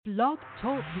Blog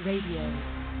Talk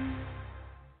Radio.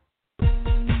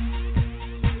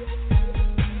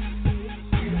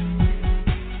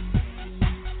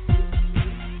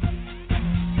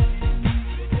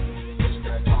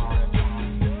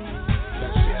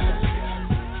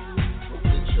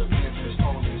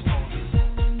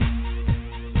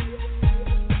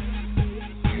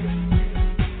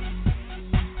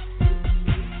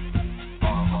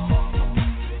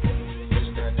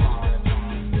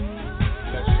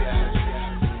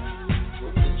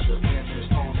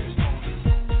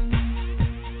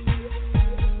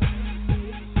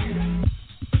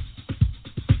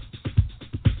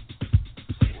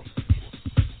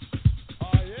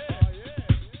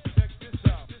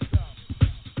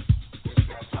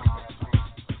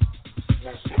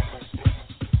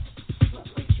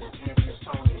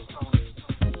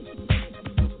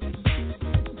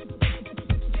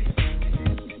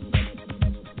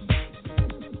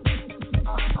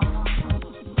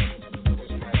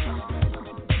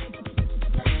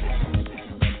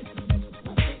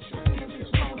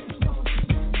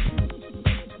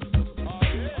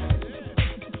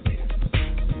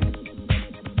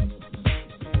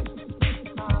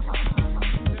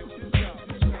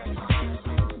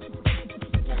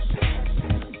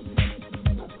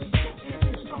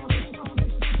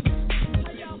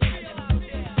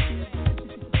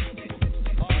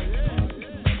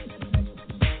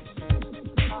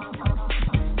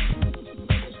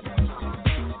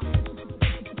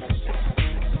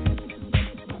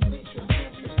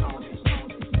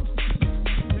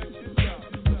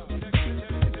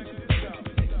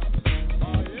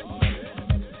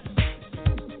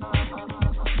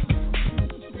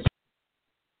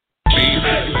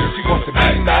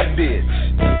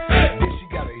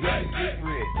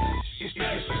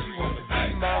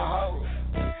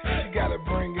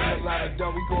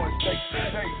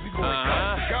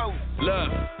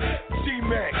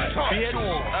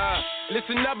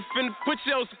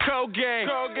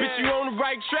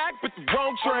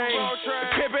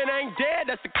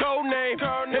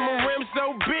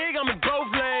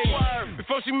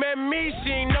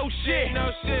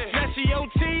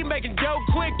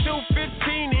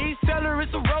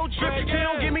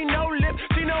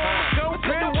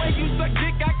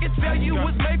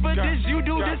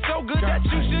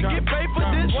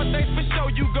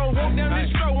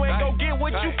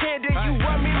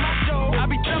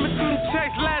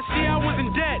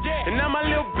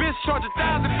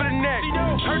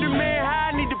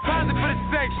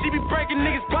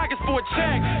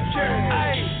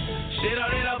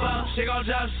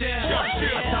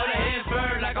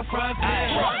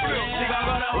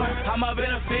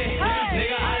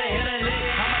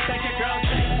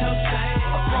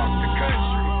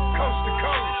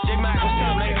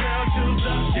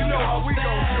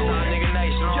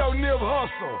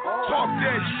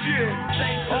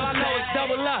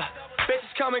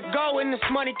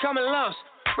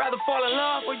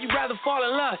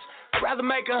 Rather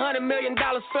make $100 million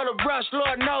for the rush.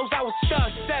 Lord knows I was stuck.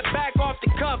 Step back off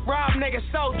the cuff. Rob niggas,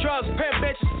 sold drugs. Pimp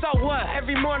bitches, so what?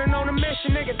 Every morning on a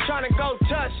mission, nigga tryna go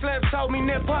touch. Slim told me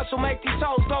nip hustle, make these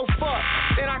hoes go fuck.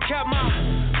 Then I kept my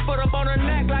foot up on her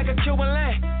neck like a Cuban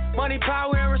link. Money,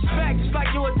 power, and respect, just like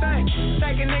you would think.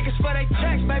 Taking niggas for they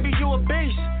checks, baby, you a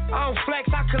beast. I don't flex,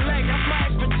 I collect, that's my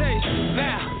expertise.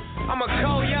 Now, I'm a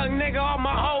cold young nigga, all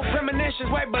my old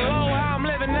premonitions way below how I'm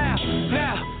living now.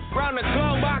 Now, round the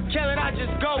globe, I kill it, I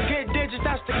just go get digits,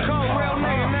 that's the code, real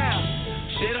nigga now.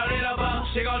 Shit on it up,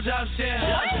 she gon' drop shit.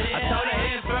 I told her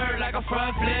head first like a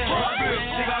front flip.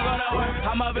 She gon' go to work,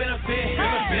 I'm up in a fit.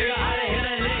 Nigga, I done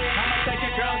hit a lick, I'ma take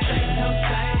your girl straight to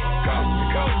state. Coast to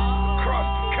coast, across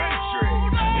the country.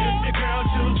 If the girl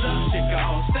choose up, she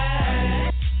gon'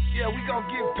 stay. Yeah, we gon'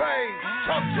 get paid.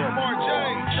 Talk to him, RJ.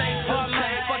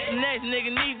 Fuck the next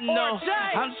nigga need to know.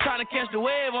 I'm just tryna catch the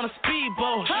wave on a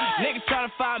speedboat. Niggas tryna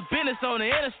find business on the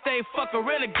interstate. Fuck a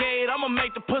renegade, I'ma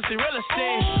make the pussy real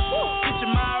estate. Get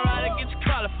your mind right and get you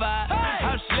qualified.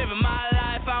 I'm just living my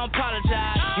life, I don't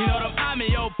apologize. You know them I'm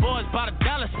in your boys by the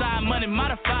dollar sign. Money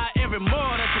modified every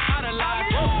more that you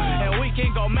idolize. And we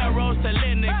can go Melrose to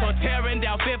Lennox or tearing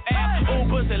down Fifth Ave.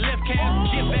 Ubers and lift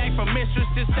cabs. Get back from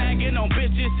mistresses, sagging on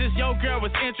bitches. Since your girl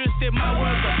was interested, my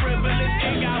words are frivolous.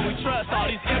 In God we trust. All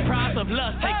these improvs of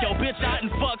lust. Take your bitch out and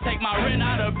fuck. Take my rent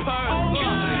out of purse.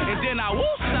 And then I woo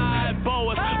side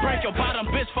boas. Break your bottom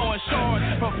bitch for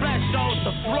insurance. From flash shows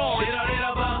to floor. Shit on it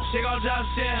up, she gon' drop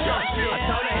shit. I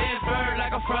told her head bird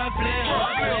like a front flip.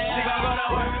 She gon' go to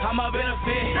work. I'm up in a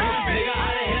fit. Nigga,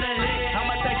 I done hit a lick.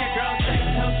 I'ma take your girl straight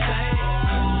to state.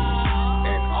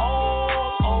 And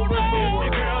all over the world.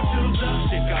 The girl choose up,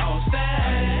 she gon'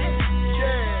 stay.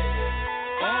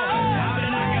 Yeah.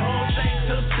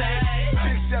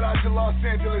 Los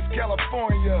Angeles,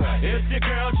 California. If your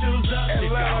girl choose us,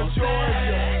 Atlanta,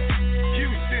 Georgia.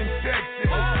 Houston,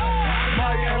 Texas.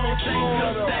 Miami,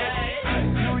 Florida.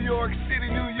 New York City,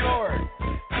 New York.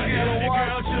 Seattle,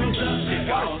 Washington.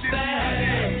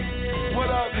 What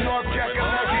up, North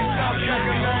Carolina, South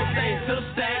Carolina?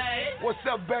 What's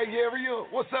up, Bay Area?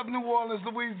 What's up, New Orleans,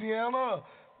 Louisiana?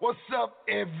 What's up,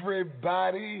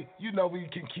 everybody? You know we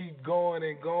can keep going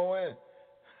and going.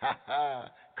 Ha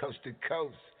ha. Coast to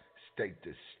coast, state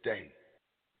to state.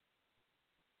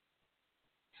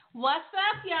 What's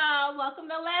up, y'all? Welcome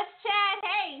to Let's Chat.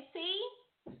 Hey, see?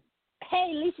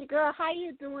 Hey, Lissha girl, how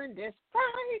you doing this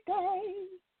Friday?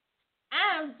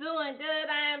 I'm doing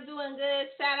good.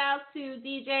 Shout out to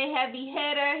DJ Heavy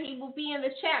Hitter. He will be in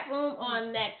the chat room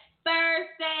on next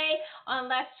Thursday on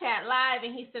Let's Chat Live,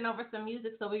 and he sent over some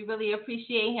music, so we really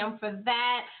appreciate him for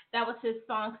that. That was his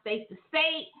song, State to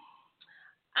State.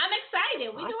 I'm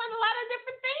excited. We're doing a lot of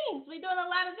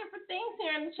different things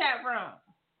here in the chat room.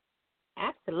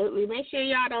 Absolutely. Make sure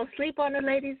y'all don't sleep on the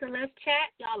ladies and Let's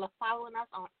Chat. Y'all are following us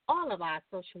on all of our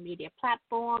social media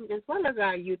platforms as well as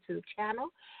our YouTube channel.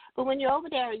 But when you're over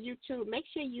there on YouTube, make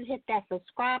sure you hit that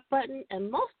subscribe button, and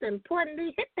most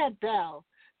importantly, hit that bell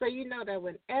so you know that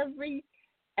whenever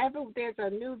there's a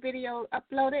new video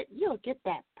uploaded, you'll get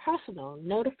that personal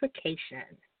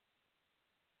notification.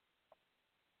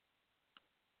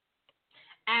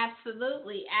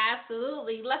 Absolutely.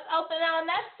 Let's open on.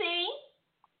 Let's see.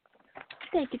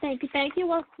 Thank you.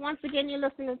 Well, once again, you're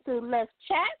listening to Let's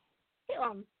Chat here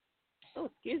on,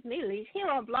 Lissha, here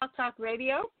on Blog Talk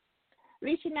Radio.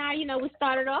 Lissha and I, we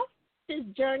started off this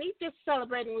journey just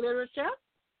celebrating literature,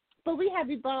 but we have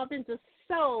evolved into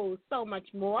so much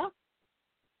more.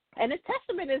 And the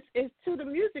testament is to the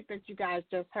music that you guys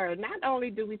just heard. Not only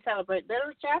do we celebrate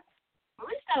literature,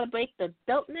 we celebrate the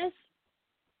dopeness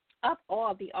of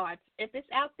all the arts. If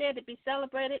it's out there to be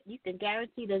celebrated, you can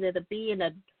guarantee that it'll be in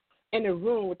a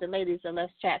room with the ladies of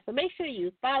Let's Chat. So make sure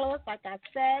you follow us. Like I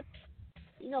said,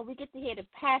 we get to hear the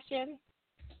passion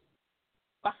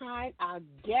behind our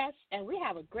guests, and we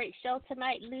have a great show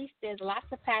tonight, Lissha. There's lots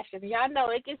of passion. Y'all know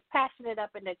it gets passionate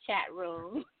up in the chat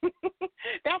room.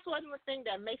 That's one more thing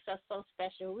that makes us so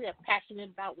special. We are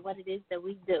passionate about what it is that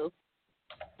we do.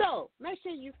 So make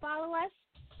sure you follow us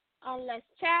on Let's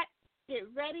Chat. Get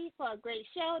ready for a great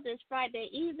show this Friday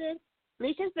evening.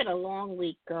 Lissha, it's been a long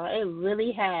week, girl. It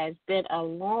really has been a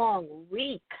long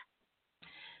week.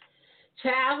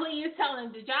 Child, who you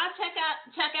telling? Did y'all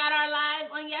check out our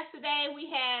live on yesterday? We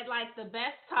had the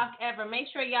best talk ever. Make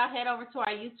sure y'all head over to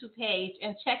our YouTube page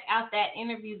and check out that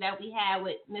interview that we had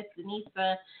with Miss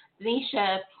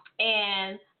Denisha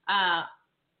and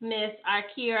Miss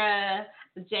Arkira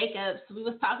Jacobs. We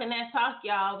was talking that talk,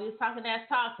 y'all.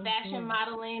 Fashion,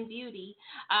 modeling, beauty.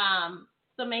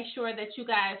 So make sure that you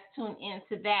guys tune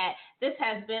into that. This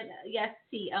has been,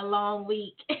 a long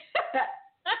week.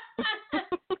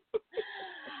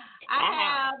 I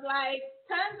have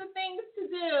tons of things to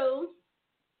do.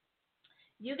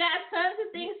 You got tons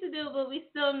of things to do, but we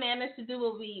still manage to do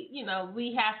what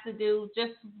we have to do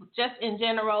just in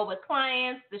general with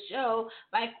clients, the show.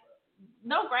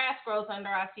 No grass grows under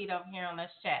our feet over here on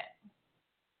Let's Chat.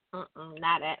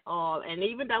 Not at all. And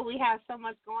even though we have so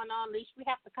much going on, Lissha, we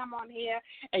have to come on here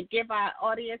and give our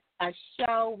audience a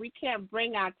show. We can't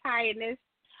bring our tiredness,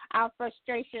 our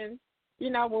frustrations.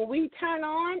 When we turn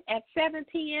on at 7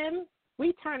 p.m.,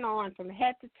 we turn on from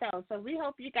head to toe. So we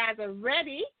hope you guys are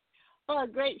ready for a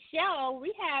great show.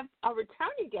 We have a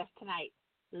returning guest tonight,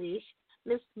 Lissha.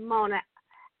 Miss Mona,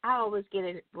 I always get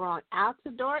it wrong,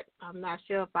 Altidort. I'm not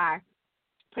sure if I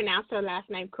pronounced her last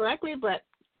name correctly, but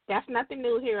that's nothing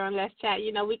new here on Let's Chat.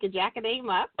 We can jack a name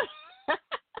up.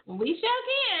 We sure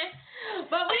can.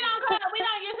 But we don't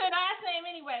use her last name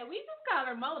anyway. We just call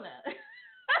her Mona.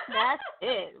 That's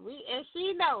it. And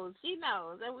she knows.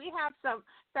 And we have some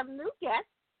new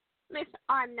guests. Miss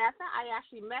Annetha, I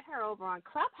actually met her over on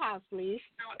Clubhouse, Lissha.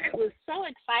 It was so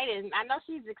exciting. I know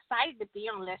she's excited to be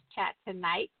on Let's Chat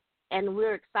tonight, and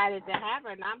we're excited to have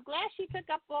her. And I'm glad she took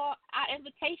up our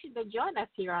invitation to join us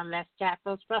here on Let's Chat.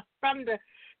 So from the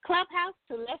Clubhouse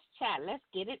to Let's Chat, let's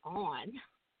get it on.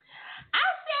 I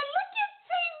said, look at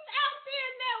things out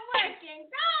there networking.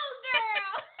 Go,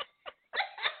 girl.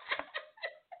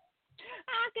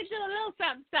 I could do a little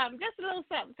something, just a little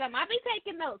something. I'll be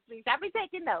taking notes, please. I said,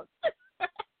 go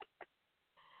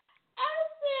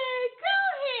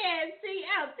ahead. See,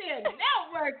 out there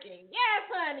networking. Yes,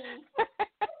 honey.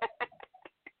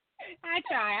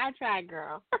 I try,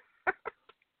 girl.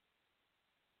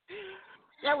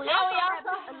 Yeah, we also have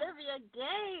Olivia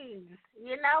Gaines.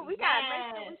 We got to make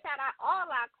sure we shout out all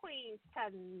our queens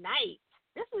tonight.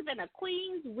 This has been a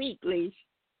Queen's Week, Leash.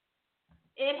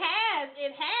 It has.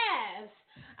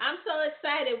 I'm so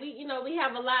excited. We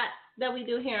have a lot that we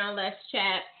do here on Let's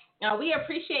Chat. We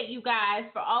appreciate you guys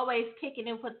for always kicking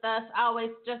in with us,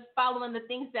 always just following the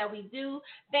things that we do.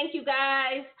 Thank you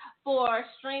guys for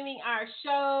streaming our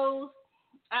shows.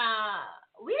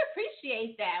 We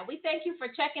appreciate that. We thank you for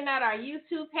checking out our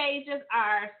YouTube pages,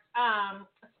 our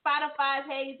Spotify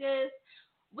pages.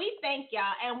 We thank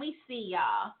y'all and we see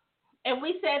y'all. And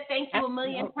we said thank you a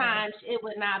million times. It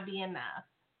would not be enough.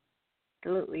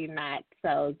 Absolutely not.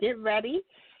 So get ready.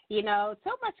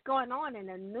 So much going on in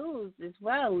the news as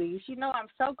well, Leash. I'm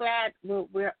so glad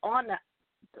we're on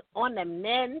the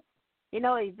men.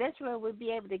 Eventually we'll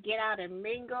be able to get out and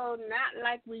mingle, not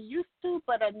like we used to,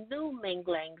 but a new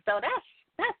mingling. So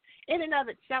that's in and of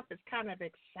itself is kind of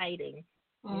exciting.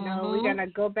 We're gonna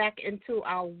go back into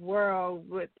our world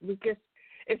because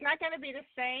it's not gonna be the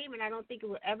same, and I don't think it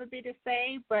will ever be the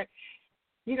same. But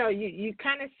you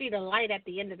kind of see the light at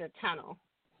the end of the tunnel.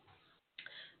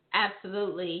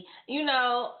 Absolutely.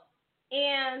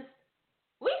 And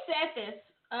we said this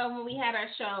when we had our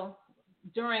show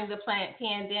during the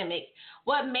pandemic.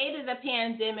 What made it a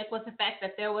pandemic was the fact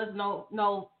that there was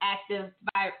no active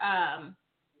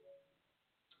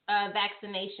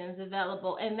vaccinations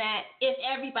available, and that if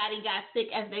everybody got sick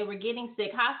as they were getting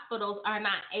sick, hospitals are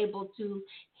not able to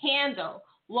handle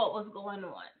what was going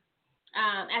on.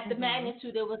 At the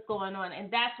magnitude it was going on, and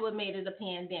that's what made it a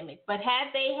pandemic. But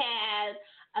had they had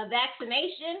a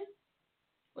vaccination,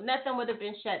 nothing would have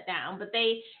been shut down. But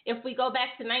if we go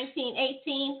back to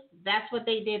 1918, that's what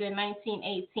they did in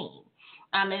 1918.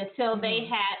 Until they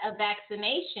had a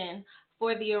vaccination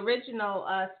for the original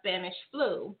Spanish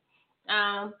flu,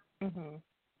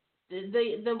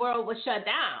 the world was shut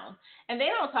down. And they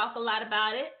don't talk a lot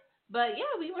about it. But,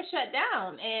 yeah, we were shut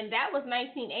down, and that was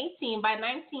 1918. By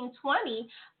 1920,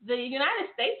 the United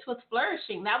States was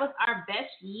flourishing. That was our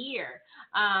best year,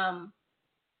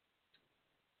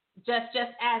 just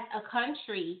as a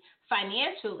country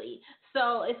financially.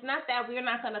 So it's not that we're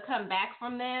not going to come back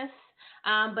from this,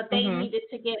 but they needed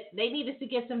to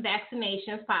get some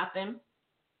vaccinations popping.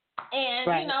 And,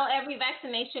 right. Every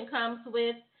vaccination comes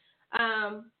with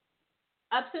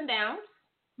ups and downs,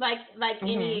 like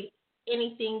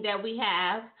anything that we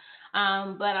have,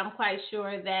 but I'm quite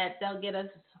sure that they'll get us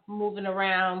moving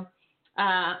around.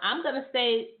 I'm going to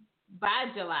say by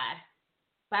July,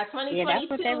 by 2022. Yeah, that's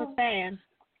what they were saying.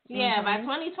 Yeah, by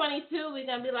 2022, we're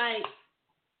going to be like,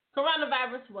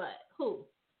 coronavirus what? Who?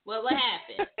 Well, what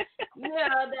happened?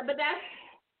 But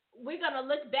we're going to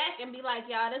look back and be like,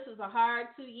 y'all, this was a hard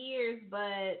 2 years,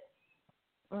 but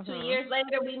 2 years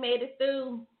later, we made it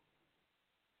through.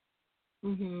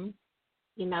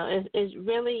 It's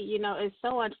really, it's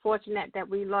so unfortunate that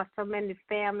we lost so many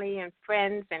family and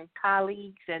friends and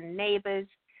colleagues and neighbors,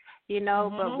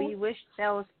 but we wish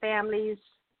those families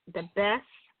the best.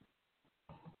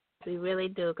 We really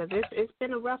do, because it's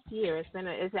been a rough year.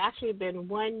 It's actually been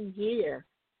 1 year.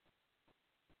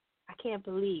 I can't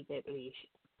believe it, Leash.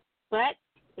 But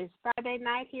it's Friday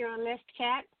night here on Let's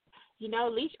Chat.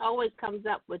 Leash always comes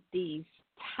up with these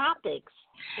topics,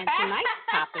 and tonight's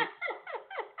topic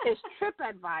is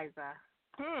TripAdvisor.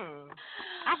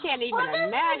 I can't even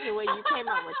imagine where you came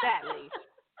up with that, Leash.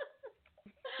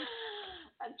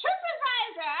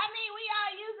 TripAdvisor. I mean, we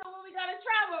all use it when we go to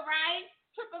travel, right?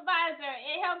 TripAdvisor.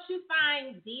 It helps you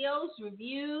find deals,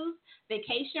 reviews,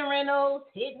 vacation rentals,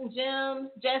 hidden gems,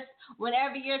 just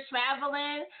whenever you're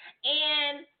traveling.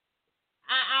 And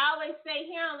I always say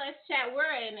here on Let's Chat, we're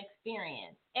an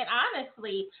experience. And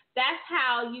honestly, that's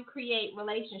how you create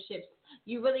relationships.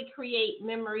 You really create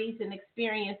memories and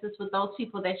experiences with those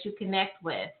people that you connect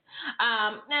with.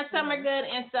 Now, some are good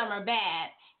and some are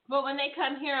bad. But when they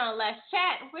come here on Let's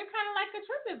Chat, we're kind of like a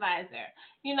TripAdvisor.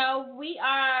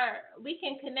 We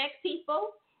can connect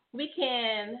people. We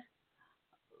can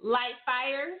light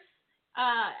fires.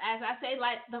 As I say,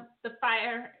 light the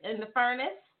fire in the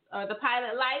furnace or the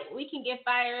pilot light. We can get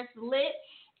fires lit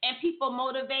and people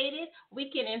motivated. We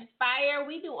can inspire.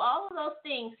 We do all of those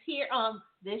things here on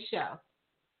this show.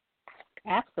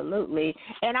 Absolutely.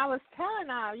 And I was telling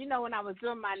when I was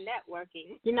doing my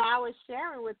networking, I was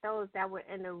sharing with those that were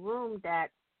in the room that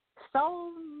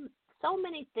so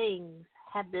many things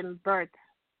have been birthed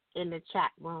in the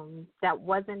chat room that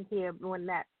wasn't here when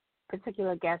that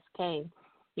particular guest came.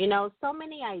 So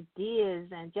many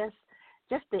ideas and just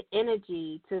the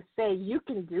energy to say you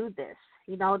can do this.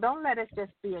 Don't let it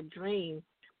just be a dream.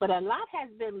 But a lot has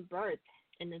been birthed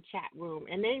in the chat room,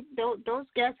 and those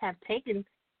guests have taken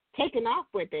off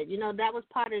with it. That was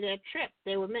part of their trip.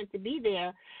 They were meant to be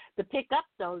there to pick up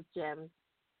those gems.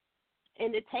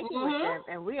 and to take it with them.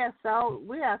 And we are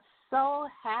so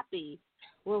happy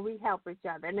when we help each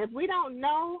other. And if we don't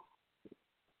know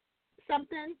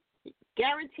something,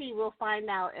 guarantee we'll find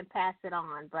out and pass it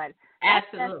on. But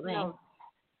absolutely,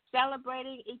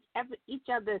 celebrating each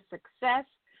other's success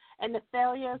and the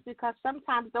failures, because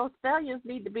sometimes those failures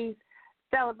need to be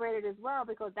celebrated as well,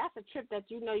 because that's a trip that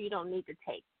you don't need to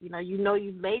take. You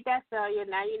made that failure,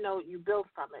 now you build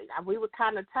from it. We were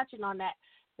kind of touching on that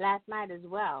last night as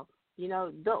well.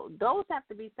 Those have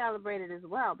to be celebrated as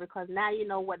well, because now you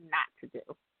know what not to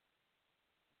do.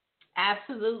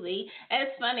 Absolutely.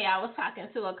 It's funny, I was talking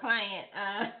to a client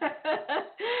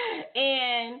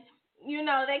and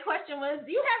their question was,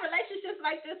 do you have relationships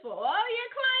like this for all your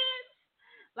clients?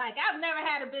 Like, I've never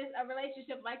had a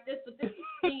relationship like this, but this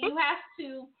you have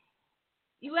to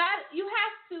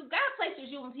God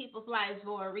places you in people's lives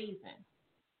for a reason.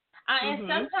 And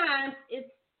sometimes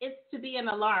it's to be an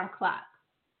alarm clock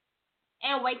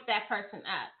and wake that person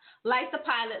up. Light the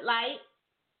pilot light,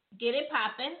 get it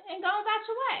popping, and go about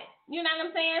your way. You know what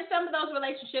I'm saying? Some of those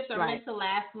relationships are meant to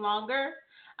last longer.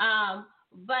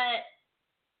 But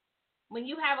when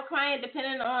you have a client,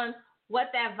 depending on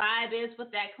what that vibe is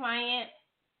with that client,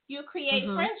 you create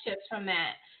friendships from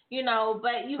that,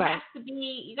 but you got to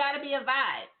be a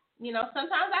vibe.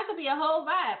 Sometimes I could be a whole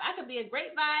vibe. I could be a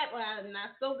great vibe, well, I'm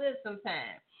not so good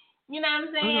sometimes. You know what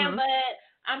I'm saying? But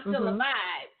I'm still a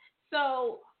vibe.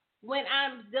 So when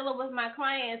I'm dealing with my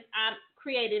clients, I'm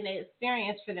creating an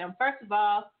experience for them. First of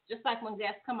all, just like when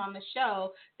guests come on the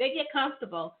show, they get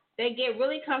comfortable. They get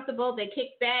really comfortable. They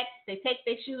kick back. They take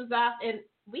their shoes off, and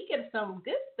we get some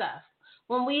good stuff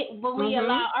when we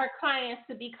allow our clients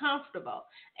to be comfortable.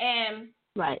 And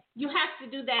you have to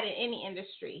do that in any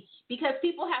industry, because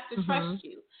people have to trust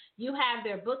you. You have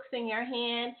their books in your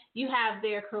hand. You have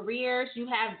their careers. You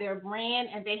have their brand,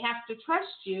 and they have to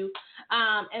trust you,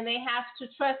 and they have to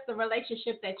trust the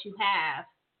relationship that you have.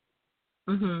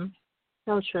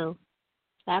 So true.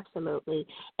 Absolutely.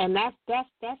 And that's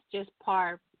just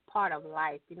part of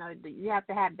life. You have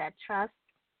to have that trust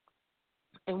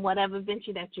in whatever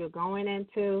venture that you're going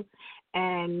into.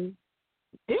 And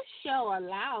this show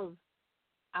allows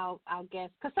our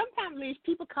guests, because sometimes these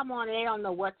people come on and they don't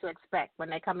know what to expect when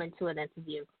they come into an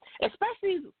interview,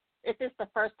 especially if it's the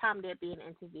first time they're being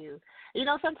interviewed.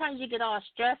 Sometimes you get all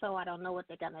stressed, I don't know what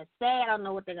they're going to say, I don't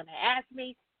know what they're going to ask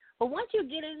me. But once you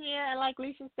get in here, and like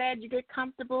Lissha said, you get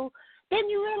comfortable, then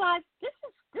you realize this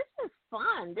is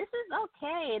fun. This is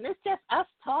okay. And it's just us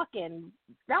talking.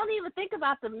 Don't even think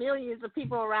about the millions of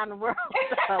people around the world.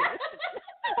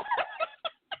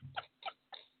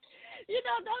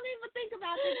 Don't even think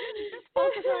about it. Just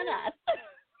focus on us.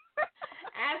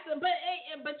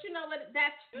 But you know what?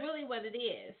 That's really what it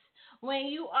is. When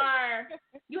you have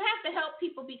to help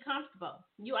people be comfortable.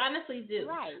 You honestly do.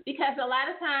 Right. Because a lot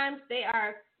of times they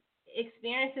are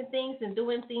experiencing things and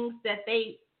doing things that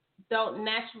they don't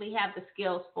naturally have the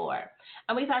skills for.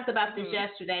 And we talked about this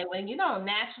yesterday. When you don't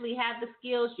naturally have the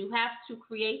skills, you have to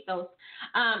create those.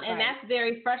 And that's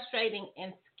very frustrating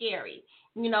and scary.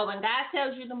 When God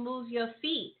tells you to move your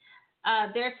feet,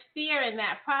 there's fear in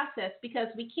that process, because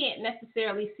we can't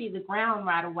necessarily see the ground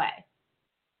right away.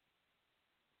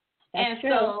 That's true.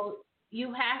 So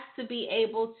you have to be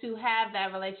able to have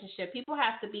that relationship. People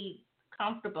have to be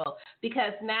comfortable,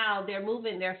 because now they're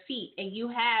moving their feet and you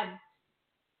have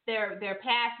their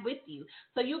path with you.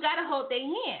 So you got to hold their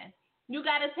hand. You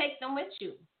got to take them with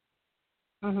you.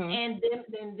 And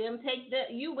then them take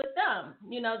you with them.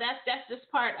 That's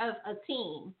just part of a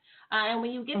team. And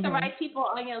when you get the right people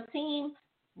on your team,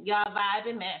 y'all vibe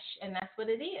and mesh, and that's what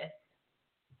it is.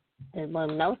 And well,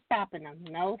 no stopping them.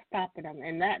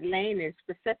 And that lane is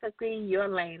specifically your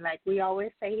lane, like we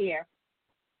always say here.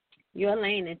 Your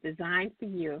lane is designed for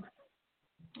you.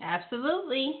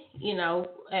 Absolutely.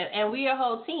 And we are a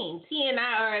whole team. T and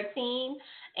I are a team.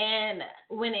 And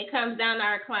when it comes down to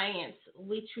our clients,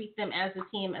 we treat them as a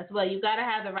team as well. You got to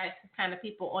have the right kind of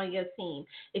people on your team.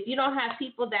 If you don't have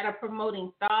people that are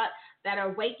promoting thought, that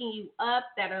are waking you up,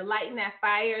 that are lighting that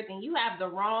fire, then you have the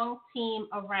wrong team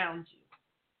around you.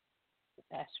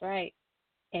 That's right.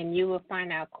 And you will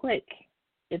find out quick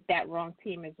if that wrong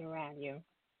team is around you.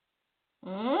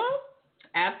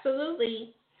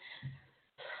 Absolutely.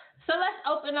 So let's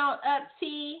open on up,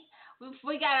 T.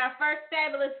 We got our first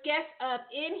fabulous guest up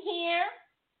in here.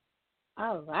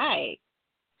 All right.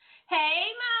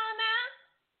 Hey, Mona.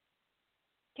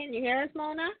 Can you hear us,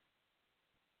 Mona?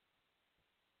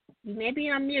 You may be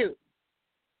on mute.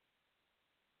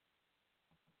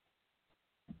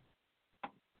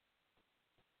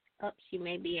 Oh, she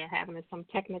may be having some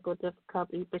technical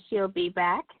difficulties, but she'll be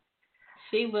back.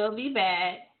 She will be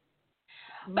back.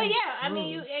 But yeah, I mean,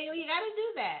 you got to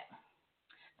do that.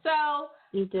 So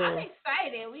I'm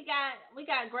excited. We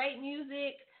got great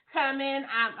music coming.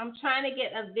 I'm trying to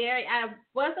get I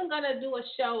wasn't gonna do a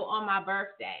show on my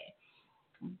birthday,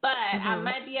 but I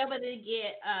might be able to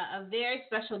get a very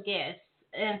special guest.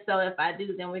 And so if I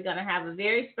do, then we're gonna have a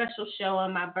very special show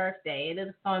on my birthday. It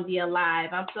is gonna be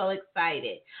live. I'm so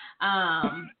excited.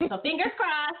 So fingers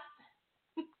crossed.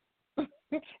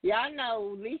 Y'all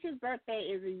know Lissha's birthday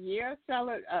is a year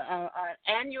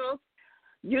annual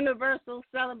universal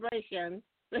celebration.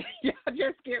 Y'all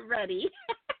just get ready.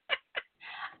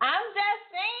 I'm just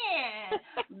saying.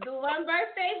 The one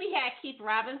birthday we had Keith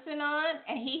Robinson on,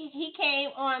 and he came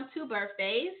on 2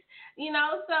 birthdays. You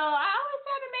know, so I always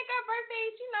try to make our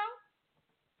birthdays,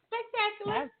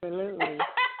 spectacular. Absolutely.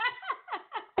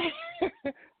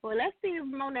 Well, let's see if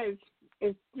Mona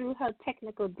is through her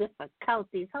technical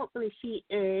difficulties. Hopefully she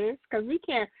is, because we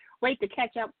can't wait to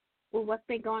catch up with what's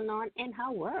been going on in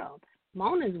her world,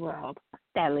 Mona's world,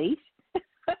 at least.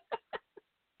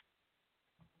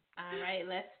 All right,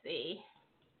 let's see.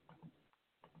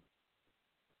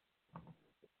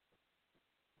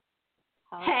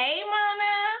 Hey,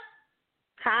 Mona.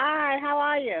 Hi, how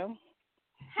are you?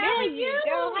 How are you?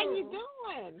 How you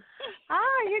doing?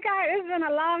 Oh, you guys, it's been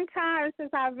a long time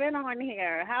since I've been on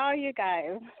here. How are you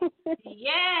guys?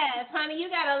 Yes, honey, you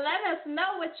got to let us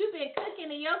know what you've been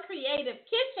cooking in your creative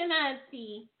kitchen,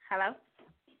 auntie. Hello?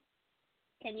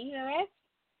 Can you hear us?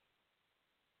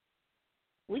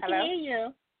 We Hello? can hear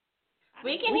you.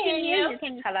 We can hear you.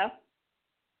 Hello?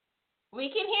 We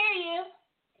can hear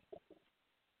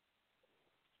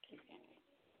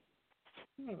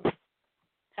you.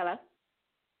 Hello?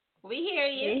 We hear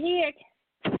you. We hear.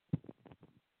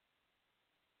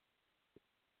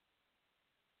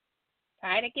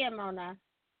 Try it again, Mona.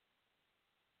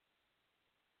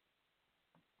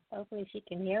 Hopefully she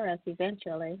can hear us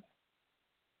eventually.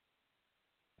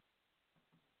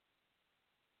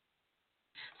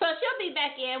 So she'll be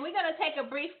back in. We're going to take a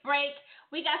brief break.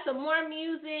 We got some more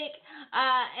music,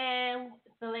 and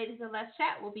the ladies of Let's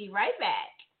Chat will be right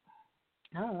back.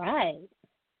 All right.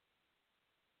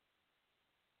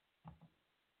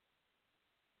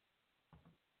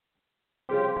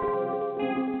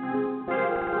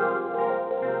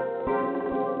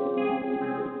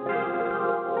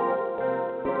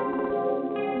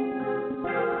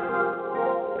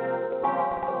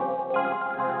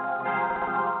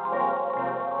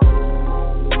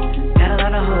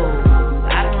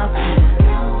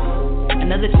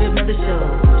 Another trip, another show.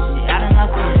 Shit, I done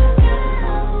lost it.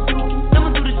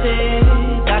 Thumbing through the shit,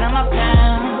 got in my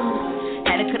pound.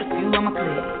 Had to cut a few on my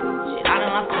clip. Shit, I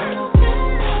done lost it.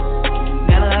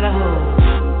 Got a lot of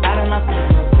hoes, I done lost it.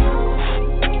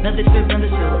 Another trip, another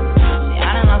show. Shit,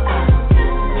 I done lost it.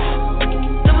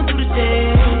 Thumbing through the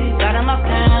shit, got in my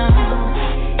pound.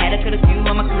 Had to cut a few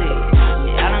on my clip.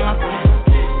 Shit, I done lost it.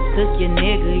 Took your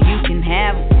nigga, you can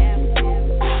have it.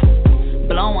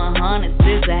 Blowing hundreds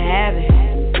is a habit.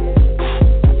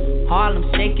 Harlem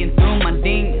shaking through my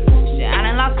dingers. Shit, I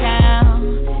done lost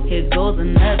count. Here goes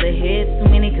another hit. Too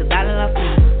many cause I done lost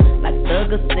count. Like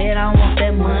Thugger said, I want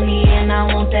that money and I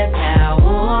want that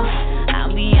power.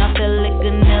 I'll be out the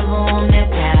liquor, never on that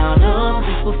powder.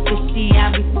 Super fishy,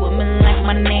 I be swimming like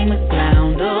my name is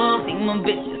Flounder. See my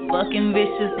bitches fucking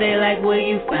vicious, they like where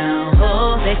you found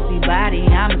her. Sexy body,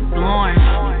 I'm exploring.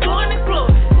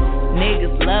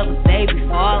 Niggas love us, they be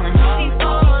falling.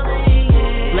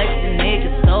 Flexing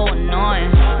niggas so annoying.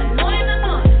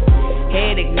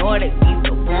 Head ignored, it be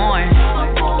so boring.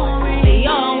 They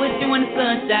all wish you when the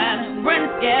sun shines.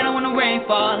 Running scared when the rain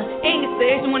falling. Ain't get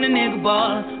station when the nigga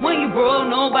ballin'. When you broke,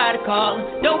 nobody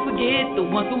callin'. Don't forget the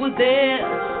ones who was there,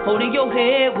 holding your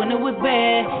head when it was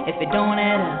bad. If it don't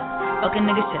add up, fucking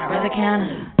nigga shit, I'd rather count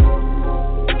it.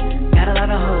 Got a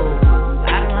lot of hoes,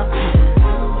 I done lost it.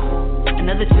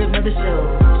 Another trip, another show.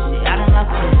 Shit, I done lost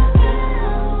it.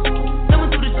 Thumbing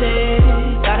through the shit,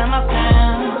 got in my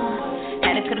pound.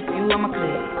 Had to cut a few on my clip.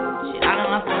 Shit, I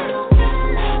done lost it.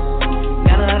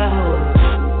 Got a lot of hoes,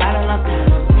 I done lost it.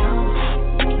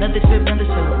 Another trip, another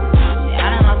show. Shit,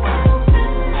 I done lost it.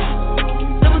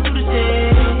 Thumbing through the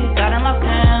shit, got in my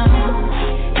pound.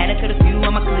 Had to cut a few on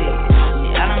my clip.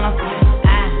 Shit, I done lost it.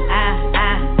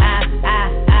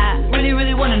 I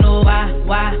really wanna know why.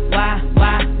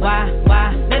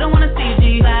 They don't wanna see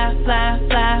G fly.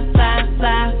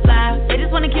 They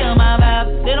just wanna kill my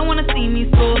vibe. They don't wanna see me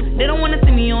slow. They don't wanna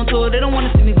see me on tour. They don't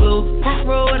wanna see me glow. Front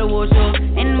row at a war show.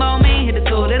 And ball man hit the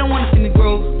toe. They don't wanna see me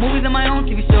grow. Movies on my own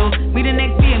TV show. Be the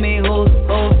next BMA host.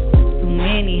 Too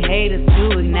many haters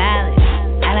to acknowledge.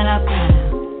 I done lost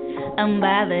count. I'm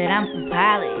bothered, I'm some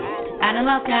pilot. I done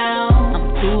lost count.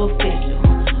 I'm too official.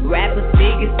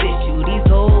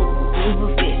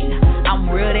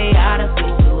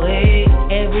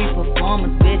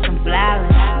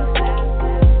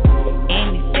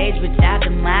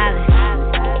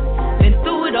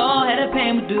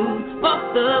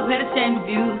 Bossed up, had a change of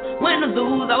views. Win or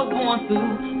lose, I was born to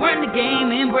run the game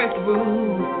and break the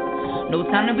rules. No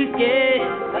time to be scared.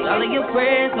 Say all of your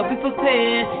prayers, hope you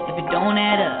prepared. If it don't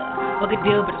add up, fuck a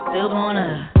deal, but I'm still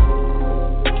gonna.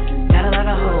 Got a lot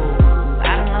of hoes,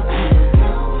 I done lost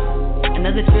friends.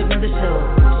 Another trip, another show.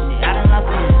 Shit, I done lost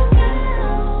friends.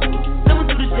 Someone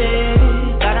through the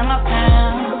shade, got in my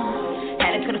pound.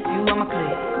 Had to cut a few on my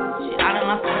clip. Shit, I done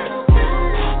lost friends.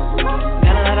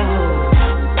 Got a lot of hoes,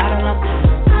 I done lost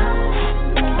friends.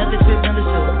 Another trip, another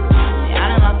show. Shit,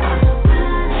 I done lost friends.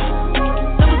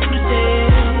 Someone through the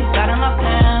shade, got in my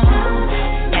pound.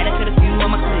 Had to cut a few on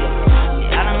my clip.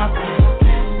 Shit, I done lost friends.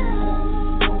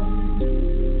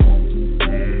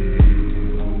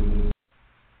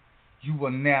 You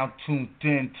are now tuned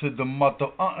in to the mother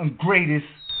greatest.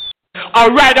 All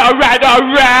right.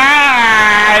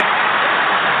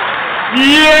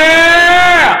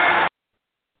 Yeah!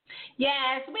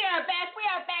 Yes, we are back.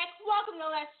 Welcome to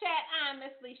Let's Chat. I'm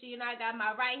Miss Lissha. You know, I got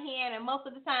my right hand, and most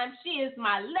of the time she is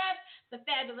my left, the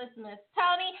fabulous Miss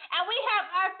Toni. And we have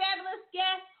our fabulous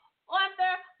guest,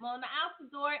 author Mona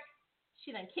Altidort.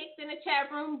 She done kicked in the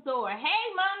chat room door. Hey,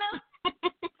 Mona.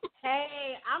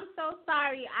 Hey, I'm so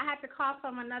sorry. I had to call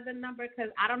from another number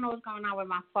because I don't know what's going on with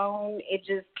my phone. It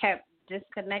just kept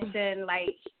disconnecting,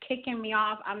 like kicking me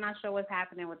off. I'm not sure what's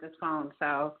happening with this phone,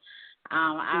 so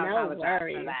I apologize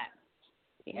for that.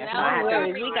 Yeah, no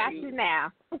worries. We got you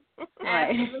now.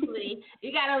 Absolutely.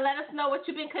 You got to let us know what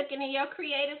you've been cooking in your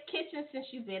creative kitchen since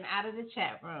you've been out of the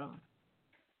chat room.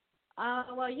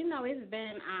 Well, you know, it's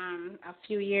been a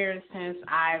few years since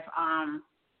I've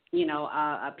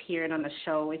appeared on the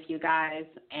show with you guys,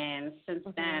 and since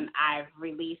then I've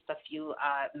released a few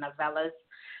novellas,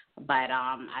 but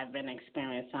I've been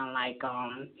experiencing like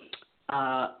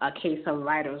a case of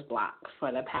writer's block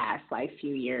for the past like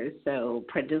few years. So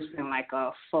producing like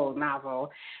a full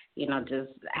novel, you know,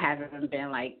 just hasn't been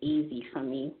like easy for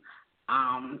me.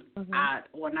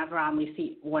 Whenever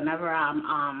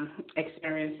I'm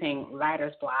experiencing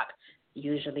writer's block,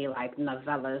 usually like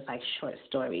novellas, like short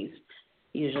stories,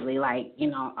 usually like, you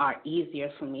know, are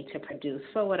easier for me to produce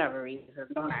for whatever reason.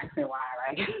 Don't ask me why.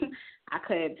 Like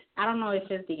I don't know if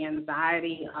it's the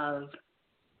anxiety of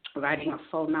writing a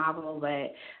full novel,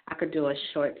 but I could do a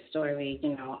short story,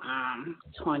 you know,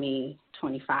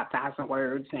 25,000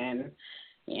 words and,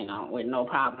 you know, with no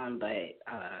problem. But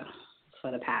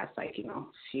for the past, like, you know,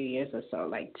 few years or so,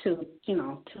 like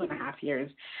 2.5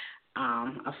 years,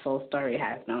 a full story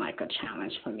has been like a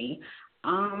challenge for me.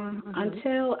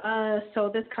 So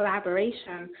this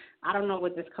collaboration, I don't know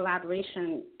what this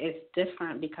collaboration is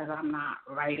different because I'm not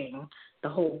writing the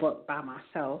whole book by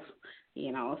myself,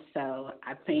 you know, so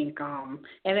I think, and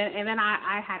then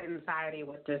I had anxiety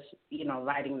with this, you know,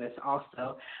 writing this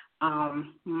also.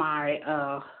 My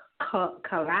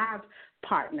collab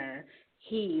partner,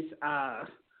 he's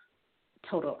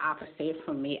total opposite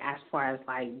from me as far as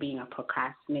like being a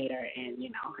procrastinator, and you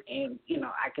know,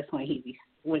 I guess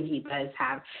when he does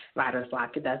have writer's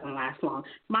block, it doesn't last long.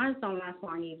 Mine don't last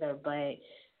long either, but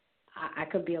I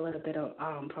could be a little bit of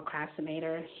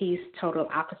procrastinator. He's total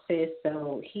opposite,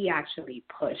 so he actually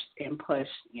pushed,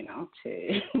 you know,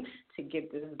 to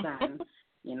get this done,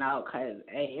 you know, because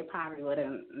it probably would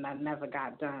have never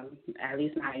got done, at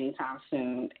least not anytime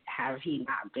soon, have he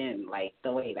not been like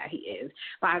the way that he is.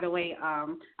 By the way, I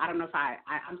don't know if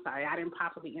I'm sorry, I didn't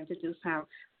properly introduce him.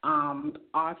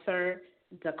 Author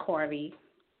Decory,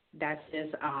 that's his,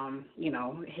 you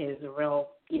know, his real,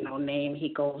 you know, name he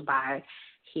goes by.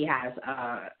 He has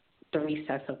 3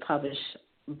 sets of published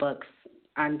books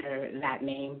under that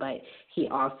name, but he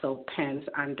also pens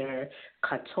under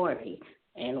Katori,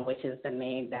 and which is the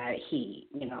name that he,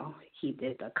 you know, he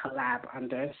did the collab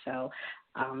under. So,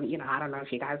 you know, I don't know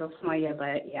if you guys are familiar,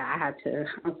 but yeah,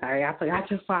 I'm sorry, I forgot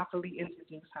to properly introduce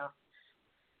him.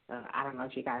 I don't know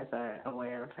if you guys are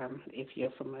aware of him, if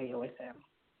you're familiar with him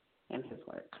and his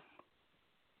work.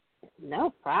 No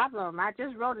problem. I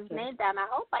just wrote his name down. I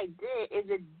hope I did. Is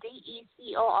it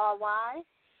Decory?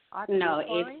 No,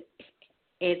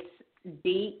 it's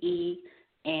DE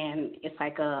and it's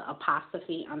like a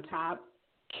apostrophe on top.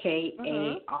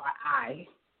 Kari.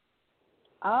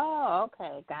 Oh,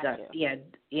 okay, gotcha.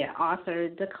 Yeah. Author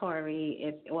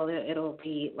Decory. It'll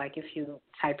be like if you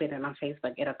type it in on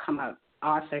Facebook, it'll come up.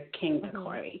 Author King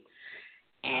Decory,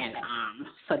 and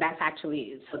so that's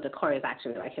actually Decory is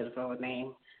actually like his real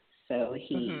name. So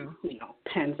he, you know,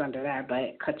 pens under that,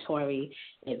 but Katori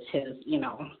is his, you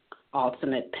know,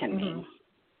 alternate pen name.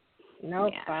 No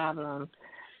problem.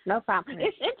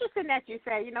 It's interesting that you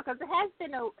say, you know, because it has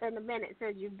been a minute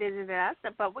since you visited us,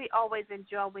 but we always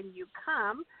enjoy when you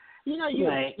come. You know,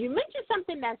 you mentioned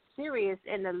something that's serious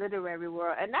in the literary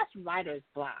world, and that's writer's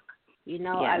block. You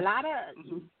know, a lot of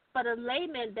for the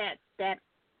layman that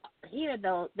hear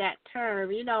that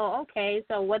term, you know, okay,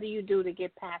 so what do you do to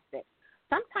get past it?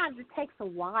 Sometimes it takes a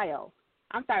while.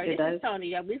 I'm sorry, this is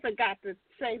Toni. We forgot to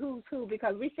say who's who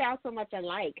because we sound so much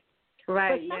alike.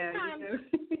 Right, but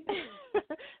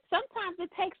sometimes it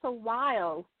takes a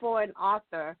while for an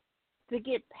author to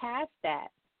get past that.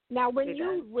 Now, when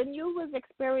you was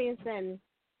experiencing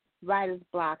writer's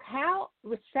block, how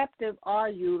receptive are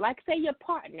you? Like, say your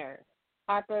partner,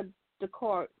 Arthur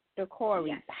DeCory.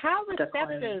 How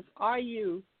receptive are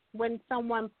you when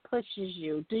someone pushes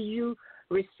you? Do you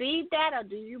receive that or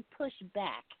do you push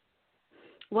back?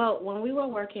 Well, when we were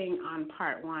working on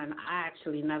part 1, I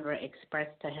actually never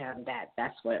expressed to him that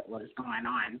that's what was going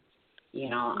on. You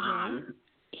know,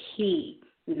 he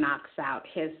knocks out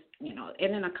his, you know,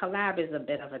 and then a collab is a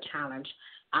bit of a challenge.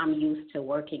 I'm used to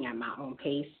working at my own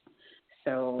pace.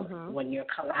 So when you're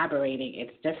collaborating,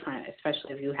 it's different,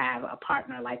 especially if you have a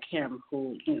partner like him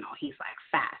who, you know, he's like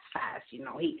fast. You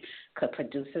know, he could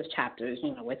produce his chapters,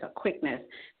 you know, with a quickness.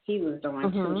 He was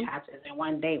doing 2 chapters in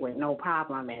one day with no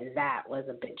problem, and that was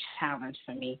a big challenge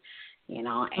for me, you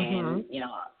know. And, you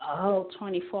know, a whole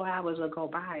 24 hours would go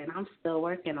by, and I'm still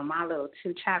working on my little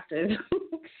 2 chapters.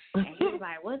 And he's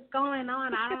like, what's going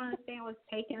on? I don't understand what's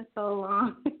taking so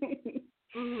long.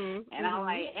 And I'm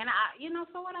like, and I, you know,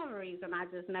 for whatever reason, I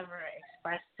just never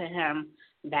expressed to him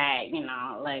that, you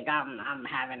know, like I'm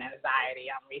having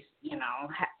anxiety, you know,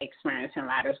 experiencing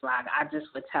writer's block. I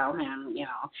just would tell him, you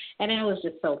know, and then it was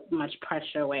just so much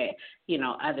pressure with, you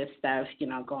know, other stuff, you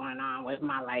know, going on with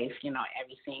my life, you know,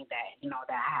 everything that, you know,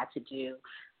 that I had to do.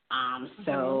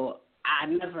 So I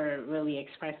never really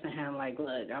expressed to him like,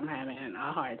 look, I'm having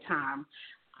a hard time.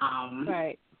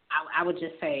 I would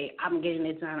just say, I'm getting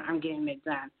it done.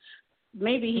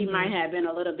 Maybe he might have been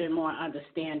a little bit more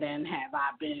understanding had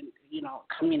I been, you know,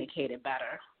 communicated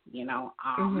better, you know.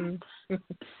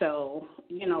 So,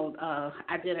 you know,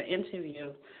 I did an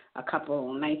interview a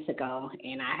couple nights ago,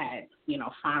 and I had, you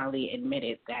know, finally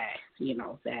admitted that, you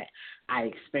know, that I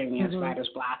experienced writer's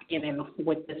block. And then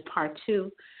with this part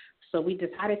 2, so we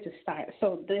decided to start.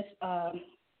 So this,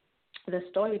 the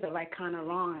story, The Right Kind of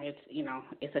Wrong, it's, you know,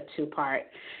 it's a 2-part.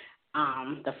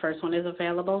 The first one is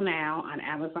available now on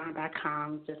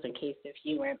Amazon.com, just in case if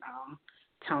you and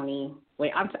Toni.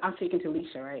 Wait, I'm speaking to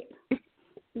Lissha, right?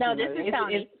 No, this is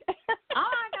Toni. Oh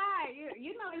my God,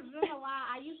 you know it's been a while.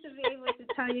 I used to be able to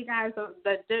tell you guys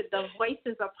the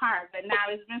voices apart, but now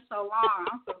it's been so long.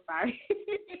 I'm so sorry.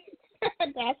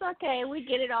 That's okay. We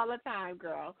get it all the time,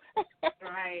 girl.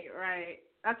 Right.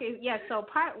 Okay, yeah, so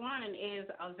part 1 is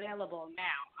available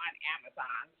now on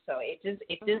Amazon. So it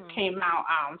just came out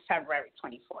February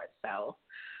 24th. So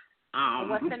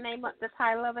what's the name of the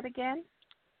title of it again?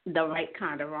 The Right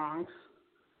Kind of Wrong.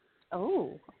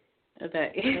 Oh.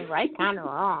 The Right Kind of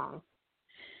Wrong.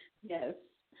 Yes.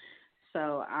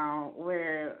 So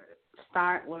we're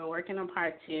working on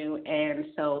part 2, and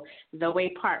so the way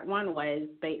part 1 was,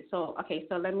 so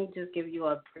let me just give you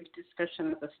a brief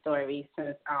description of the story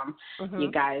since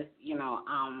you guys, you know,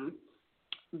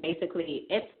 basically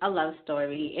it's a love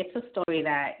story. It's a story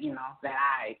that, you know, that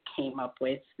I came up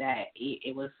with, that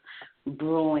it was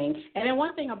brewing. And then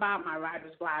one thing about my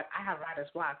writer's block, I have writer's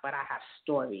block, but I have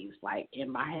stories like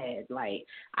in my head. Like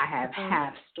I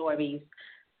have stories.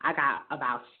 I got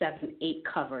about 7, 8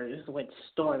 covers with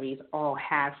stories, all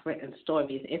half-written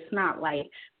stories. It's not like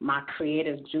my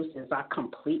creative juices are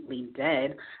completely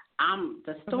dead.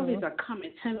 The stories are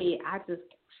coming to me. I just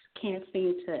can't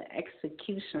seem to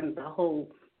execution the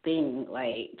whole thing.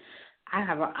 Like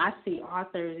I see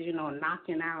authors, you know,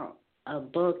 knocking out a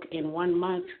book in 1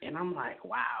 month, and I'm like,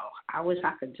 wow, I wish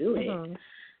I could do it.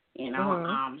 You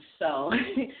know, So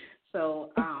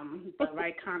The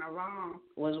Right Kind of Wrong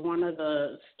was one of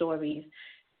the stories,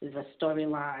 the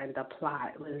storyline, the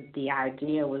plot, the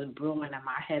idea was brewing in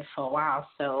my head for a while.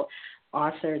 So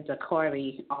Arthur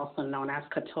DeCory, also known as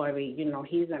Katori, you know,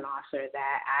 he's an author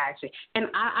that I actually, and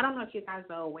I don't know if you guys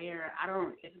are aware,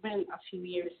 it's been a few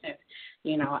years since,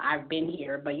 you know, I've been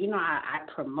here, but, you know, I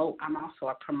promote, I'm also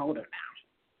a promoter now.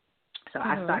 So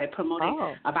I started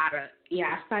promoting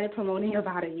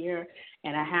about a year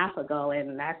and a half ago,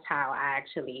 and that's how I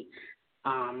actually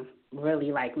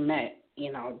really like met,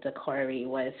 you know, DeCory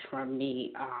was from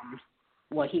me.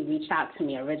 He reached out to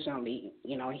me originally,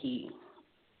 you know, he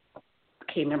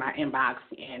came in my inbox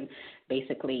and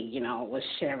basically, you know, was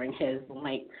sharing his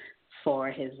link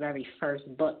for his very first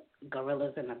book,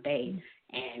 Gorillas in the Bay.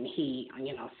 And he,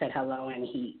 you know, said hello, and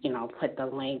he, you know, put the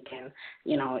link, and,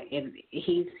 you know,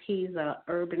 he's a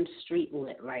urban street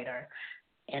lit writer,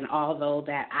 And although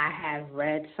that I have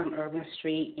read some Urban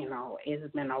Street, you know,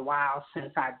 it's been a while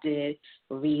since I did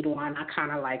read one. I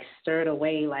kind of like stirred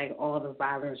away, like all the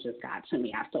violence just got to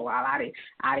me after a while.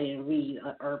 I didn't read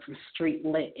Urban Street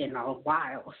lit in a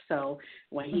while. So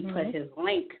when he put his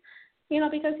link, you know,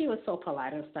 because he was so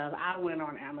polite and stuff, I went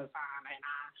on Amazon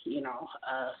and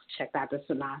checked out the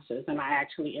synopsis, and I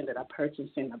actually ended up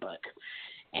purchasing the book.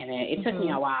 And it took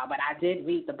me a while, but I did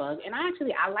read the book, and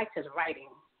I liked his writing,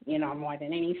 you know, more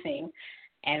than anything.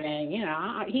 And then, you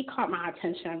know, he caught my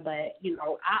attention, but, you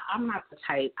know, I'm not the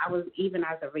type. Even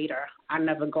as a reader, I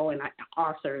never go in an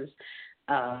author's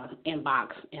inbox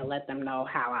and let them know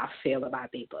how I feel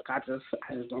about the book. I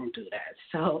just don't do that.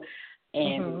 So,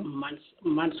 and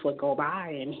months would go by,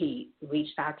 and he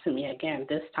reached out to me again,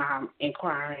 this time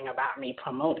inquiring about me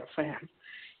promoting for him.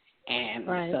 And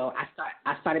so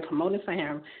I started promoting for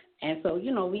him. And so,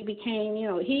 you know, we became, you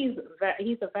know, he's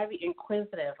a very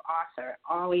inquisitive author,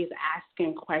 always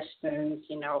asking questions,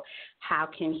 you know, how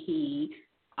can he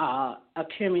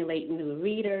accumulate new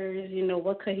readers, you know,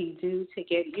 what could he do to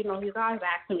get, you know, he's always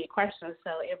asking me questions.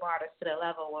 So it brought us to the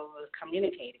level where we were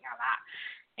communicating a lot.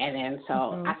 And then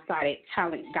so I started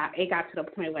it got to the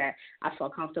point where I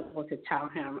felt comfortable to tell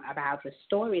him about the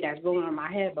story that's going on in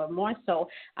my head, but more so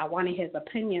I wanted his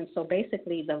opinion. So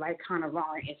basically The Right Kind of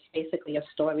Wrong is basically a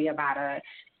story about an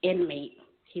inmate.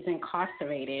 He's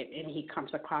incarcerated and he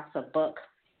comes across a book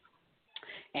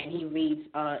and he reads,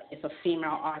 it's a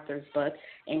female author's book,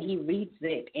 and he reads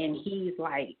it and he's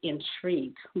like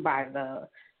intrigued by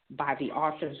the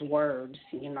author's words,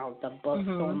 you know, the book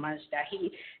so much that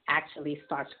he actually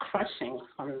starts crushing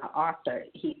on the author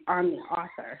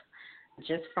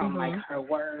just from like her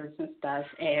words and stuff.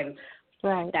 And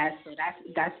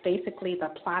that's basically the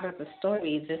plot of the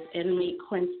story. This inmate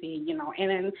Quincy, you know, and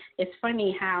then it's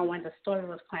funny how when the story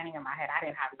was planning in my head, I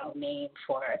didn't have no name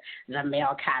for the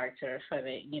male character for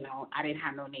the, you know, I didn't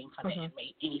have no name for the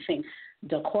inmate, anything.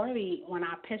 Corey, when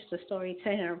I pitched the story to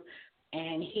him,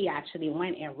 and he actually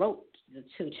went and wrote the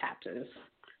 2 chapters.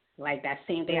 Like that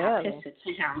same day I pitched it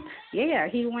to him. Yeah,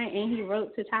 he went and he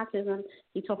wrote 2 chapters, and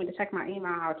he told me to check my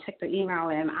email. I'll check the email,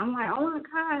 and I'm like, oh, my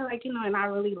God, like, you know, and I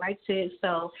really liked it.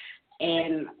 So,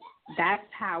 and that's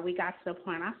how we got to the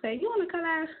point. I said, you want to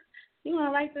collab? You want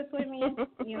to write this with me?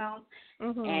 You know?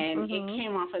 And it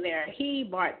came off of there. He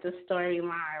brought the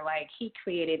storyline, like he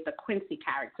created the Quincy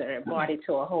character and brought it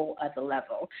to a whole other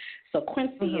level. So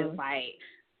Quincy is like,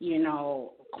 you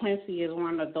know, Quincy is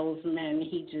one of those men,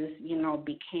 he just, you know,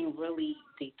 became really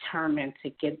determined to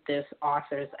get this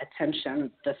author's attention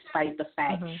despite the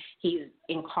fact he's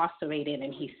incarcerated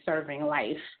and he's serving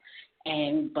life.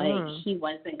 But he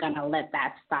wasn't going to let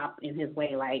that stop in his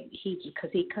way, like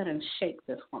because he couldn't shake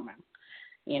this woman.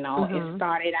 You know, it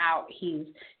started out,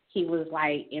 he was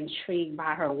like intrigued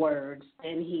by her words.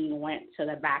 Then he went to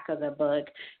the back of the book.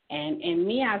 And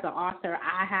me as an author,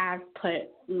 I have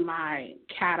put my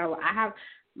catalog,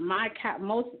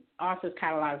 most authors'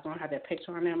 catalogs don't have their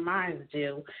picture on them. Mine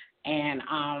do. And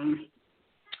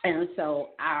so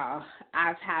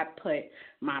I've had put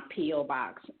my P.O.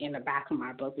 box in the back of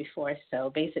my book before.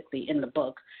 So basically in the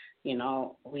book, you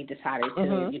know, we decided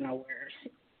to, you know, where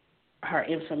her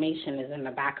information is in the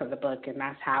back of the book, and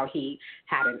that's how he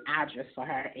had an address for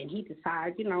her. And he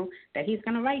decided, you know, that he's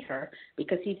going to write her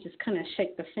because he just couldn't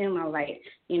shake the feeling. Like,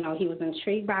 you know, he was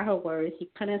intrigued by her words. He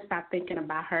couldn't stop thinking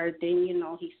about her. Then, you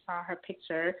know, he saw her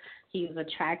picture. He was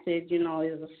attracted, you know,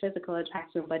 it was a physical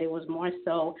attraction, but it was more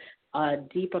so a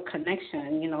deeper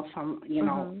connection, you know, from, you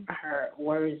know, her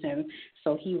words. And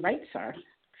so he writes her.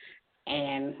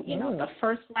 And, you know, the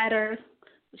first letter,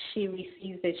 she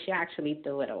received it, she actually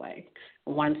threw it away.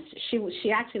 Once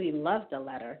she actually loved the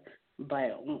letter,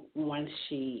 but once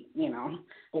she, you know,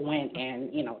 went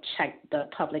and, you know, checked the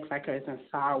public records and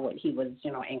saw what he was,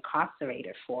 you know,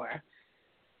 incarcerated for,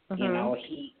 you know,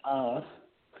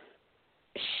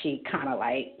 she kind of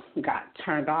like got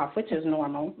turned off, which is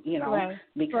normal, you know,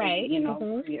 because, you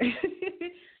know,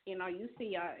 you know, you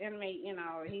see an inmate, you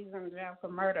know, he's in jail for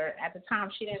murder. At the time,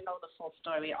 she didn't know the full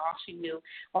story.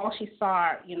 All she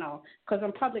saw, you know, because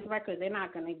in public records, they're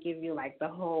not going to give you like the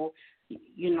whole,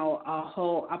 you know,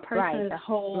 a person's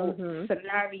whole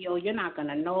scenario. You're not going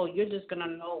to know. You're just going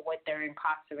to know what they're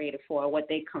incarcerated for, what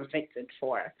they convicted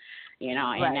for, you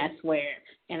know, and that's where,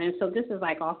 and then so this is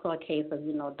like also a case of,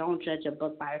 you know, don't judge a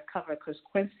book by its cover, because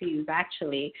Quincy is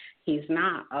actually, he's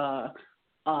not a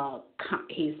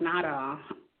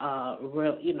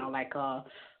real, you know, like a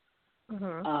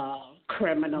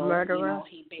criminal. Murderer.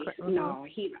 He's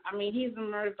a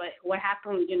murderer. But what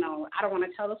happened? I don't want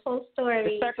to tell the full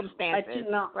story. The circumstances.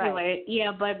 But right.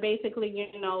 Yeah. But basically,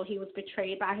 he was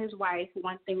betrayed by his wife.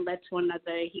 One thing led to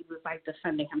another. He was like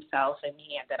defending himself, and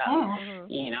he ended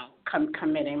up,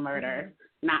 committing murder.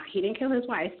 He didn't kill his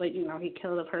wife, but he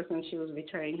killed the person she was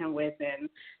betraying him with, and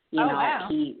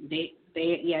they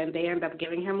ended up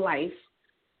giving him life.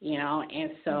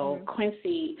 And so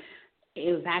Quincy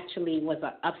was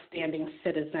an upstanding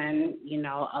citizen,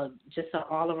 just an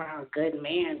all-around good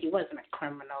man. He wasn't a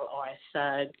criminal or a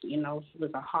thug, he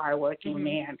was a hard-working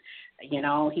man. He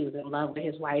was in love with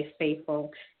his wife,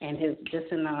 faithful, and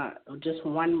just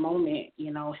one moment,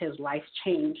 his life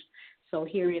changed. So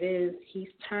here it is.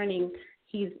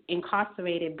 He's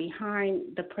incarcerated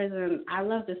behind the prison. I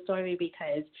love the story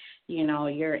because,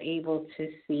 you're able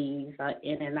to see the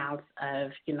in and outs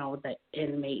of, the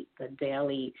inmate, the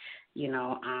daily,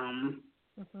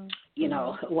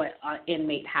 what an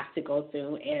inmate has to go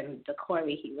through. And the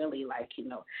Corey, he really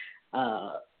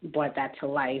brought that to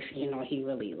life. He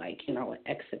really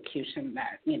execution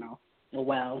that,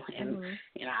 well. And,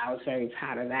 I was very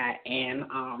proud of that. And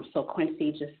so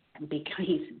Quincy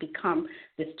he's become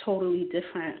this totally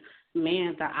different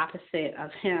man, the opposite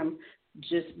of him,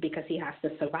 just because he has to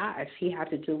survive. He had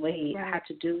to do what he had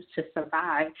to do to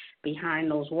survive behind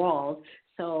those walls.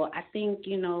 So I think,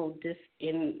 this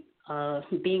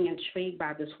being intrigued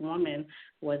by this woman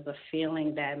was a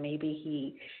feeling that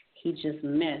maybe he just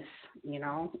missed, he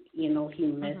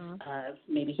missed,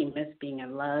 maybe he missed being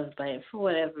in love, but for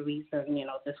whatever reason,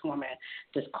 this woman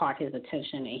just caught his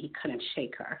attention and he couldn't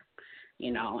shake her.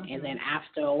 And then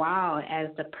after a while, as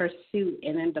the pursuit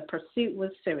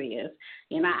was serious.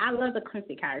 I love the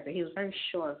Quincy character. He was very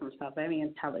sure of himself, very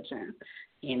intelligent,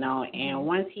 and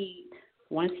once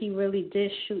he really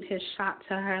did shoot his shot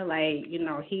to her,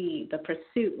 the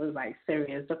pursuit was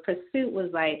serious. The pursuit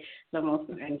was the most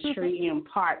intriguing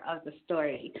part of the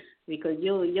story, because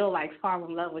you'll fall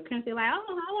in love with Quincy, I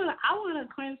want a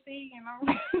Quincy,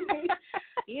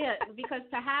 Yeah, because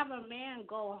to have a man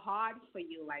go hard for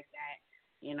you like that,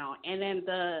 and then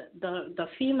the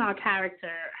female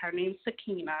character, her name's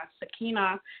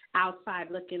Sakina,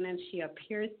 outside looking in, she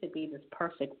appears to be this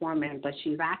perfect woman, but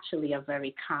she's actually a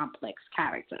very complex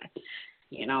character.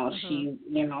 She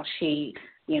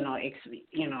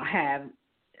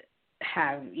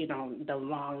have the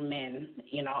wrong men,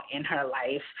 in her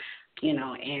life,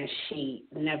 and she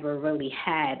never really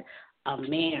had a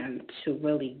man to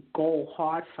really go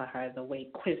hard for her the way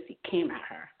Quincy came at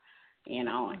her. And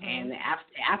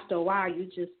after a while, you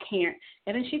just can't.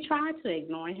 And then she tried to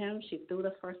ignore him. She threw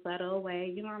the first letter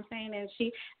away. You know what I'm saying?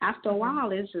 And after a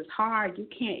while, it's just hard. You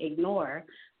can't ignore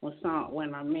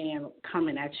when a man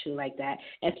coming at you like that,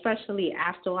 especially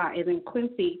after a while. And then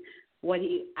Quincy,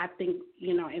 I think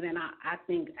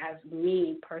as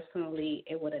me personally,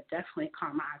 it would have definitely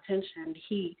caught my attention.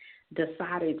 He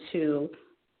decided to,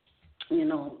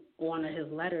 one of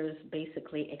his letters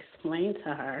basically explained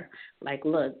to her,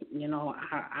 look,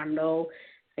 I know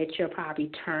that you're probably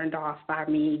turned off by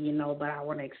me, but I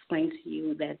want to explain to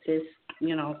you that this,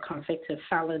 convicted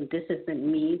felon, this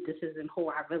isn't me, this isn't who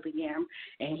I really am.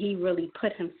 And he really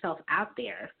put himself out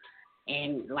there.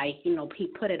 And, he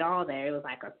put it all there. It was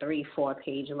a 3-4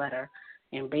 page letter,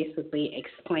 and basically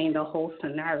explained the whole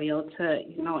scenario to,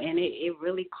 and it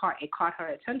really caught her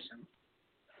attention.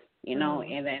 And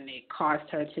then it caused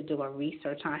her to do a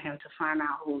research on him to find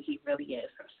out who he really is.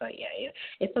 And so,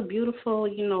 it's a beautiful,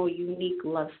 unique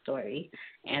love story,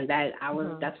 and that's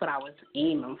what I was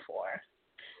aiming for,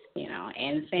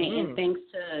 And thanks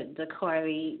to the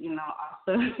Corey,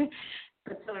 also,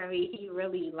 the Corey, he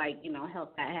really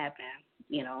helped that happen,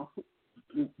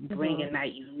 bringing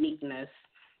that uniqueness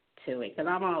to it, because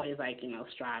I'm always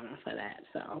striving for that.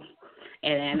 So,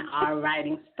 and then our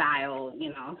writing style,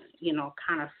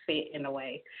 kind of fit in a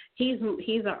way. He's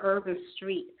an urban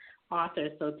street author,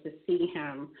 so to see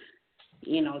him,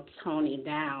 Toni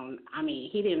down. I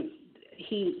mean,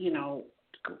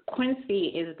 Quincy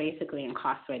is basically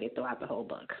incarcerated throughout the whole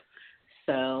book.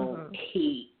 So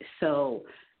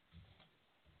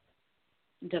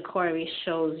DeCorey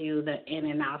shows you the in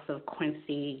and outs of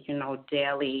Quincy,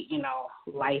 daily,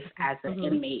 life as an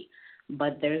inmate.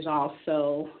 But there's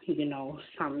also,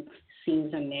 some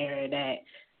scenes in there that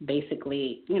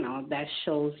basically, that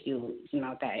shows you,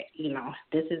 that,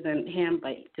 this isn't him,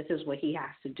 but this is what he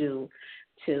has to do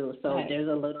too. So there's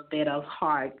a little bit of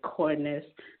hardcoreness.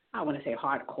 I want to say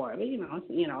hardcore,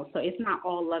 but, so it's not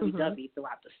all lovey-dovey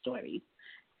throughout the story.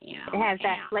 You know, it has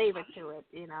that flavor to it.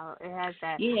 You know, it has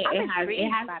that. Yeah, I'm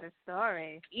it has. by the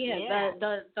story. Yeah,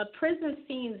 the prison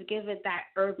scenes give it that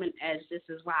urban edge. This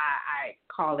is why I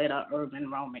call it an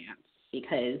urban romance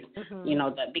because you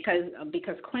know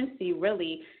because Quincy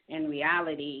really in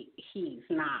reality he's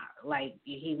not like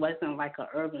he wasn't like an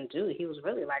urban dude. He was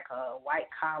really like a white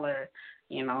collar,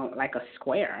 you know, like a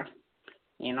square.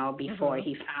 You know, before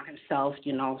he found himself,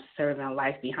 you know, serving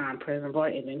life behind prison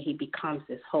bars, and then he becomes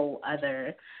this whole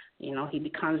other, you know, he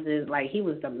becomes this, like, he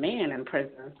was the man in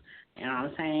prison, you know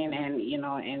what I'm saying? And, you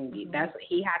know, and that's,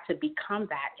 he had to become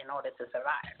that in order to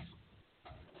survive.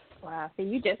 Wow, so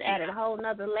you just added a whole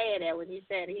nother layer there when you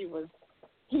said he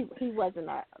wasn't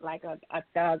a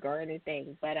thug or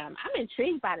anything, but I'm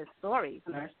intrigued by the story.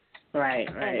 Right.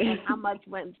 And how much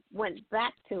went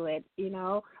back to it, you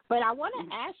know. But I want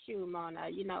to ask you, Mona,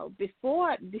 you know,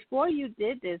 before you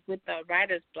did this with the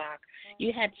writer's block,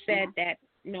 you had said that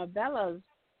novellas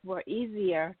were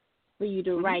easier for you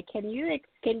to write. Can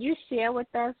you share with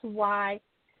us why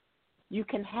you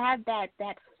can have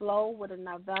that flow with a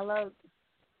novella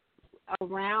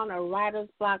around a writer's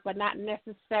block, but not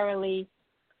necessarily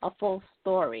a full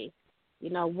story? You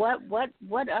know, what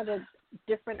are the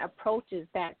different approaches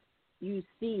that you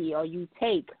see or you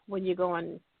take when you're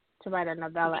going to write a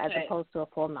novella as opposed to a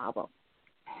full novel?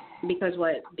 Because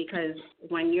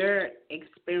when you're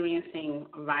experiencing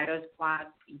writer's block,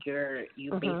 you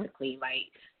basically like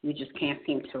you just can't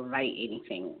seem to write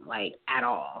anything like at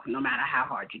all, no matter how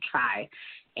hard you try.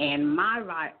 And my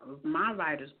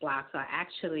writer's blocks are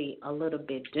actually a little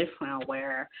bit different,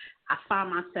 where I find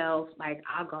myself like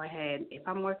I'll go ahead if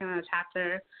I'm working on a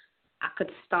chapter. I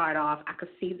could start off, I could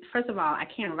see, first of all, I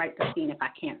can't write the scene if I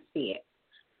can't see it.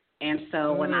 And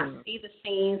so when I see the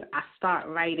scenes, I start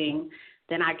writing,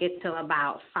 then I get to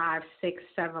about 5, 6,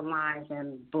 7 lines,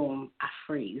 and boom, I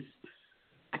freeze.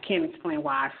 I can't explain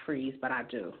why I freeze, but I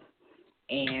do.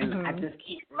 And I just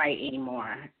can't write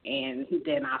anymore. And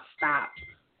then I'll stop,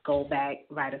 go back,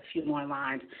 write a few more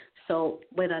lines. So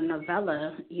with a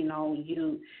novella, you know,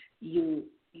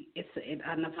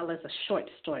 a novella is a short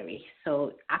story,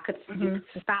 so you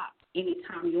could stop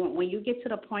anytime you want. When you get to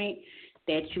the point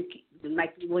that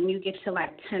when you get to like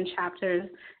 10 chapters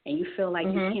and you feel like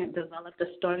you can't develop the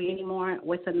story anymore,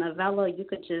 with a novella you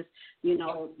could just, you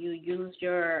know, you use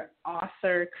your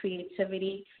author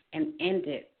creativity and end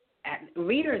it.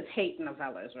 Readers hate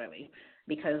novellas really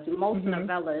because most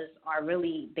novellas are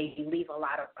really, they leave a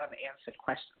lot of unanswered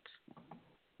questions.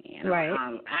 You know,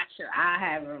 right. Actually,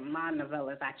 my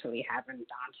novellas actually haven't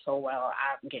done so well.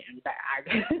 I'm getting back.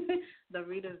 The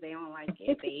readers, they don't like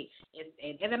it.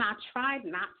 And then I tried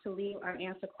not to leave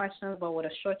unanswered questions, but with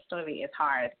a short story, it's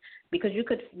hard because you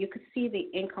could see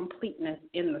the incompleteness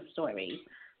in the story.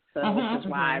 So which is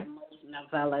why most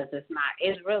novellas,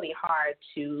 it's really hard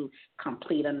to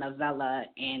complete a novella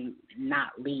and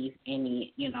not leave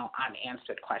any, you know,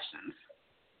 unanswered questions.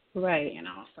 Right. You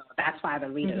know, so that's why the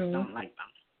readers don't like them.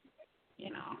 You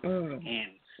know,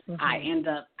 and I end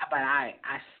up, but I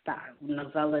start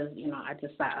novellas. You know, I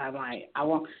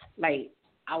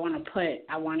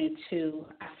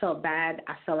felt bad.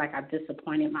 I felt like I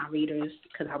disappointed my readers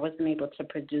because I wasn't able to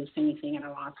produce anything in a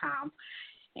long time.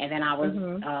 And then I was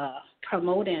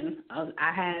promoting.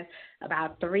 I had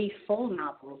about 3 full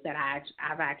novels that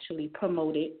I've actually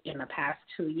promoted in the past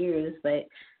 2 years, but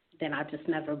then I just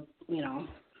never, you know,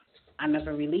 I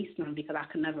never released them because I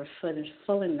could never finish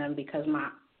filling them because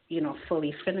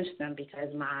fully finish them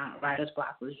because my writer's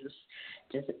block was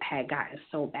just had gotten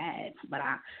so bad. But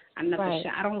I never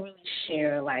share. I don't really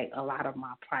share like a lot of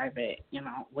my private, you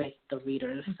know, with the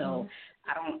readers. So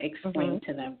I don't explain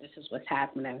to them this is what's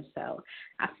happening. So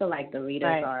I feel like the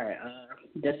readers are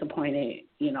disappointed,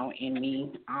 you know, in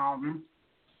me.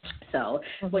 So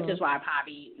which is why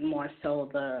probably more so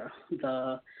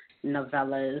the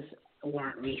novellas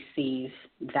weren't received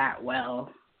that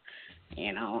well,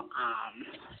 you know.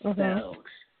 So,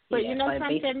 but you know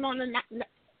something, Mona,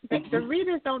 the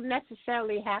readers don't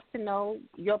necessarily have to know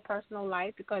your personal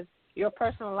life because your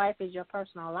personal life is your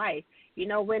personal life. You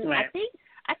know, when I think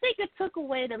it took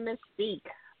away the mystique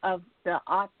of the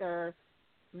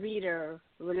author-reader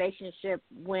relationship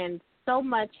when so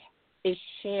much is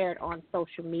shared on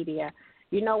social media.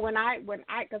 You know,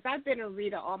 because I've been a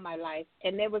reader all my life,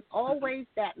 and there was always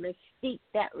that mystique,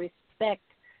 that respect,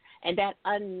 and that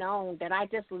unknown that I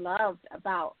just loved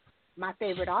about my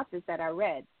favorite authors that I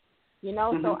read. You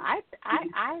know, so I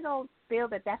don't feel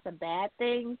that that's a bad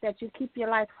thing, that you keep your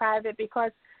life private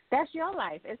because that's your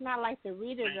life. It's not like the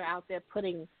readers are out there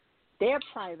putting their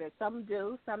private. Some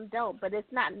do, some don't, but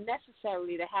it's not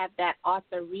necessarily to have that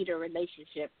author-reader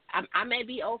relationship. I may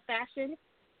be old-fashioned,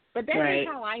 But that's right.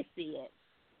 just how I see it.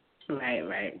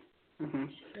 Right. Mm-hmm.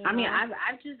 You I mean, know?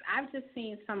 I've just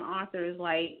seen some authors,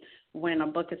 like, when a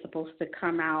book is supposed to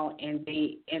come out and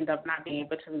they end up not being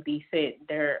able to release it,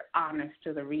 they're honest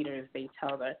to the readers. They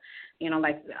tell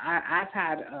like I've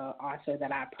had an author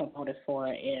that I promoted for,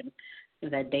 and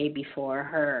the day before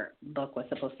her book was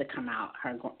supposed to come out,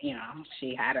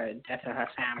 she had a death in her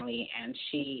family, and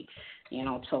she,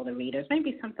 told the readers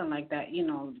maybe something like that,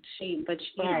 she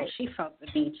felt the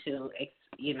need to,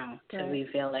 to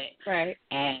reveal it. Right.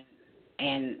 And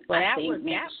well, I that think was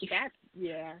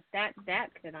that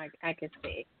I could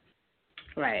see.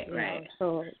 Right.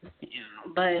 So,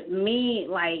 but me,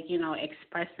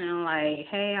 expressing like,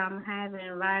 hey, I'm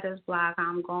having writer's block.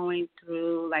 I'm going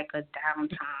through like a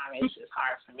downtime. It's just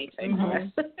hard for me to express.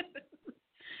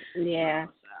 Yeah,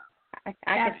 I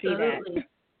can see that.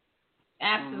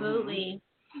 Absolutely.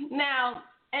 Now,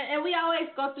 and we always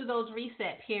go through those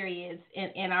reset periods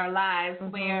in our lives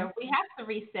where we have to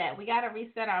reset. We got to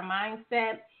reset our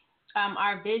mindset.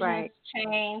 Our visions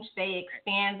change, they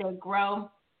expand, they grow.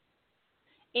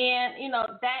 And,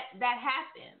 that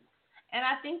happens. And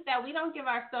I think that we don't give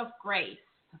ourselves grace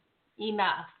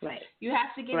enough. Right. You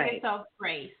have to give yourself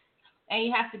grace, and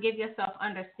you have to give yourself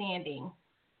understanding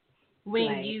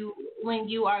when you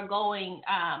are going,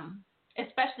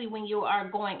 especially when you are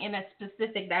going in a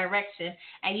specific direction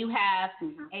and you have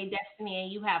a destiny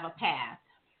and you have a path.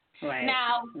 Right.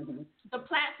 Now, the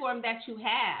platform that you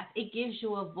have, it gives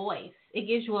you a voice. It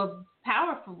gives you a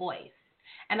powerful voice.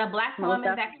 And a black woman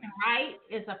that can write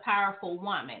is a powerful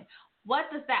woman. What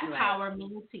does that power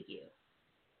mean to you?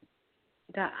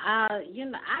 I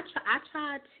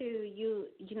try to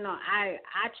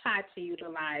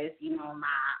utilize, my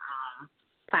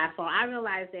platform. I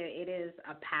realize that it is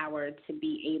a power to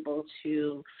be able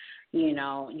to,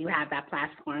 you have that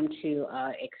platform to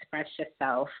express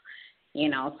yourself.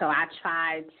 So I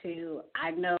try to.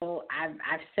 I know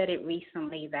I've said it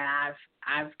recently that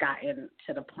I've gotten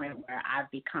to the point where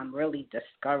I've become really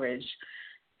discouraged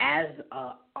as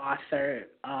an author,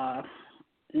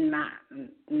 not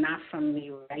from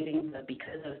me writing, but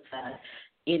because of the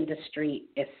industry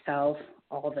itself,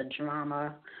 all the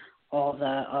drama, all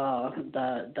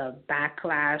the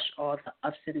backlash, all the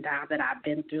ups and downs that I've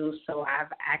been through. So I've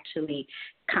actually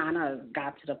kind of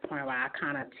got to the point where I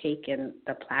kind of taken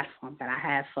the platform that I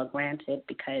have for granted,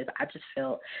 because I just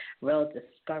feel real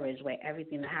discouraged with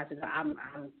everything that has to do. I'm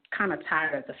kind of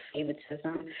tired of the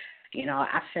favoritism.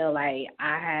 I feel like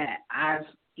I've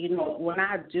when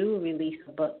I do release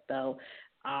a book, though,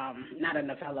 not a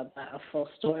novella but a full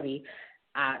story,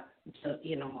 I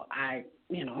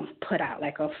put out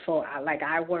like a full,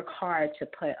 I work hard to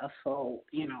put a full,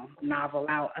 novel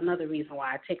out. Another reason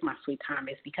why I take my sweet time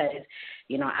is because,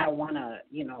 I want to,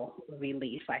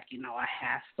 release like, a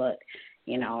half book,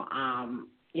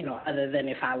 other than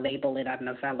if I label it a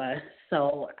novella.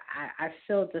 So I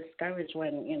feel discouraged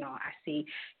when, I see,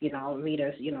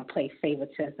 readers, play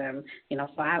favoritism, so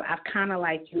I've kind of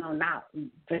like, not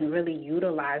been really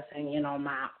utilizing,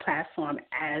 my platform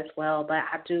as well, but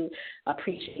I do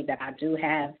appreciate that I do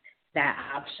have that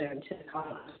option to,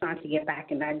 I'm starting to get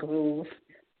back in that groove.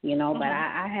 But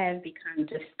I have become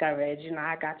discouraged.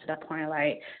 I got to the point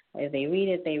like, if they read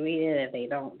it, they read it. If they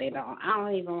don't, they don't. I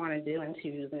don't even want to do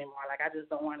interviews anymore. Like, I just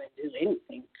don't want to do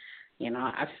anything.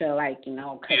 I feel like,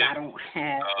 because I don't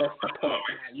have the support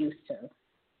that I used to.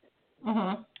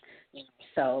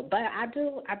 So, but I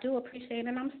do appreciate it,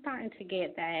 and I'm starting to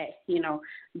get that,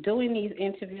 doing these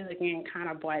interviews again kind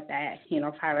of brought that,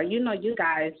 power. You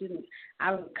guys,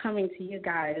 I'm coming to you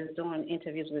guys, doing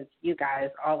interviews with you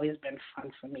guys, always been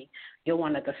fun for me. You're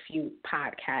one of the few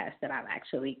podcasts that I've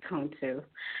actually come to,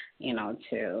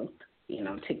 to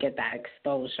get that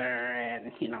exposure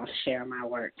and, share my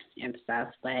work and stuff.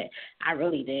 But I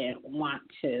really didn't want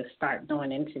to start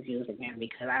doing interviews again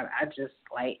because I just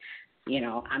like,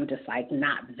 I'm just like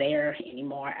not there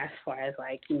anymore as far as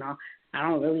like, I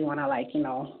don't really want to like,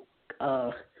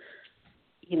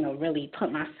 really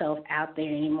put myself out there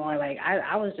anymore. Like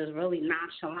I was just really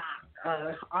nonchalant.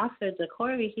 Author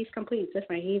DeCorey, he's completely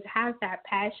different. He has that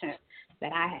passion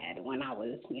that I had when I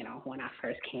was, when I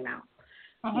first came out.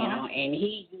 And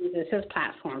he uses his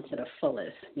platform to the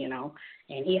fullest,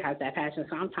 and he has that passion.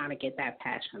 So I'm trying to get that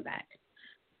passion back.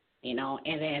 And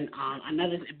then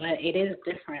but it is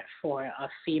different for a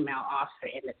female author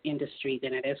in the industry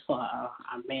than it is for a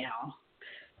male.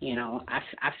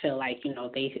 I feel like,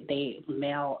 they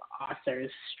male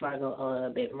authors struggle a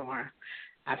little bit more.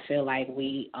 I feel like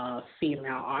we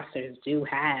female authors do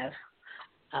have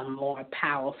a more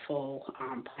powerful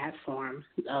platform.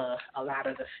 A lot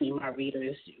of the female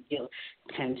readers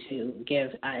tend to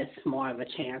give us more of a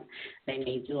chance than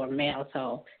they do a male.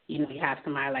 So, you have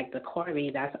somebody like the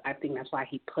Corey, I think that's why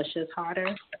he pushes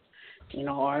harder,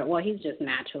 or he's just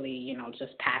naturally,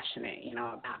 just passionate,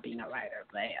 about being a writer.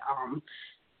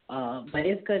 But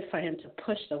it's good for him to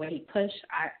push the way he pushed.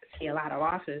 I see a lot of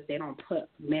authors,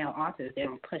 male authors, they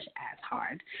don't push as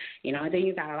hard. And then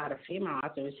you got a lot of female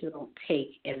authors who don't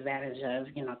take advantage of,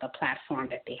 the platform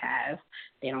that they have.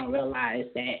 They don't realize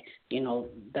that,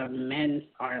 the men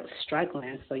are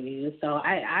struggling. So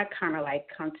I kind of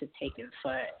come to take it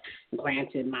for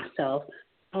granted myself,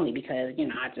 only because,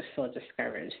 I just feel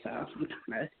discouraged. So I'm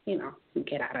trying to,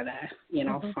 get out of that,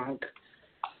 funk.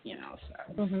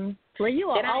 So. Mm-hmm. Well, you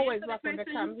are always welcome to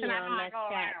come here on Let's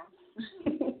Chat.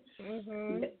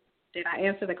 Mm-hmm. Did I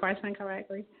answer the question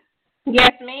correctly?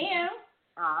 Yes, ma'am.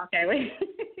 Oh, okay.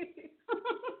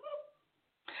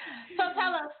 So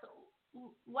tell us,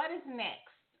 what is next?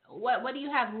 What do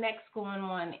you have next going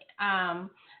on?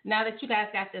 Now that you guys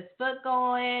got this book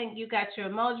going, you got your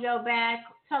mojo back.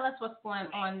 Tell us what's going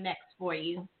on next for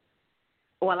you.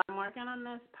 Well, I'm working on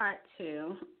this part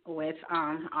 2 with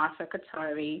Arthur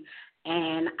Katori,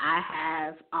 and I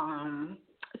have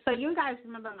so you guys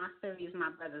remember my series, My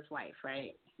Brother's Wife,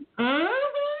 right?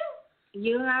 Mm-hmm.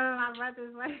 You remember My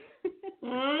Brother's Wife?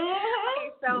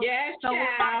 Mm-hmm. Okay, yes, so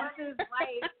with My Brother's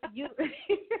Wife,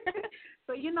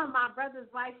 so My Brother's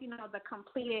Wife, the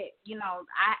completed,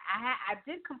 I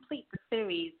did complete the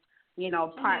series,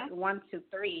 part 1 to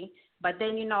 3. But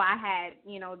then, I had,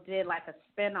 did like a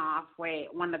spinoff where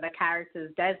one of the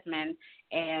characters, Desmond,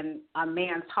 and A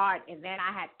Man's Heart. And then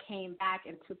I had came back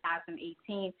in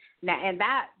 2018. Now, and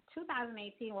that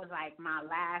 2018 was like my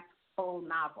last full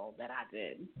novel that I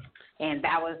did. And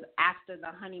that was After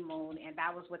the Honeymoon. And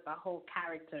that was with the whole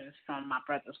characters from My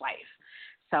Brother's Wife.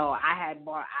 So I had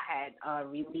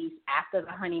released After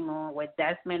the Honeymoon with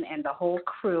Desmond and the whole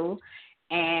crew.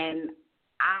 And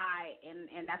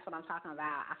that's what I'm talking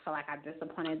about. I feel like I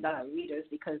disappointed the readers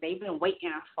because they've been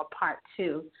waiting for part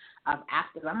 2 of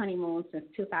After the Honeymoon since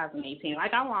 2018.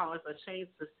 Like, I'm always ashamed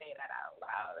to say that out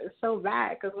loud. It's so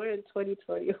bad because we're in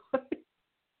 2021.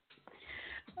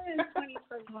 We're in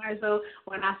 2021. So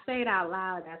when I say it out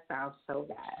loud, that sounds so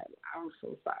bad. I'm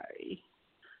so sorry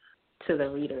to the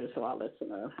readers who are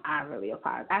listening. I really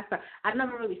apologize. I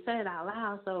never really said it out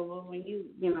loud, so when you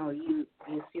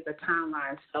see the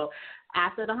timeline. So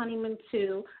After the Honeymoon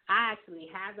 2, I actually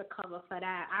had the cover for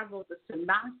that. I wrote the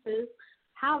synopsis.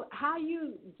 How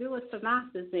you do a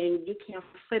synopsis and you can't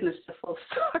finish the full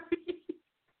story?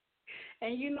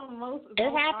 And most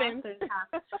happens.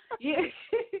 Yeah.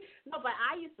 No, but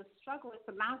I used to struggle with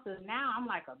synopsis. Now I'm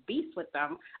like a beast with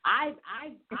them. I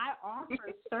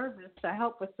offer service to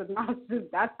help with synopsis.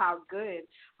 That's how good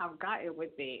I've gotten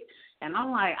with it. And I'm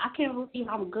like, I can't believe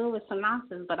I'm good with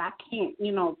synopsis, but I can't,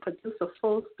 produce a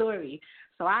full story.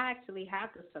 So I actually have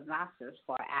the synopsis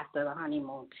for After the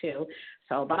Honeymoon too.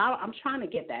 So, but I'm trying to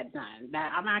get that done.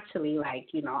 That I'm actually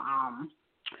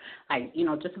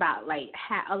just about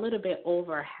a little bit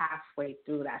over halfway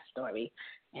through that story.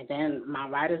 And then my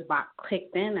writer's block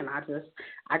clicked in and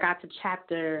I got to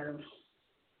chapter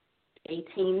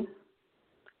 18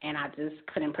 and I just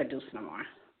couldn't produce no more.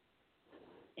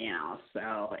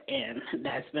 So, and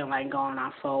that's been going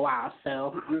on for a while.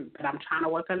 So, but I'm trying to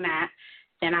work on that.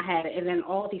 And then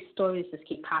all these stories just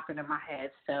keep popping in my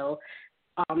head. So,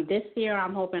 this year,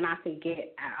 I'm hoping I could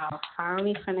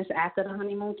finally finish After the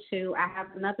Honeymoon 2. I have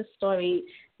another story,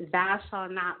 Thou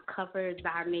Shalt Not Cover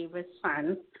Thy Neighbor's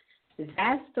Son.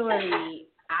 That story,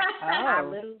 I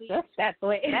literally... That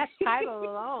title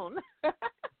alone.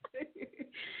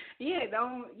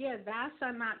 Thou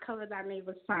Shalt Not Cover Thy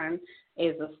Neighbor's Son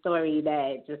is a story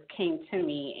that just came to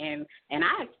me. And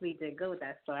I actually did good with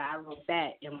that story. I wrote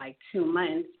that in 2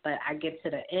 months, but I get to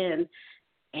the end,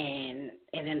 and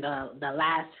then the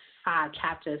last 5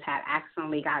 chapters had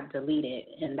accidentally got deleted,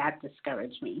 and that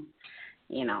discouraged me,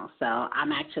 So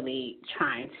I'm actually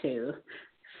trying to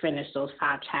finish those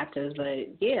 5 chapters.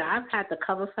 But yeah, I've had the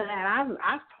cover for that.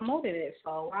 I've promoted it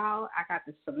for a while. I got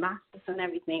the synopsis and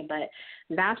everything. But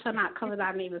Thou Shalt Not Cover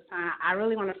Thy Neighbor's Son, I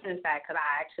really want to finish that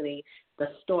because the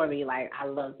story, I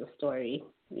love the story,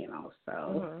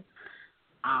 So.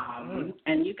 Mm-hmm.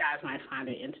 And you guys might find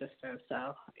it interesting.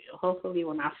 So hopefully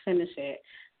when I finish it,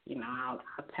 I'll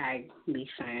tag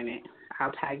Lissha in it.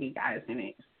 I'll tag you guys in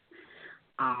it.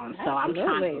 So I'm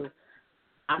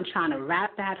trying to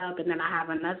wrap that up, and then I have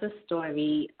another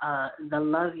story, The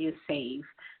Love You Save.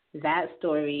 That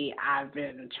story, I've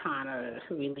been trying to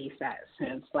release that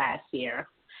since last year,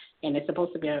 and it's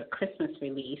supposed to be a Christmas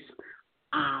release.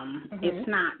 It's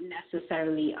not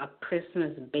necessarily a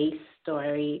Christmas-based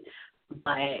story,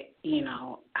 but I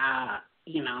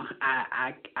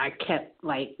kept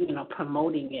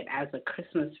promoting it as a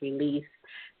Christmas release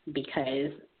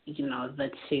because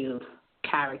the two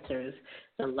characters,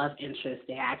 the love interests,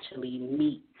 they actually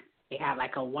meet. They have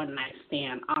like a one-night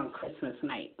stand on Christmas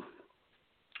night,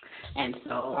 and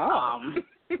so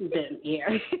then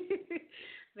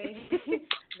they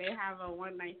have a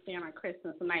one-night stand on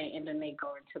Christmas night, and then they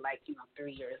go into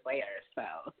 3 years later.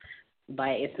 So, but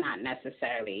it's not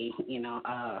necessarily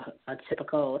a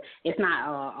typical. It's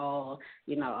not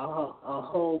a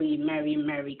holy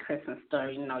merry Christmas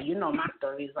story. My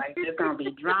story is like there's gonna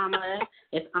be drama.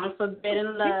 It's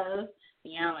unforbidden love.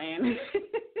 And.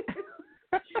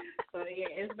 So yeah,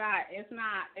 it's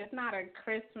not a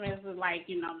Christmas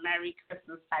Merry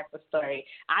Christmas type of story.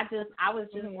 I was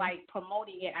just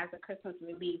promoting it as a Christmas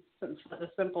release for the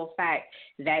simple fact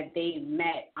that they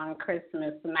met on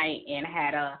Christmas night and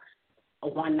had a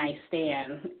one night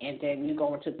stand, and then you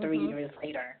go into 3 years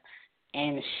later,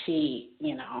 and she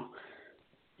Talk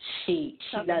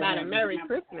doesn't about a Merry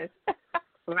Christmas.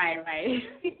 Right.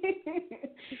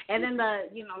 And then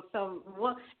and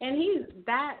he's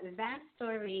that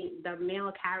story, the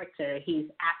male character, he's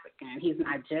African, he's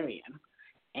Nigerian,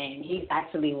 and he's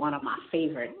actually one of my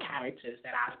favorite characters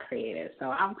that I've created.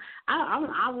 So I'm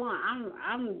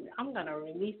gonna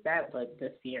release that book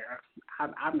this year.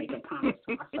 I'll make a promise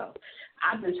to myself.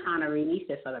 I've been trying to release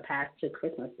it for the past 2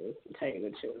 Christmases, to tell you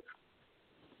the truth.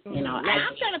 Now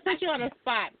I'm trying to put you on the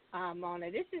spot,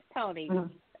 Mona. This is Toni.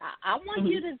 I want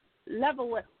you to level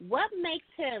with what makes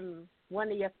him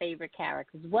one of your favorite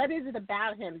characters. What is it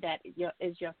about him that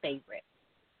is your favorite?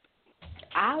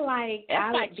 I like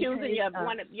choosing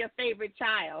one of your favorite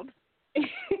child.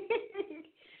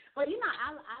 Well,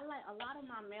 I like a lot of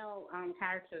my male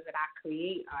characters that I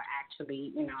create are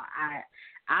actually,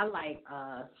 I like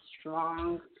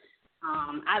strong.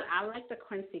 I like the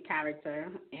Quincy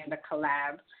character and the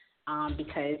collab.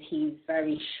 Because he's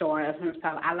very sure of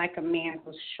himself. I like a man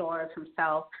who's sure of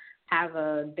himself, have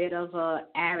a bit of a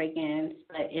arrogance,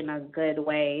 but in a good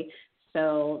way.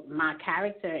 So my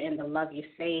character in The Love You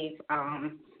Save,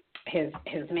 his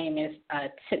name is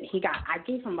Tip. I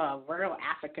gave him a real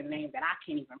African name that I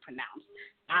can't even pronounce.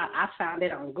 I found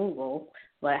it on Google,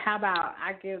 but how about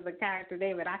I give the character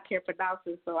name that I can't pronounce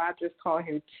it, so I just call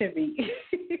him Timmy.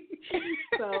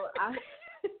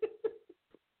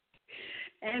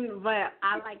 But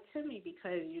I like Timmy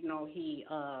because he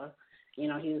was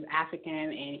African,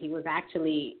 and he was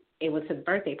actually, it was his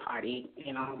birthday party.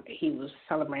 He was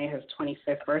celebrating his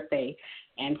 25th birthday,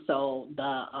 and so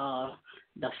the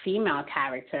female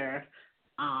character,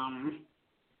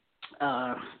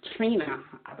 Trina,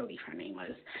 I believe her name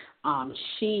was,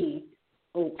 she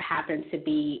happened to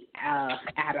be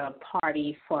at a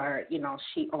party for,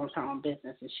 she owns her own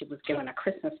business, and she was giving a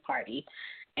Christmas party,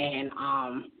 and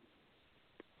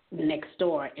next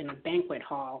door in a banquet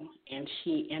hall, and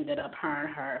she ended up, her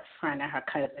and her friend and her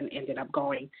cousin ended up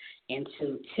going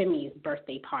into Timmy's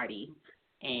birthday party,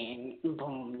 and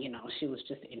boom, she was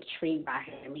just intrigued by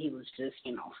him. He was just,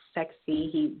 sexy.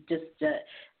 He just,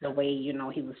 the way, he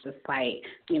was just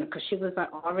because she was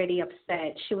already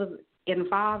upset. She was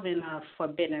involved in a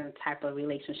forbidden type of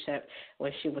relationship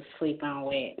where she was sleeping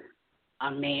with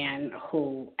a man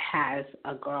who has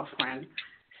a girlfriend.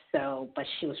 So, but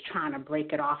she was trying to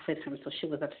break it off with him, so she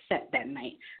was upset that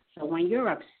night. So when you're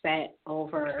upset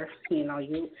over,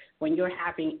 when you're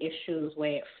having issues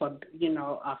with,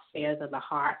 affairs of the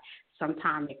heart,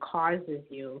 sometimes it causes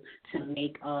you to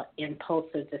make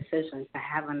impulsive decisions to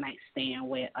have a nightstand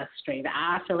with a stranger.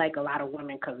 I feel like a lot of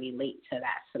women could relate to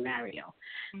that scenario.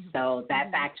 Mm-hmm. So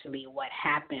that's actually what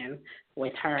happened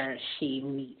with her. She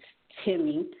meets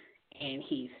Timmy, and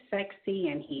he's sexy,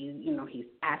 and he's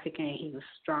African, he was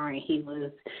strong, and he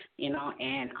was,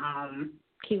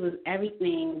 he was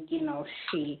everything,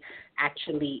 she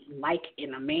actually liked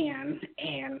in a man,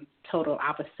 and total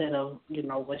opposite of,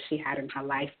 what she had in her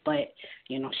life, but,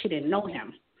 she didn't know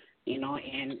him,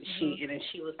 and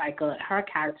she was like her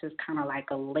character's kind of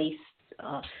like a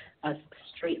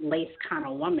straight laced kind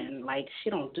of woman, like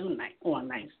she don't do one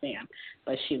night stand,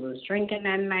 but she was drinking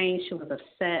that night, she was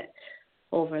upset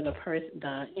over her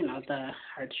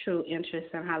true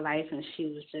interest in her life, and she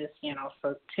was just,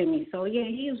 for Timmy. So yeah,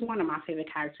 he was one of my favorite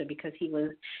characters because he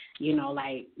was,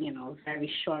 very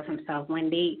sure of himself. When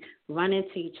they run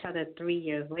into each other 3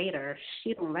 years later,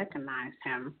 she don't recognize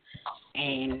him,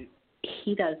 and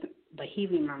he doesn't, but he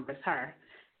remembers her.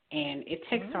 And it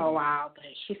takes her a while, but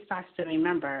she starts to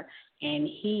remember, and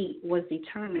he was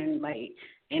determined,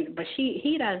 but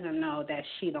he doesn't know that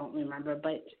she don't remember,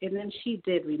 and then she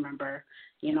did remember,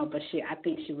 but I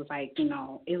think she was like,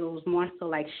 it was more so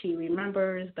like she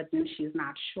remembers, but then she's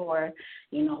not sure,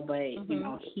 but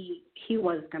he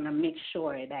was gonna make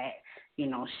sure that,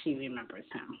 she remembers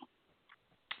him.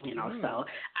 So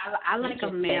I like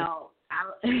a male.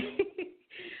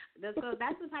 So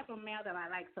that's the type of male that I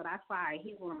like. So that's why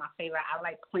he's one of my favorite. I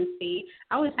like Quincy.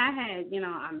 I wish I had,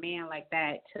 a man like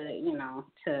that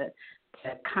to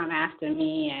come after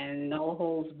me and no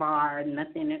holds barred,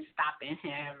 nothing is stopping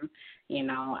him.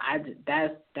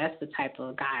 That's the type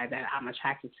of guy that I'm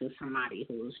attracted to. Somebody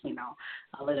who's,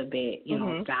 a little bit,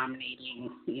 dominating,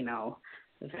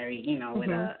 very, with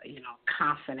a,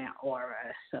 confident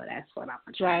aura. So that's what I'm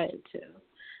attracted to.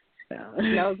 So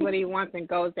knows what he wants and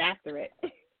goes after it.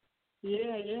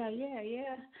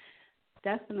 Yeah.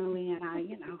 Definitely. And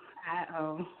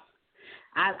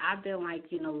I've been like,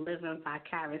 living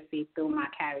vicariously through my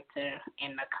character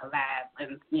in the collab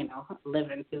and,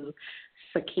 living through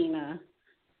Sakina,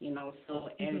 so,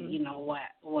 and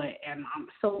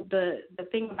so the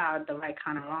thing about The Right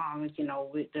Kind of Wrong is,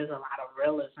 there's a lot of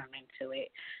realism into it.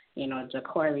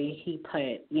 Jacory, he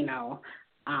put,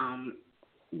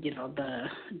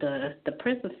 the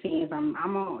prison scenes, I'm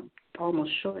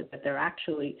almost sure that they're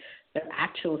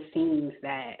actual scenes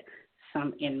that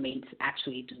some inmates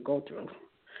actually do go through.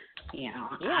 Yeah,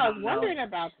 I was wondering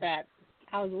about that.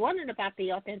 I was wondering about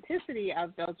the authenticity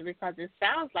of those because it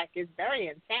sounds like it's very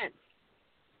intense.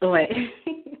 Right.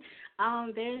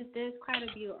 There's quite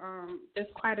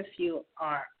a few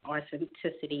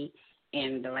authenticity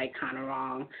in The Right Kind of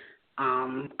Wrong.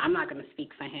 I'm not going to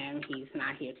speak for him. He's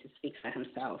not here to speak for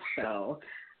himself. So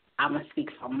I'm going to speak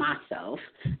for myself.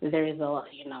 There is a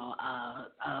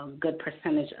good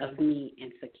percentage of me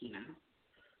in Sakina.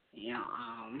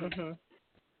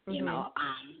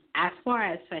 As far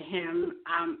as for him,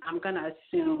 I'm going to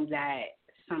assume that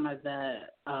some of the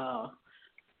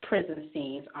prison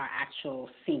scenes are actual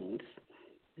scenes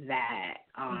that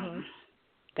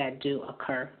that do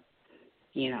occur,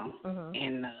 in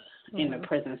the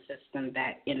prison system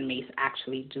that inmates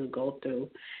actually do go through,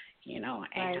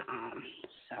 and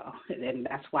so then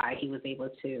that's why he was able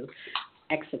to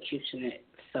execution it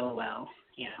so well,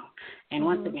 And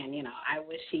once again, I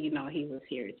wish he was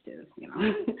here too,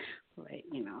 but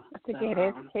to get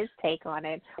his take on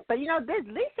it. But this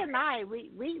Lissha and I,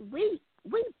 we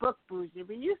book bougie.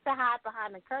 We used to hide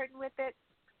behind the curtain with it,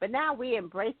 but now we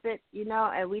embrace it,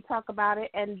 and we talk about it.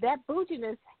 And that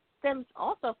bouginess stems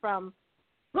also from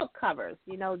book covers.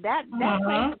 That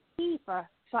plays a key for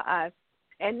us.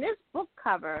 And this book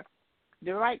cover,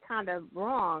 The Right Kind of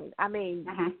Wrong. I mean,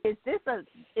 is this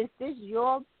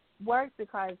your work?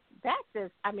 Because that's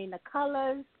just, the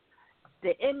colors,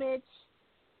 the image,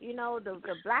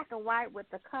 the black and white with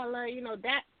the color,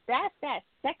 that's that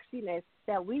sexiness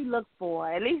that we look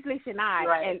for, at least Lissha and I,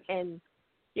 right. and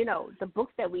the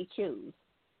books that we choose.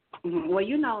 Mm-hmm.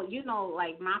 Well,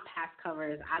 like my past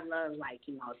covers, I love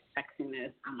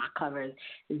sexiness on my covers.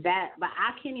 But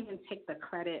I can't even take the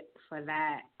credit for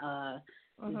that.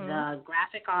 The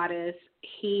graphic artist,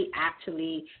 he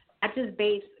actually, I didn't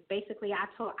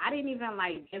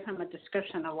even give him a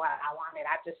description of what I wanted.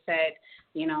 I just said,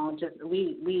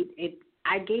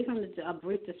 I gave him a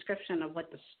brief description of what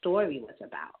the story was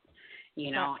about,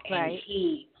 and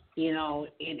he,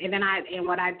 and then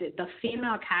what I did, the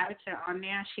female character on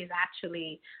there, she's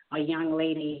actually a young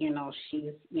lady,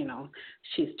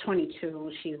 she's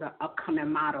 22, she's an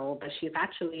upcoming model, but she's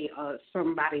actually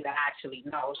somebody that I actually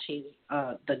know. She's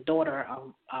the daughter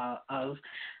of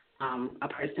a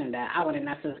person that I wouldn't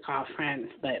necessarily call friends,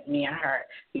 but me and her,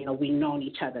 we've known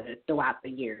each other throughout the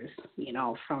years,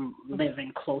 from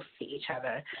living close to each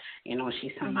other.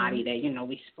 She's somebody that,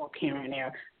 we spoke here and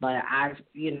there, but I've,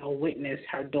 witnessed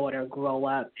her daughter grow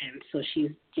up, and so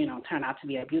she's, turned out to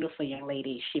be a beautiful young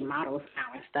lady. She models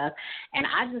now and stuff, and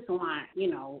I just want,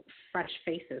 fresh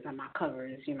faces on my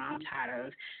covers. I'm tired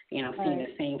of, seeing the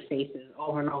same faces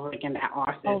over and over again that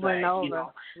authors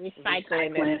are,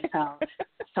 recycling itself.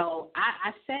 So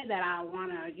I said that I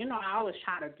want to, I always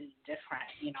try to do different,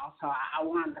 so I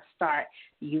wanted to start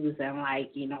using,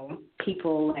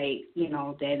 people,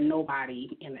 that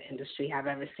nobody in the industry have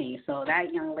ever seen. So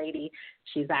that young lady,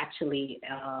 she's actually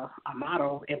a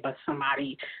model, but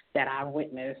somebody that I've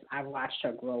witnessed, I've watched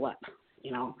her grow up,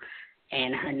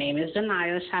 and her name is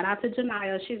Janiyah. Shout out to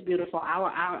Janiyah. She's beautiful. I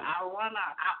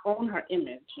own her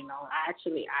image, I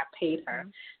paid her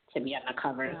to be on the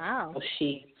cover. Wow. So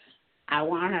I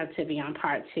want her to be on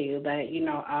part 2, but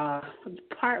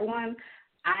part 1,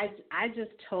 I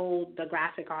just told the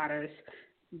graphic artist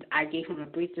I gave him a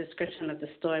brief description of the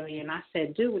story, and I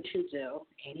said, do what you do.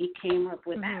 And he came up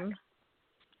with that.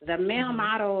 The male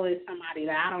model is somebody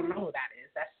that I don't know who that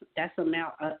is. That's a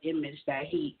male image that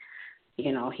he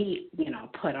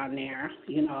put on there.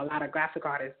 You know, a lot of graphic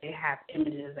artists, they have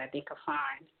images that they could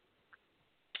find,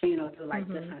 through like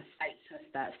different sites and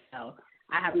stuff. So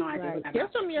I have no idea what that is.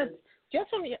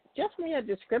 Just from your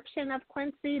description of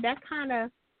Quincy, that kind of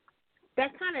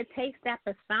takes that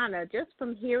persona just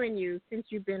from hearing you since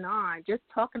you've been on, just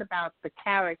talking about the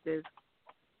characters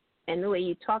and the way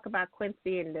you talk about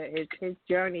Quincy and his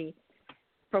journey.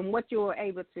 From what you were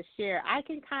able to share, I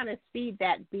can kind of see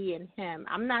that being him.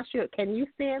 I'm not sure. Can you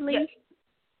see it, Lee?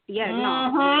 Yeah.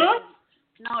 No,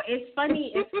 it's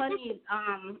funny. It's funny.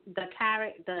 The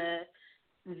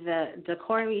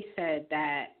Corey said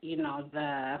that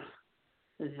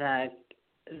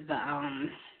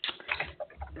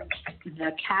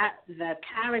the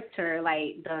character,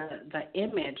 like the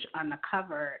image on the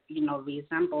cover,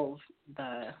 resembles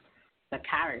the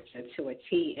character to a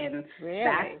T, and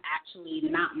that's actually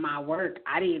not my work.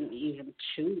 I didn't even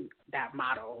choose that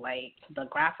model. Like the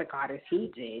graphic artist, he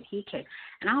did. He could,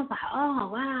 and I was like, oh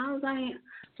wow. I was like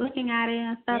looking at it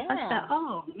and stuff. I said,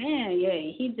 oh man, yeah,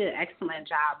 he did an excellent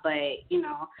job. But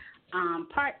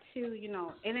part two,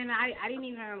 and then I didn't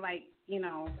even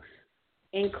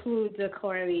include the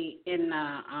Corey in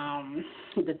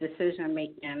the decision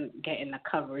making, getting the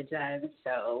cover done.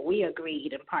 So we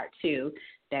agreed in part two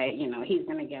that he's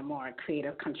going to get more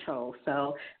creative control.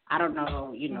 So I don't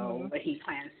know what he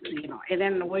plans and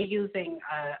then we're using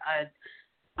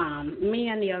me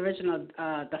and the original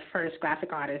the first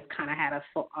graphic artist kind of had a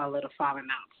little falling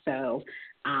out. So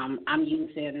I'm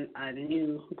using a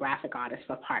new graphic artist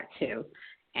for part two,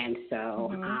 and so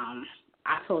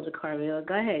I told the Corey,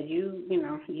 go ahead, you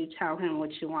tell him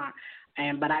what you want.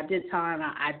 But I did tell him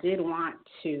I did want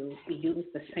to use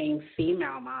the same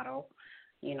female model,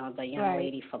 the young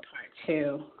lady for part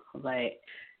two. But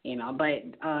me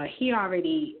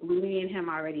and him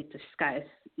already discussed,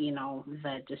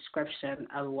 the description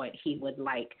of what he would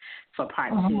like for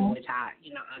part two, which I,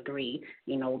 agree.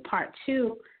 Part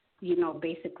two,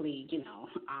 basically,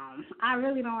 I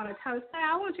really don't want to tell.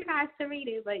 I want you guys to read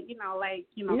it, but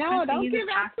no, don't give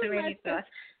out too much.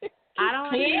 I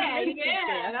don't.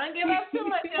 Don't give up too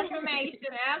much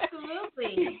information.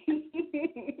 Absolutely.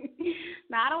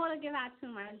 No, I don't want to give out too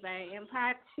much, but in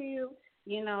part two,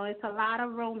 it's a lot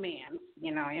of romance.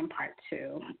 In part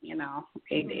two,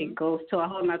 it goes to a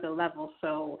whole nother level.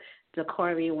 So the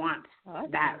Corey wants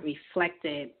that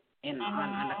reflected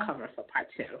on the cover for part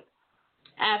two.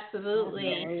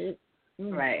 Absolutely.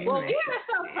 Right. Well, we are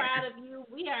so proud of you.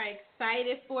 We are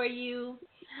excited for you.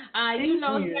 Here at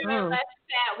Let's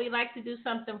Chat, we like to do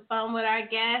something fun with our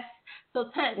guests.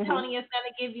 So Toni is going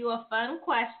to give you a fun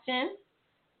question.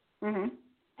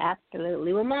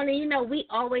 Absolutely. Well, Moni, we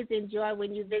always enjoy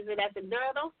when you visit us. And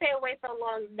girl, don't stay away so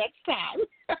long next time.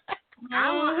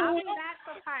 I'll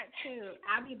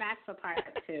be back for part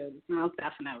two. Most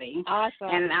definitely. Awesome.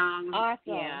 And awesome.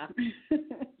 Yeah.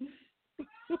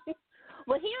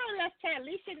 Well, here on Let's Chat,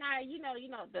 Lissha and I,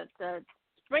 the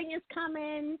spring is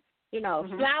coming.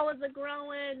 Flowers are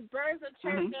growing, birds are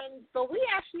chirping. But we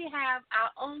actually have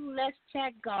our own Let's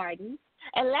Chat garden.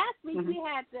 And last week we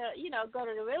had to, go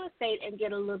to the real estate and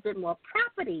get a little bit more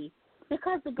property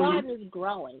because the garden is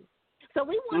growing. So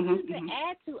we want you to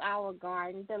add to our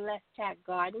garden, the Let's Chat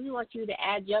garden. We want you to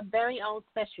add your very own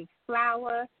special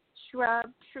flower,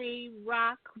 shrub, tree,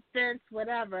 rock, fence,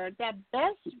 whatever that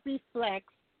best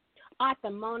reflects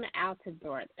Author Mona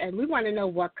Altidort. And we want to know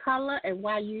what color and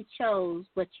why you chose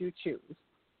what you choose.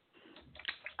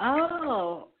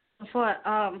 Oh, for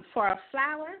a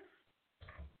flower?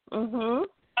 Mhm.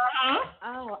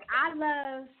 Oh, I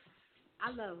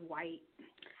love white.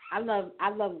 I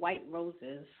love white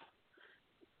roses.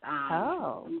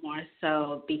 More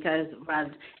so because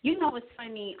it's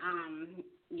funny.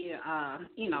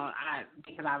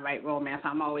 Because I write romance,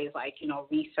 I'm always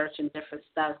researching different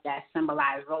stuff that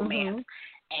symbolize romance.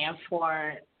 And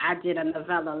I did a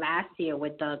novella last year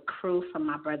with the crew from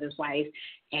My Brother's Wife,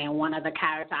 and one of the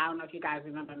characters, I don't know if you guys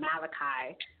remember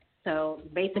Malachi. So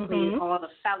basically, all the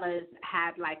fellas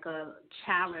had a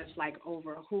challenge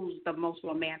over who's the most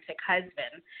romantic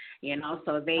husband,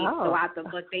 So they throughout the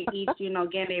book they each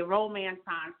get a romance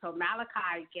on. So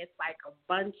Malachi gets a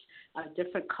bunch of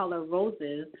different color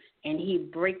roses, and he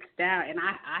breaks down. And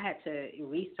I had to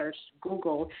research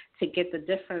Google to get the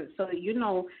different. So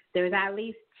there's at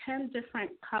least 10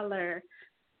 different color.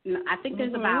 I think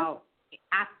there's about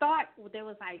I thought there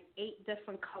was like 8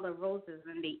 different color roses,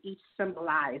 and they each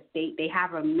symbolize. They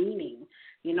have a meaning,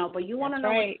 But you want to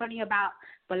know what's funny about?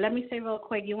 But let me say real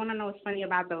quick, you want to know what's funny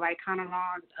about the right kind of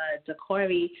wrong,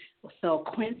 Decory? So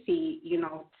Quincy,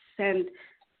 sent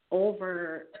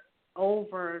over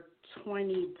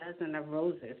 20 dozen of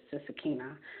roses to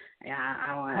Sakina. Yeah,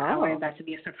 I wanted that to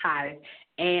be a surprise.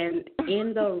 And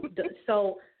in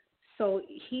So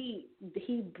he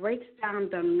breaks down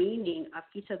the meaning of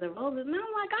each of the roses, and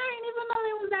I'm like, I didn't even know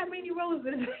there was that many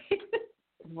roses.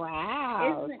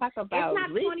 Wow, talk about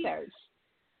research.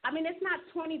 It's not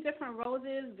 20 different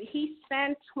roses. He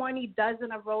sent 20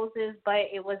 dozen of roses, but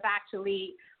it was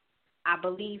actually, I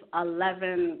believe,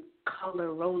 11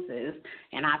 color roses,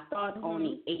 and I thought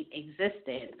only 8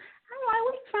 existed. I'm like,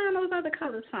 where you find those other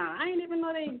colors from? I didn't even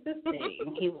know they existed.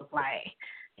 And he was like,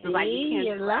 you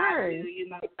can't learn.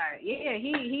 Yeah,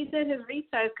 he did his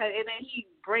research, and then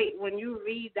when you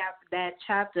read that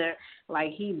chapter,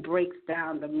 like he breaks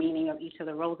down the meaning of each of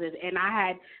the roses. And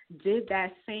I did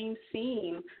that same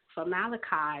scene for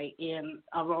Malachi in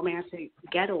A Romantic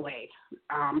Getaway,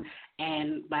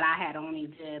 but I had only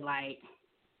did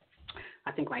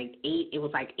I think 8. It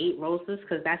was 8 roses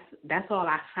because that's all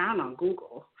I found on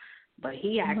Google. But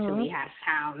he actually had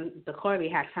found, the Corby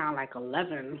had found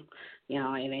 11,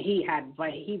 and then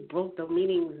he broke the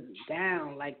meanings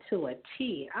down to a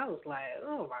T. I was like,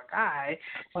 oh my God.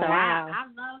 So wow.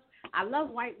 I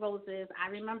love white roses. I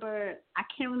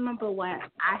can't remember what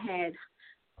I had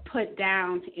put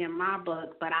down in my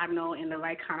book, but I know in The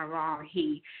Right Kind of Wrong,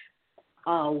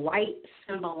 white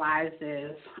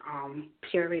symbolizes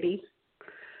purity.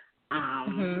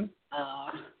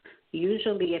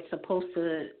 Usually it's supposed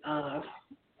to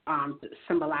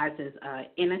symbolizes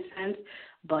innocence,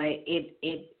 but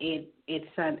it's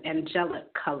an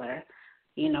angelic color,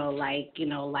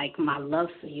 like my love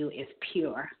for you is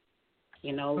pure,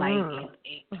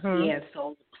 yeah.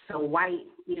 So white,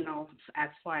 as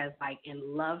far as in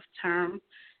love term,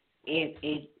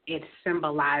 it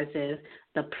symbolizes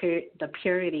the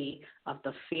purity of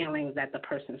the feelings that the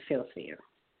person feels for you.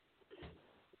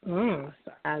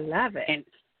 I love it. And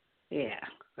yeah.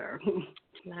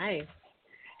 Nice.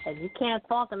 And you can't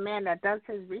fault a man that does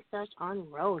his research on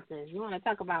roses. You want to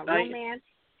talk about romance?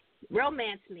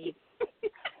 Romance me.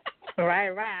 Right.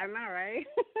 I know, right?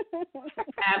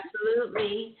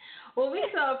 Absolutely. Well, we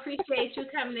so appreciate you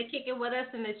coming to kick it with us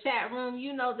in the chat room.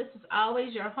 This is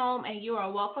always your home, and you are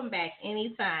welcome back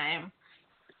anytime.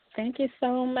 Thank you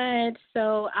so much.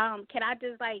 So, can I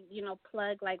just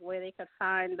plug where they could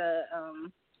find the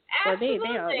Absolutely.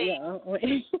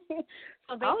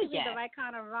 So basically, The Right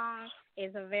Kind of Wrong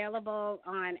is available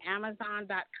on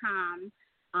Amazon.com.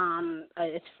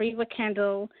 It's free with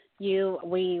Kindle.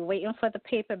 We waiting for the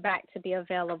paperback to be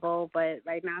available, but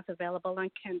right now it's available on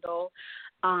Kindle.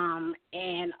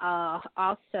 And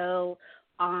also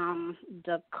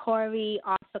the Corey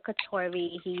Arthur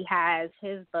Katori,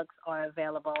 his books are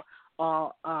available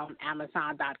on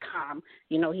Amazon.com.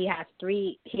 He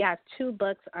has 2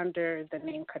 books under the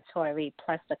name Katori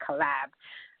plus the collab.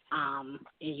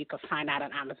 You can find that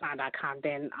on Amazon.com.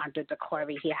 Then under the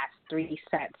Corey, he has 3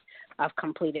 sets of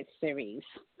completed series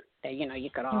that you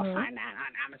could all find that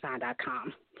on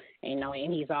Amazon.com.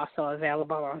 And he's also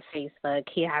available on Facebook.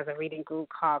 He has a reading group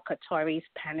called Katori's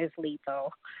Pen is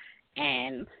Lethal.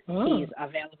 And he's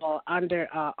available under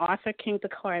Arthur King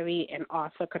Decory and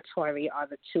Arthur Katori are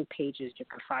the 2 pages you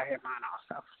can find him on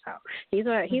also. So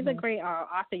he's a great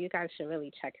author. You guys should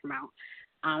really check him out.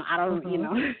 I don't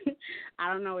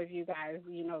I don't know if you guys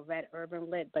read Urban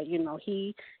Lit, but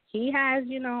he has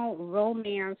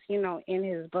romance in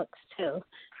his books too.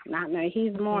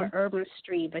 He's more urban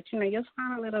street, but you'll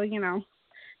find a little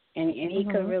and he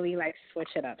could really switch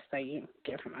it up. So you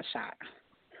give him a shot.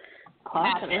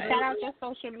 Awesome. And shout out your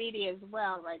social media as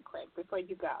well, right quick, before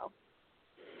you go.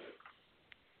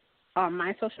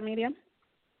 My social media?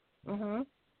 Well,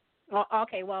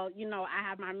 okay, well, I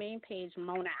have my main page,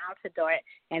 Mona Altidort,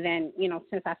 and then,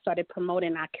 since I started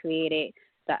promoting, I created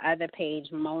the other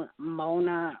page,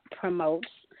 Mona Promotes,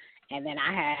 and then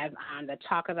I have the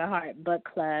Talk of the Heart Book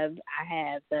Club. I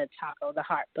have the Talk of the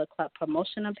Heart Book Club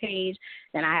promotional page.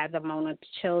 Then I have the Mona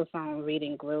Chill Zone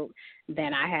Reading Group.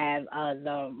 Then I have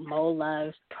the Mo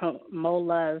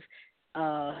Love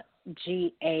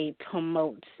GA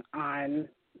Promotes on,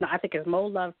 I think it's Mo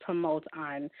Love Promotes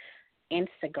on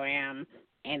Instagram,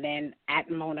 and then at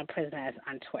Mona Presents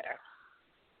on Twitter.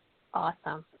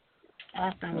 Awesome.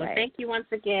 Well, thank you once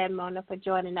again, Mona, for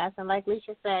joining us. And like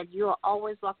Lissha said, you are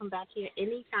always welcome back here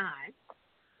anytime.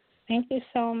 Thank you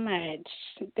so much.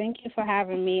 Thank you for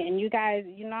having me. And you guys,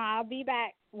 I'll be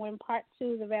back when part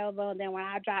 2 is available. And then when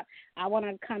I drop, I want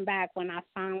to come back when I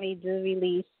finally do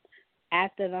release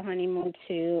After the Honeymoon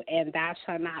 2, and Thou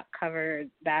Shalt Not cover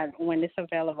that. When it's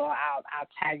available, I'll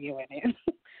tag you in it.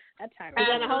 I'm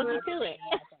going to hold you to it.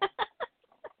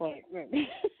 Wait.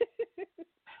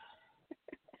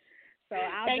 So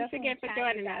Thanks again for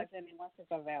joining us. Once it's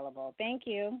available. Thank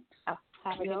you. Oh,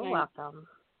 you're welcome.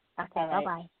 Okay, right.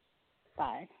 bye-bye.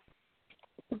 Bye.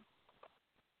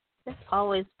 It's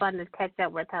always fun to catch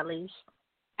up with her, Lissha.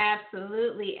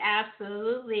 Absolutely,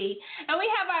 absolutely. And we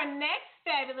have our next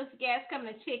fabulous guest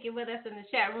coming to check in with us in the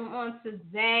chat room on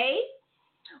today.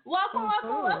 Welcome.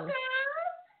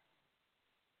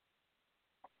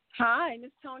 Hi,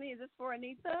 Miss Toni. Is this for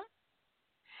Annetha?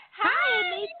 Hi,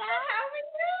 Annetha. How are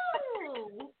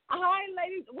you? Hi,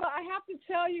 ladies. Well, I have to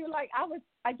tell you,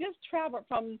 I just traveled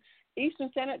from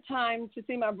Eastern Standard Time to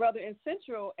see my brother in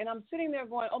Central, and I'm sitting there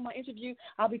going, my interview,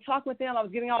 I'll be talking with them. I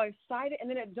was getting all excited, and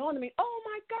then it dawned on me, oh,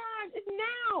 my God, it's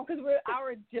now, because we're an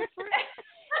hour different.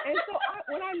 And so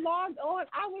when I logged on,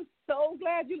 I was so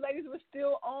glad you ladies were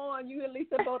still on, you and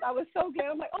Lissha both. I was so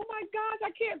glad. I'm like, oh, my gosh,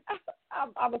 I can't.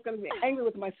 I was going to be angry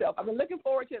with myself. I've been looking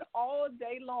forward to it all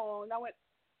day long, and I went,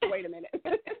 wait a minute.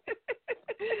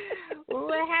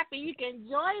 We're happy you can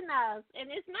join us, and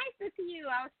it's nice to see you.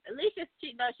 Lissha,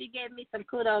 she gave me some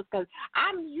kudos because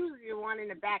I'm usually the one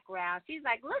in the background. She's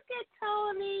like, look at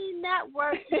Toni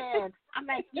networking. I'm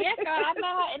like, yeah, girl, I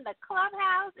met her in the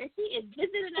clubhouse, and she is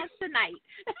visiting us tonight.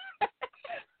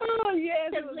 Oh,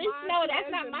 yes. No, that's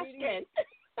not my strength.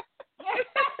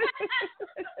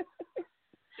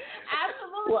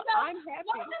 Absolutely. Well, I'm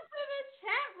happy. Welcome to the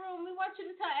chat room. We want you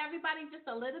to tell everybody just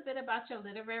a little bit about your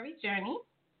literary journey.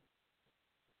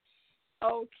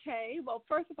 Okay. Well,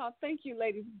 first of all, thank you,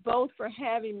 ladies, both for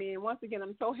having me. And once again,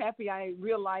 I'm so happy I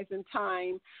realized in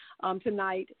time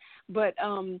tonight. But,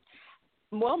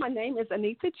 my name is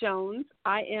Annetha Jones.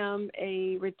 I am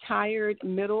a retired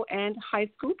middle and high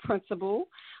school principal.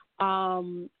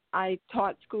 I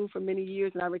taught school for many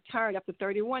years, and I retired after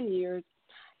 31 years.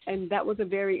 And that was a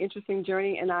very interesting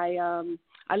journey, and I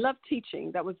love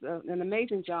teaching. That was an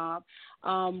amazing job.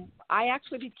 I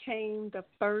actually became the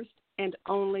first and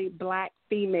only black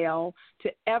female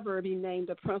to ever be named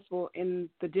a principal in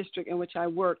the district in which I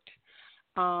worked.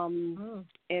 And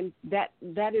that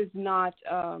is not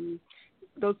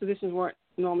those positions weren't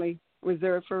normally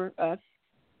reserved for us,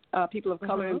 people of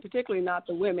color, and particularly not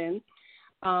the women.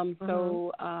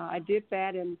 So I did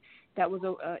that, and that was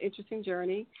an interesting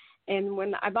journey.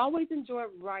 And I've always enjoyed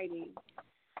writing,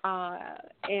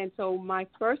 and so my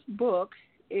first book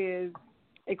is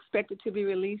expected to be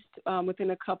released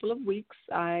within a couple of weeks.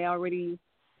 I already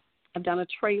have done a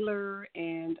trailer,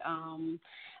 and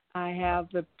I have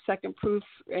the second proof,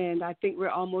 and I think we're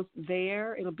almost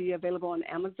there. It'll be available on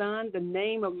Amazon. The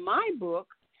name of my book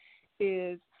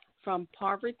is From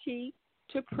Poverty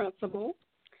to Principal,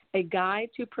 A Guide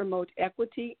to Promote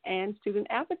Equity and Student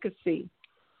Advocacy.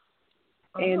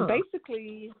 And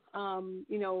basically,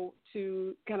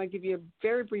 to kind of give you a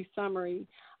very brief summary,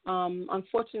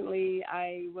 unfortunately,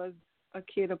 I was a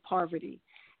kid of poverty,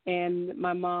 and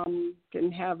my mom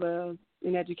didn't have an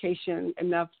education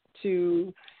enough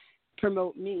to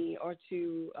promote me or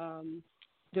to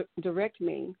direct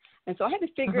me. And so I had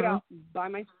to figure it out by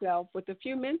myself with a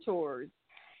few mentors.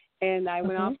 And I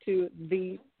went off to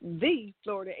the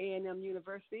Florida A&M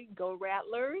University. Go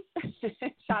Rattlers.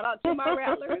 Shout out to my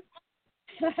Rattlers.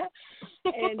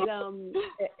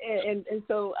 and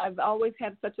so I've always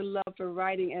had such a love for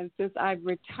writing, and since I've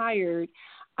retired,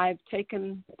 I've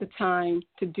taken the time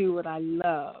to do what I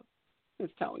love, Miss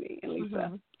Toni and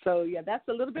Lissha. So yeah, that's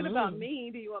a little bit about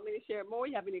me. Do you want me to share more?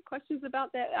 You have any questions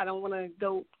about that? I don't want to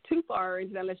go too far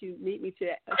into that unless you need me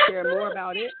to share more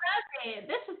about it.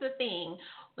 This is the thing.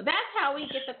 Well, that's how we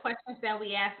get the questions that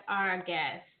we ask our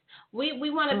guests.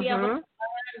 We want to be able to learn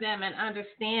them and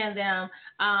understand them,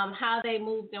 how they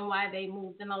moved and why they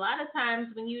moved. And a lot of times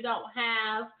when you don't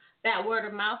have that word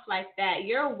of mouth like that,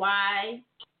 your why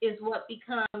is what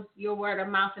becomes your word of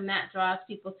mouth, and that draws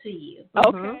people to you.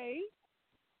 Okay.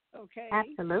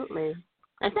 Absolutely.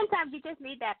 And sometimes you just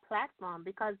need that platform,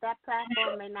 because that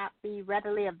platform may not be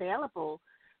readily available,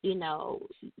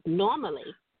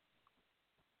 normally.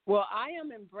 Well, I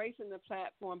am embracing the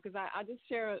platform because I just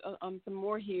share some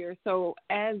more here. So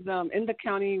as in the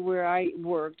county where I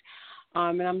worked,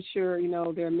 and I'm sure,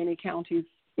 there are many counties,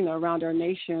 around our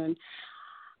nation,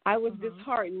 I was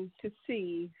disheartened to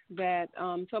see that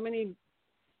so many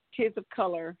kids of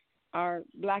color, our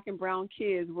black and brown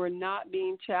kids, were not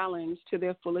being challenged to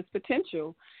their fullest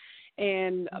potential.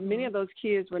 and many of those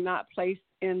kids were not placed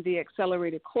in the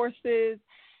accelerated courses.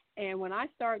 And when I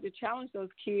started to challenge those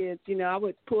kids, I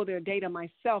would pull their data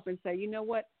myself and say, you know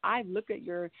what, I look at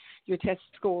your test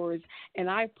scores, and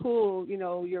I pull,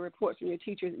 your reports from your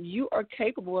teachers. You are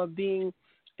capable of being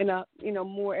in a,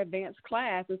 more advanced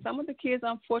class. And some of the kids,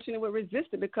 unfortunately, would resist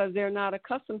it because they're not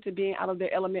accustomed to being out of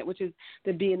their element, which is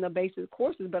to be in the basic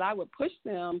courses. But I would push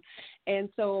them. And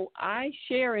so I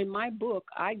share in my book,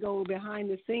 I go behind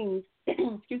the scenes,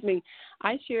 excuse me,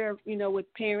 I share,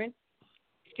 with parents,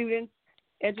 students,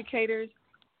 educators,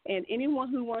 and anyone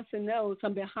who wants to know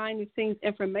some behind-the-scenes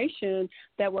information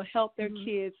that will help their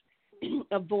kids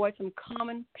avoid some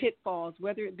common pitfalls,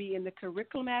 whether it be in the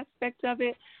curriculum aspect of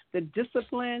it, the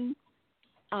discipline,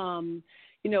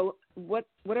 what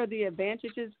are the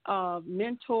advantages of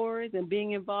mentors and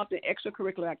being involved in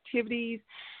extracurricular activities.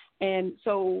 And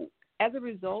so as a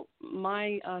result,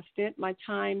 my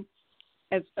time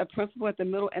as a principal at the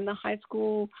middle and the high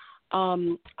school,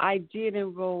 I did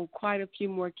enroll quite a few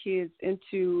more kids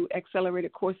into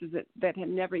accelerated courses that had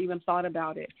never even thought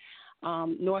about it,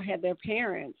 nor had their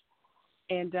parents.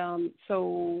 And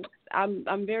so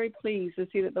I'm very pleased to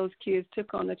see that those kids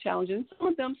took on the challenge, and some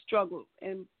of them struggled.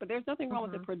 But there's nothing wrong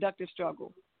with the productive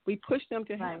struggle. We push them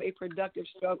to have a productive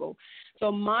struggle.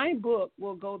 So my book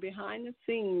will go behind the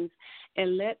scenes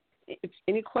and if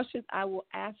any questions I will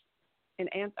ask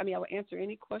I will answer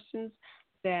any questions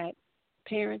that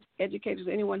parents, educators,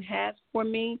 anyone has for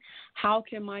me. How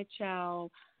can my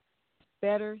child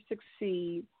better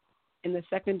succeed in the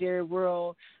secondary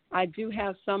world? I do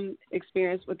have some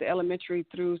experience with the elementary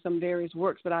through some various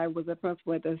works, but I was a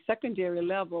principal at the secondary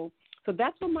level. So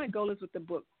that's what my goal is with the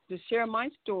book, to share my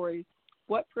story,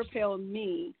 what propelled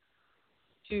me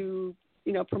to,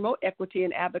 promote equity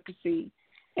and advocacy,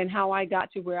 and how I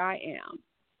got to where I am.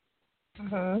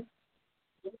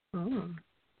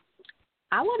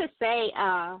 I want to say,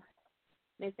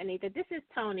 Miss Annetha, this is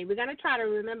Toni. We're going to try to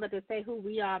remember to say who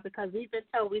we are because we've been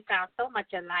told we sound so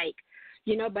much alike,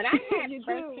 but I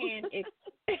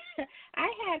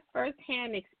had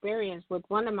firsthand experience with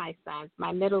one of my sons,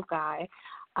 my middle guy,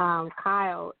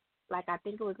 Kyle. I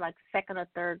think it was second or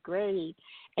third grade,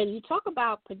 and you talk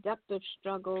about productive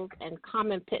struggles and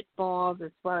common pitfalls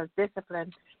as well as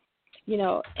discipline,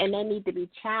 and they need to be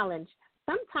challenged.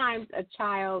 Sometimes a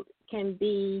child can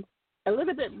be a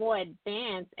little bit more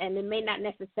advanced, and it may not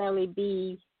necessarily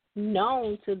be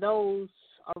known to those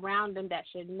around them that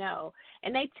should know.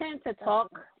 And they tend to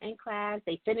talk in class.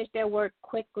 They finish their work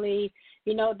quickly.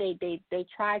 They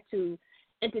try to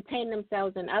entertain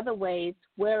themselves in other ways,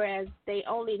 whereas they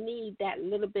only need that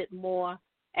little bit more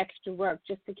extra work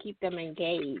just to keep them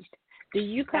engaged. Do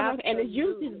you come? And it's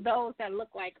usually those that look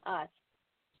like us,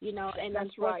 and that's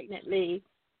unfortunately.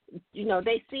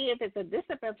 They see if it's a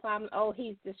discipline problem,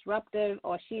 he's disruptive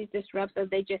or she's disruptive,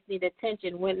 they just need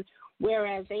attention,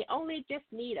 whereas they only just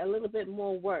need a little bit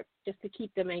more work just to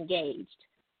keep them engaged.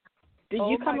 Do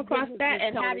you come across that,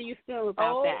 and how do you feel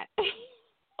about that?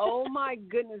 Oh, my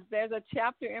goodness. There's a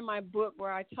chapter in my book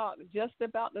where I talk just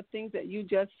about the things that you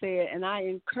just said, and I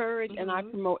encourage and I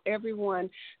promote everyone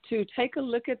to take a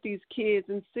look at these kids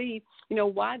and see,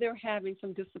 why they're having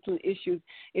some discipline issues.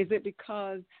 Is it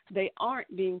because they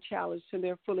aren't being challenged to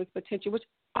their fullest potential, which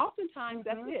oftentimes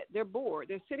that's it. They're bored.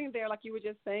 They're sitting there, like you were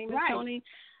just saying, Ms. Toni.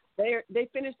 They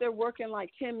finish their work in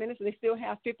 10 minutes, and they still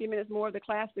have 50 minutes more of the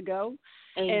class to go.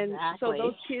 Exactly. And so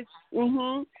those kids,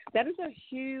 that is a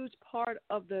huge part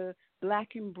of the black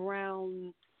and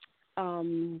brown,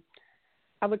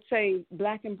 I would say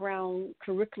black and brown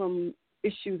curriculum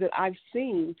issues that I've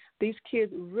seen. These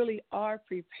kids really are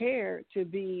prepared to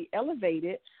be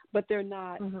elevated, but they're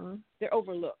not, they're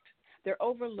overlooked. They're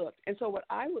overlooked. And so what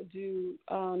I would do,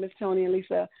 Ms. Toni and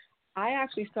Lissha, I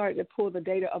actually started to pull the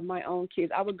data of my own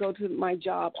kids. I would go to my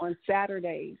job on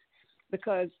Saturdays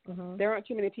because there aren't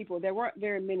too many people. There weren't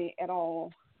very many at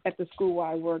all at the school where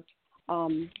I worked,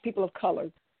 people of color.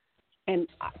 And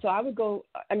so I would go,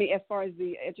 as far as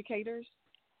the educators,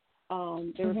 there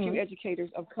were a few educators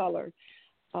of color,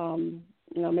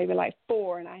 maybe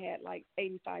 4, and I had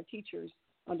 85 teachers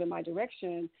under my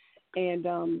direction.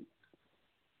 And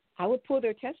I would pull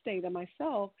their test data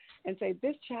myself and say,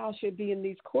 this child should be in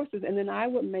these courses, and then I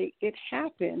would make it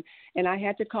happen. And I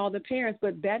had to call the parents,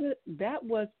 but that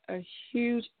was a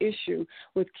huge issue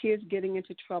with kids getting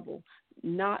into trouble,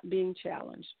 not being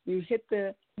challenged. You hit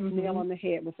the nail on the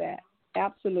head with that.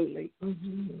 Absolutely.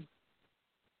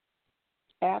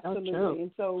 Absolutely.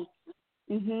 And so,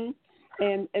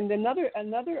 and another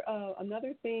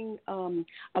thing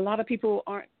a lot of people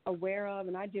aren't aware of,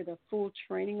 and I did a full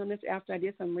training on this after I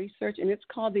did some research, and it's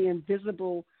called the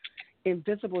invisible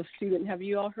invisible student. Have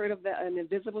you all heard of an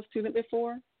invisible student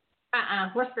before?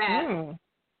 What's that?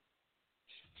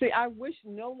 See, I wish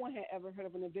no one had ever heard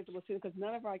of an invisible student because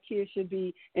none of our kids should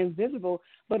be invisible.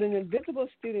 But an invisible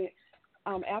student,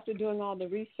 after doing all the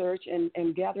research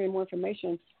and gathering more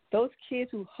information, those kids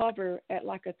who hover at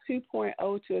like a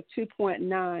 2.0 to a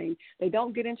 2.9, they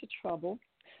don't get into trouble.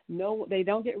 No, they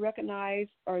don't get recognized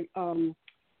or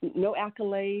no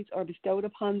accolades are bestowed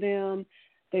upon them.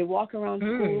 They walk around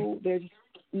school. There's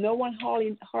no one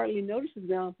hardly notices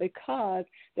them because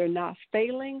they're not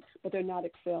failing, but they're not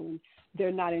excelling.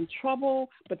 They're not in trouble,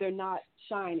 but they're not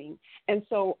shining. And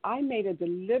so I made a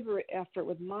deliberate effort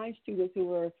with my students who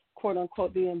were, quote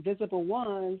unquote, the invisible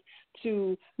ones,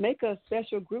 to make a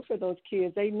special group for those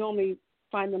kids. They normally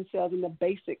find themselves in the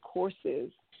basic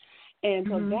courses. And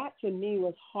so that to me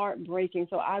was heartbreaking.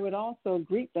 So I would also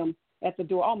greet them at the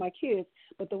door, all my kids,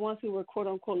 but the ones who were, quote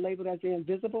unquote, labeled as the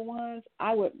invisible ones,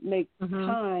 I would make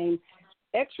time,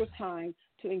 extra time,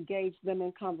 to engage them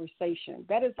in conversation.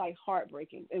 That is like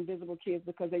heartbreaking, invisible kids,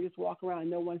 because they just walk around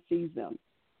and no one sees them.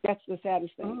 That's the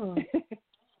saddest thing.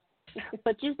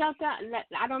 But you know,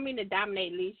 I don't mean to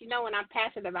dominate, Lissha. You know when I'm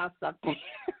passionate about something.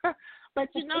 But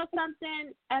you know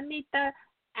something, Annetha,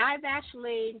 I've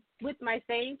actually, with my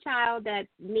same child that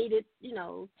needed, you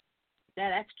know,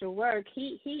 that extra work,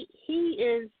 he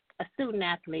is a student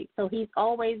athlete. So he's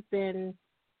always been,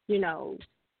 you know,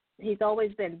 he's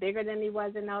always been bigger than he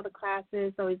was in other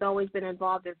classes. So he's always been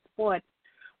involved in sports.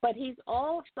 But he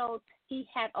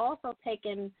had also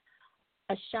taken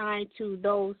a shine to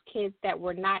those kids that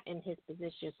were not in his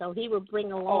position. So he would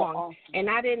bring along, and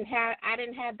I didn't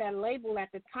have that label at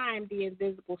the time, the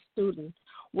invisible student,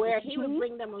 where he would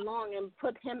bring them along and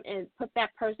put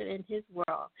that person in his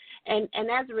world. And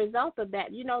as a result of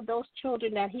that, you know, those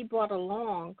children that he brought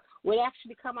along would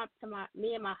actually come up to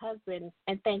me and my husband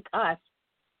and thank us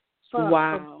for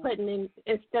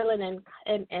instilling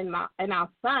in our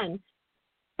son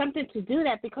something to do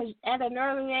that, because at an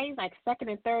early age, like second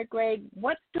and third grade,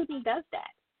 what student does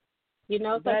that? You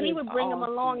know, so he would bring him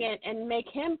along and make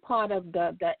him part of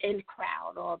the in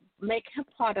crowd, or make him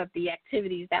part of the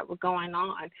activities that were going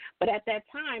on. But at that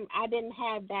time, I didn't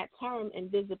have that term,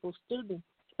 invisible student.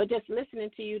 But just listening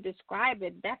to you describe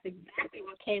it, that's exactly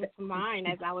what came to mind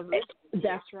as I was listening.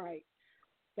 That's right.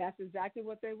 That's exactly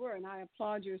what they were, and I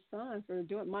applaud your son for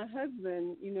doing it. My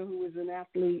husband, you know, who was an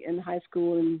athlete in high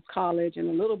school and college and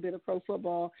a little bit of pro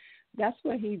football, that's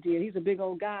what he did. He's a big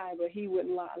old guy, but he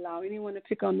wouldn't allow anyone to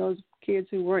pick on those kids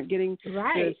who weren't getting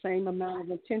the same amount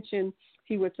of attention.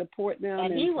 He would support them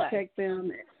and protect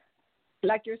them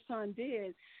like your son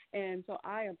did. And so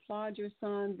I applaud your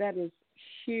son. That is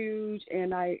huge,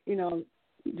 and I, you know,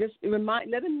 just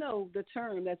let him know the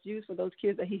term that's used for those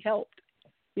kids that he helped.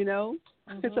 You know,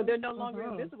 and so they're no longer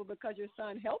invisible because your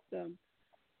son helped them.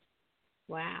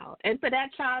 Wow! And for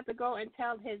that child to go and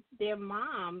tell their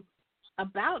mom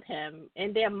about him,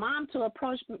 and their mom to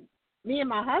approach me and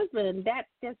my husband, that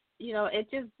just, you know, it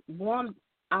just warmed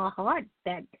our heart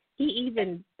that he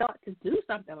even thought to do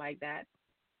something like that.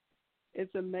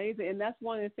 It's amazing, and that's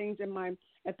one of the things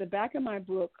at the back of my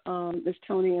book, Miss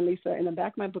Toni and Lissha. In the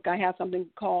back of my book, I have something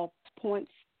called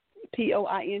points,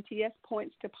 POINTS,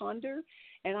 points to ponder.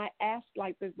 And I asked,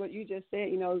 like what you just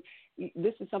said, you know,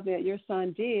 this is something that your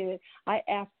son did. I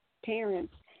asked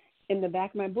parents in the back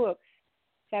of my book,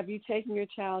 have you taken your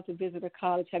child to visit a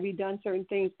college? Have you done certain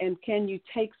things? And can you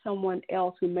take someone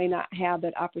else who may not have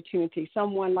that opportunity?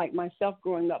 Someone like myself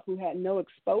growing up who had no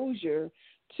exposure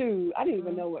to, I didn't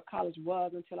even know what college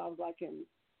was until I was like in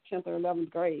 10th or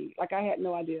 11th grade. Like I had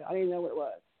no idea. I didn't know what it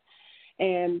was.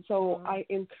 And so I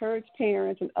encourage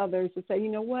parents and others to say,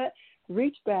 you know what,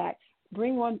 reach back.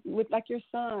 Bring one with like your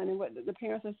son, and what the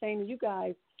parents are saying to you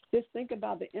guys. Just think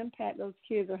about the impact those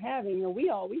kids are having. You know, we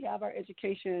have our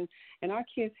education, and our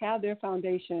kids have their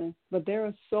foundation, but there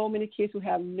are so many kids who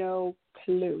have no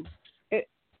clue.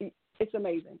 It's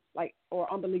amazing,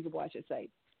 or unbelievable, I should say.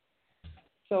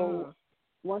 So,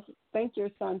 thank your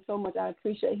son so much. I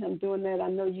appreciate him doing that. I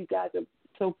know you guys are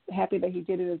so happy that he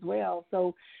did it as well.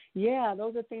 So, yeah,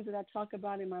 those are things that I talk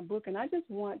about in my book, and I just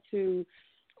want to.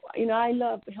 You know, I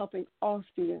love helping all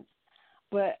students,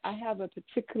 but I have a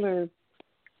particular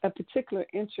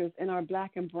interest in our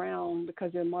black and brown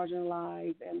because they're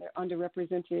marginalized and they're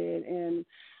underrepresented. And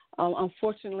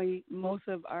unfortunately, a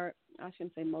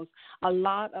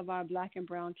lot of our black and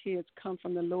brown kids come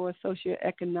from the lower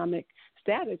socioeconomic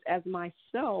status. As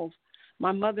myself,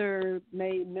 my mother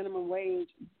made minimum wage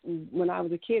when I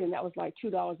was a kid, and that was like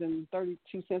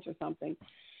 $2.32 or something.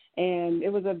 And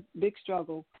it was a big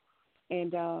struggle.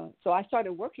 And so I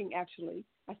started working, actually.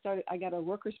 I got a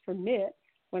worker's permit,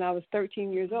 when I was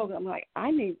 13 years old. I'm like,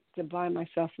 I need to buy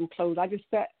myself some clothes. I just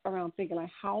sat around thinking,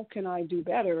 like, how can I do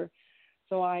better?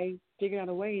 So I figured out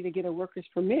a way to get a worker's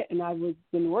permit, and I was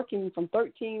been working from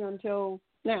 13 until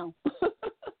now,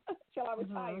 until I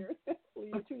retired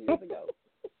 2 years ago.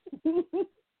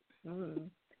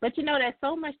 But there's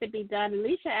so much to be done.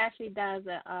 Lissha actually does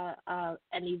an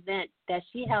event that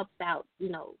she helps out,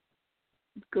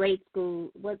 grade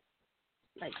school. What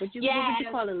would you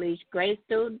call it, Lissha? Grade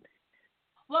student?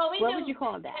 Well, what would you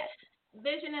call that?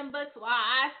 Vision and Books. Well,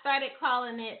 I started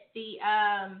calling it the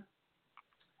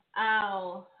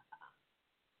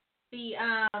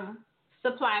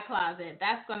supply closet.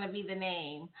 That's going to be the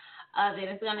name of it.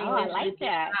 It's going to eventually be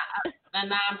a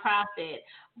nonprofit.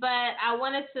 But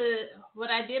when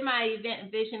I did my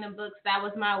event, Vision and Books, that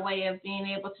was my way of being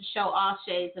able to show all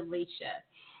shades of Lissha.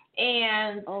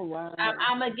 And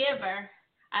I'm a giver.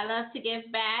 I love to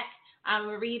give back. I'm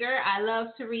a reader. I love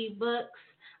to read books.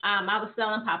 I was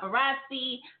selling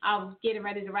paparazzi. I was getting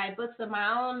ready to write books of my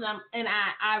own. And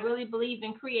I really believe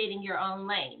in creating your own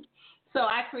lane. So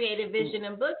I created Vision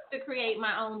and Books to create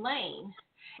my own lane.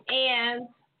 And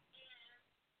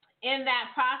in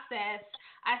that process,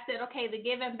 I said, okay, the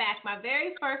giving back. My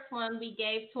very first one we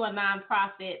gave to a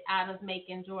nonprofit out of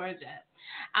Macon, Georgia.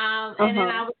 And then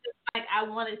I was just like, I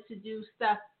wanted to do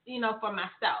stuff, for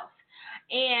myself.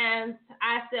 And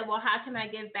I said, well, how can I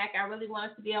give back? I really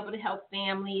wanted to be able to help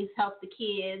families, help the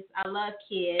kids. I love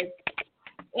kids.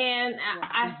 And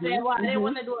I said, well, I didn't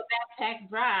want to do a backpack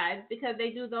drive because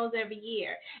they do those every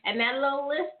year. And that little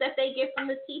list that they get from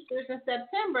the teachers in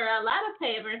September, a lot of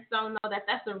parents don't know that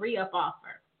that's a re-up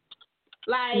offer.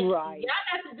 Like, y'all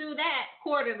got to do that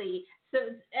quarterly. So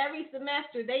every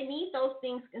semester, they need those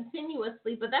things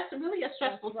continuously, but that's really a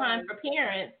stressful time for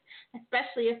parents,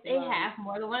 especially if they have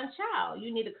more than one child.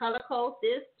 You need to color code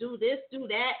this, do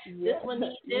that. This one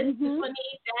needs this, this one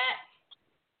needs that.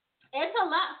 It's a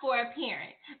lot for a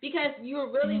parent because you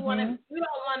really you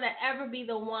don't want to ever be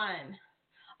the one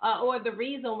or the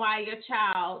reason why your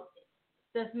child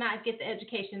does not get the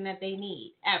education that they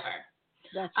need ever.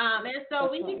 And so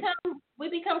we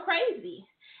become crazy.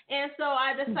 And so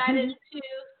I decided to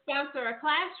sponsor a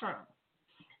classroom.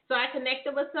 So I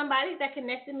connected with somebody that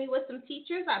connected me with some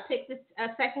teachers. I picked a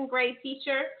second grade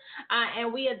teacher,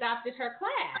 and we adopted her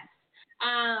class.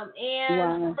 And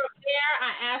from there,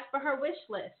 I asked for her wish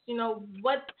list.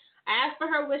 I asked for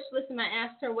her wish list, and I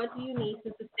asked her, what do you need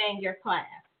to sustain your class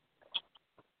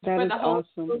for the whole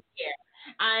school year?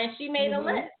 And she made a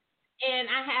list. And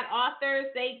I had authors.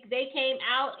 They came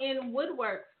out in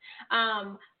woodworks,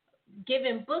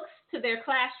 giving books to their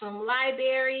classroom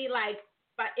library, like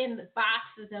in the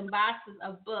boxes and boxes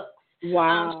of books.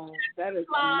 Wow, that is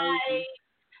amazing.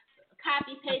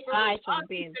 Copy paper.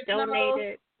 Being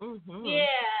donated. Yeah,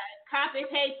 copy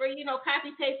paper.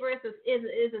 Copy paper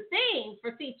is a thing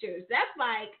for teachers. That's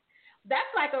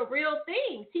like a real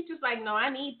thing. Teachers like, no, I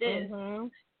need this.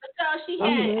 So she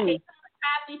had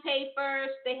copy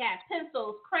papers. They had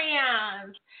pencils,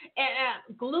 crayons,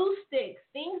 and glue sticks,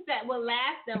 things that will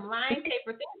last them, line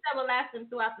paper, things that will last them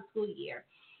throughout the school year.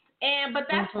 But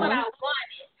that's what I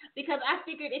wanted because I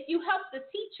figured if you help the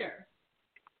teacher,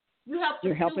 you help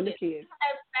the helping the kids.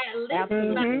 That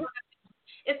list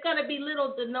it's going to be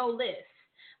little to no list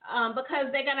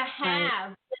because they're going to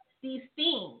have these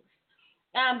things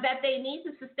that they need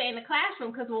to sustain the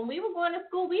classroom. Because when we were going to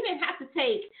school, we didn't have to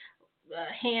take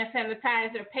hand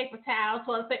sanitizer, paper towels,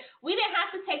 toilet paper. We didn't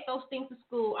have to take those things to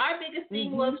school. Our biggest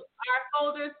thing was our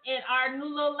folders and our new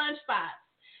little lunchbox.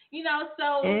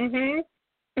 So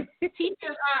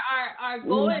teachers are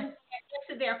going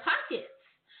into their pockets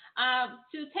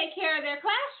to take care of their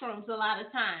classrooms a lot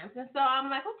of times. And so I'm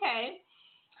like, okay.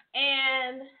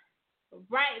 And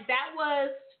that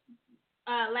was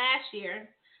last year.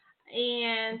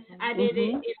 And I did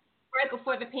it right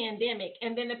before the pandemic.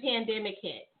 And then the pandemic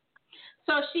hit.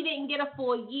 So she didn't get a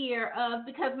full year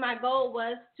because my goal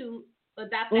was to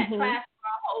adopt that class for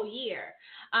a whole year.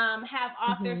 Have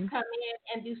authors come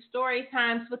in and do story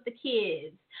times with the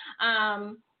kids.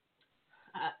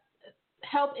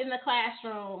 Help in the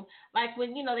classroom, like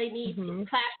when, they need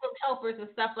classroom helpers and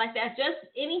stuff like that. Just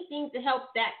anything to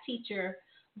help that teacher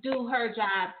do her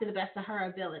job to the best of her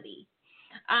ability.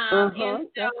 And so,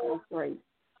 that's great.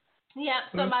 Yeah,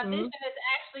 so my vision is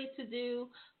actually to do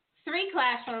 3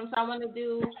 classrooms. I want to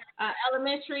do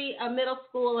elementary, a middle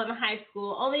school, and a high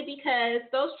school, only because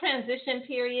those transition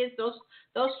periods,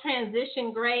 those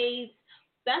transition grades,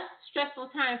 that's a stressful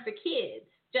time for kids,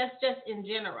 just in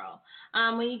general.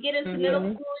 When you get into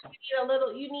middle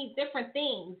school, you need different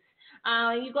things.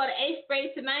 You go to 8th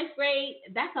grade to 9th grade,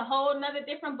 that's a whole nother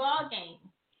different ball game.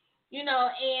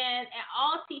 and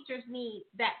all teachers need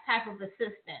that type of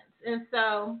assistance. And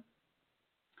so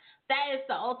that is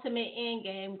the ultimate end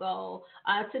game goal,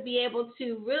 to be able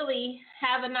to really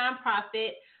have a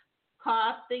nonprofit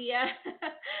called the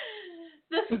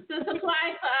the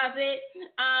supply closet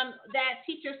that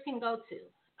teachers can go to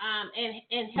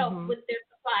and help with their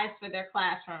supplies for their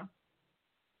classroom.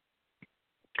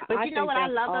 But you know what I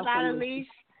love awesome. about Elise?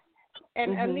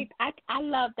 And Elise, I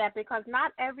love that because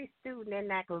not every student in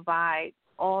that provides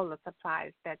all the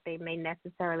supplies that they may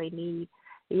necessarily need.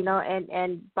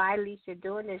 And by Lissha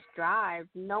doing this drive,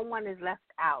 no one is left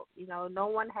out. No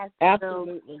one has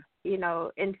to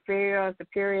feel, inferior or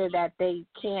superior that they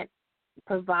can't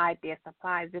provide their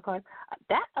supplies, because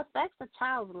that affects a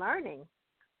child's learning,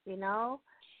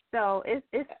 So it's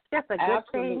just a good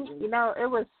thing. It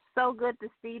was so good to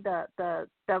see the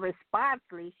response,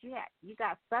 Lissha. You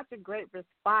got such a great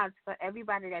response for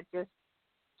everybody that just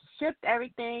shipped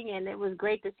everything, and it was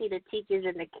great to see the teachers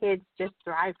and the kids just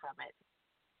thrive from it.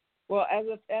 Well, as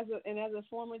a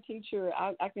former teacher,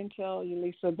 I can tell you,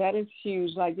 Lissha, that is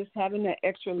huge. Like just having that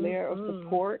extra layer of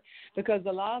support, because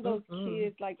a lot of those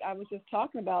kids, like I was just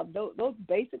talking about, those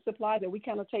basic supplies that we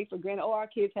kind of take for granted. Oh, our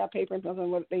kids have paper and pencil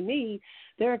and what they need.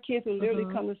 There are kids who literally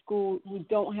come to school who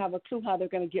don't have a clue how they're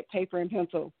going to get paper and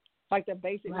pencil, like the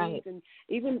basic needs, and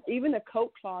even the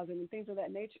coat closet and things of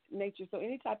that nature. So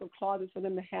any type of closet for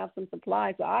them to have some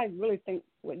supplies. So I really think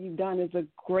what you've done is a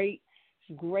great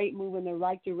move in the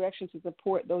right direction to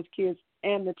support those kids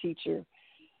and the teacher.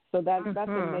 So that's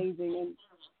amazing. And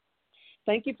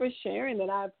thank you for sharing that.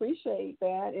 I appreciate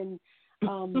that. And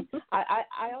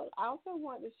I also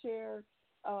want to share,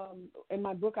 in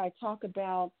my book I talk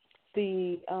about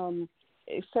the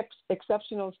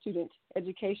exceptional student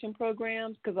education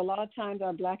programs, because a lot of times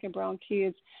our Black and brown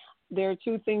kids, there are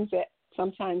two things that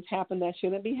sometimes happen that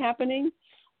shouldn't be happening.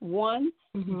 One,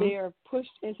 they're pushed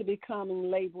into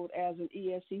becoming labeled as an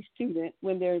ESE student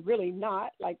when they're really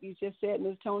not. Like you just said,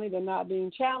 Ms. Toni, they're not being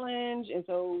challenged, and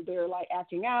so they're like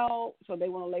acting out, so they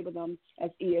want to label them as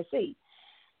ESE.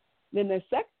 Then the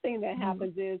second thing that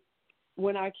happens is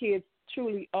when our kids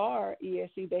truly are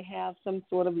ESE, they have some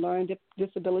sort of learning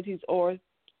disabilities or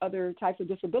other types of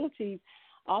disabilities.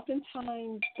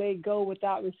 Oftentimes they go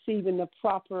without receiving the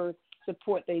proper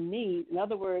support they need. In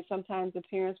other words, sometimes the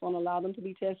parents won't allow them to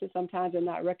be tested. Sometimes they're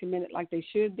not recommended like they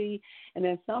should be. And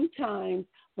then sometimes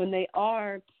when they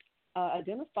are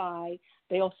identified,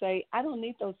 they'll say, I don't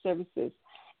need those services.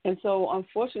 And so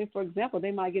unfortunately, for example,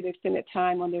 they might get extended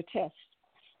time on their tests.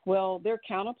 Well, their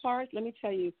counterparts, let me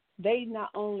tell you, they not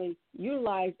only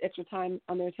utilize extra time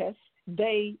on their tests,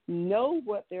 they know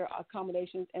what their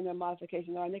accommodations and their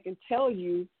modifications are, and they can tell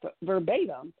you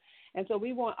verbatim. And so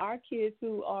we want our kids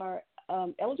who are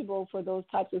eligible for those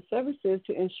types of services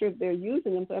to ensure that they're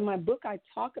using them. So in my book, I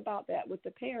talk about that with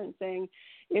the parents, saying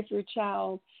if your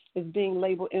child is being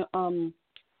labeled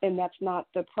and that's not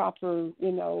the proper,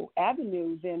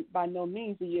 avenue, then by no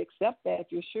means do you accept that if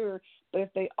you're sure. But if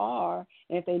they are,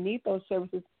 and if they need those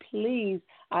services, please,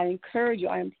 I encourage you,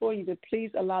 I implore you to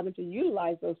please allow them to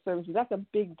utilize those services. That's a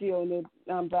big deal in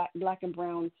the Black and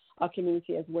brown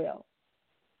community as well.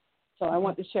 So I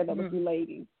want to share that with you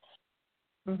ladies.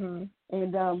 And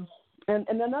a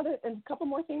couple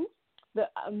more things. The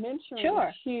mentoring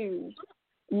is huge.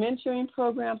 Mentoring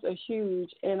programs are huge,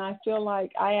 and I feel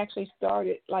like I actually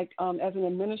started as an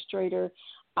administrator.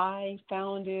 I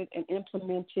founded and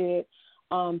implemented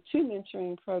 2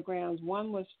 mentoring programs.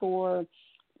 One was for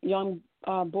young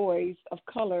boys of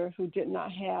color who did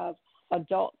not have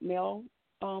adult male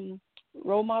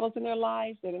role models in their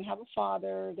lives. They didn't have a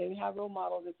father. They didn't have role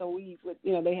models. And so we would,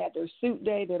 they had their suit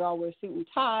day. They'd all wear suit and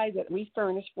tie that we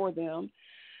furnished for them.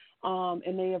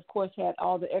 And they, of course, had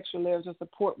all the extra layers of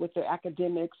support with their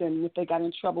academics. And if they got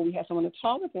in trouble, we had someone to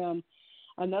talk with them.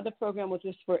 Another program was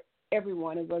just for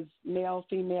everyone. It was male,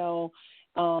 female.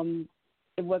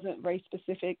 It wasn't race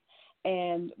specific.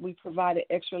 And we provided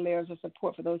extra layers of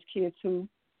support for those kids who,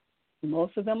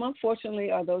 most of them,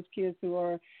 unfortunately, are those kids who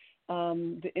are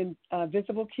the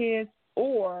invisible kids,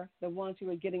 or the ones who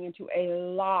are getting into a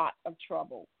lot of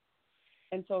trouble.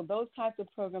 And so those types of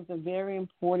programs are very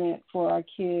important for our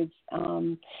kids.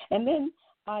 And then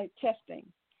testing.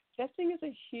 Testing is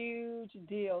a huge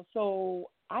deal. So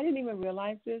I didn't even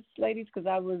realize this, ladies, because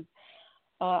I was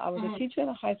a teacher in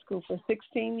a high school for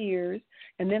 16 years,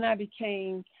 and then I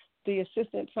became the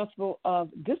assistant principal of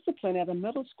discipline at a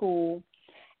middle school.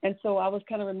 And so I was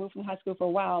kind of removed from high school for a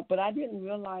while, but I didn't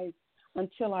realize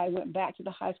until I went back to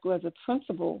the high school as a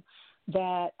principal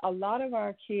that a lot of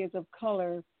our kids of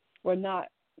color were not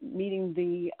meeting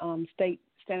the state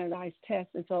standardized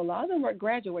tests. And so a lot of them were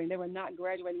graduating. They were not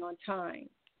graduating on time.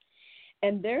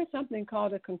 And there's something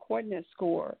called a concordance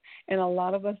score, and a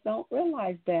lot of us don't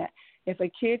realize that. If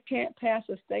a kid can't pass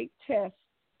a state test,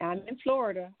 I'm in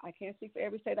Florida. I can't speak for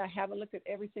every state. I haven't looked at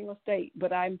every single state,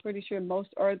 but I'm pretty sure most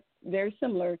are very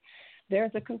similar.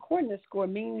 There's a concordance score,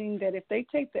 meaning that if they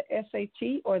take the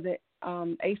SAT or the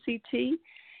ACT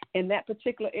in that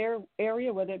particular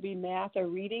area, whether it be math or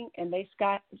reading, and they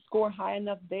score high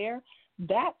enough there,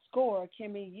 that score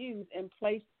can be used in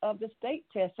place of the state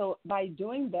test. So by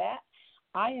doing that,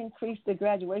 I increased the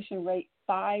graduation rate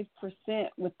 5%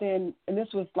 within, and this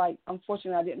was like,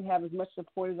 unfortunately, I didn't have as much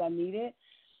support as I needed.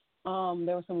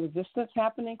 There was some resistance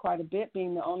happening quite a bit,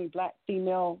 being the only black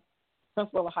female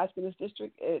principal of a high school in this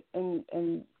district,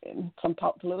 and some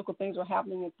political things were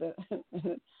happening at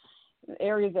the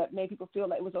areas that made people feel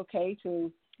like it was okay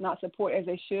to not support as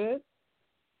they should.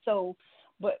 So,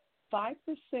 but 5%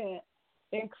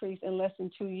 increase in less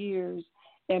than 2 years,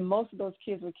 and most of those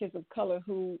kids were kids of color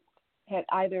who had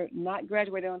either not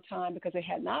graduated on time because they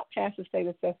had not passed the state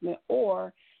assessment,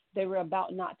 or they were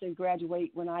about not to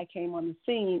graduate when I came on the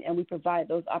scene, and we provide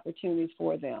those opportunities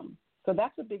for them. So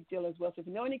that's a big deal as well. So if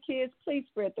you know any kids, please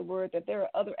spread the word that there are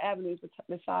other avenues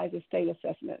besides the state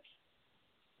assessments.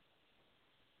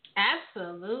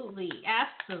 Absolutely,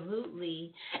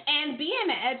 absolutely. And being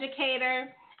an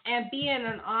educator and being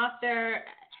an author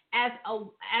as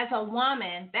a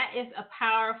woman, that is a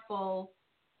powerful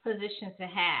position to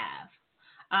have,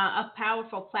 a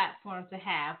powerful platform to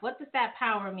have. What does that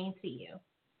power mean to you?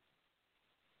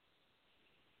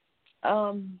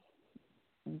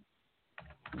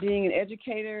 Being an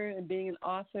educator and being an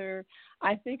author,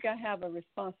 I think I have a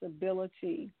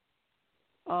responsibility,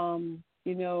 you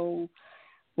know,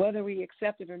 whether we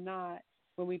accept it or not,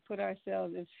 when we put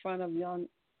ourselves in front of young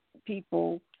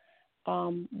people,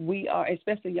 we are,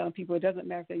 especially young people, it doesn't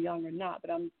matter if they're young or not,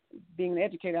 but I'm being an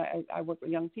educator, I work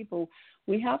with young people,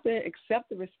 we have to accept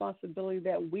the responsibility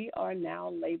that we are now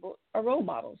labeled a role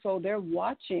model. So they're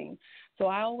watching. So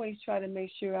I always try to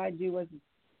make sure I do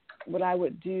what I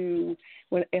would do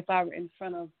if I were in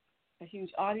front of a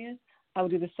huge audience. I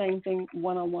would do the same thing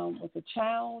one-on-one with a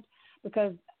child,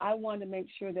 because I want to make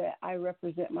sure that I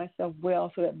represent myself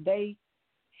well so that they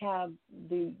have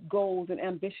the goals and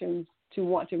ambitions to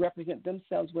want to represent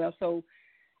themselves well. So,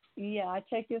 yeah, I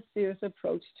take a serious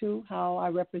approach to how I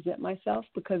represent myself,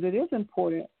 because it is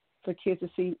important for kids to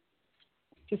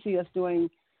see us doing,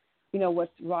 you know,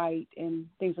 what's right and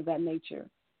things of that nature.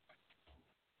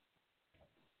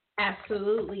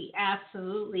 Absolutely,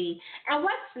 absolutely. And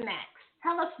what's next?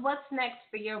 Tell us what's next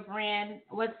for your brand.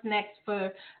 What's next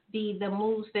for the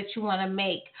moves that you want to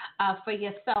make for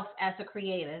yourself as a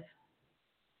creative?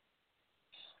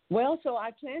 Well, so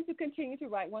I plan to continue to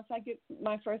write. Once I get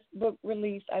my first book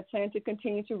released, I plan to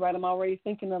continue to write. I'm already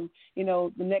thinking of, you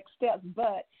know, the next steps.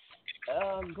 But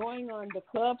going on the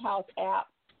Clubhouse app,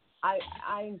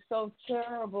 I'm so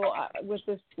terrible with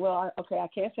this. Well, okay, I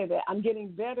can't say that. I'm getting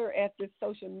better at this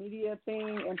social media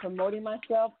thing and promoting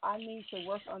myself. I need to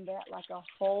work on that like a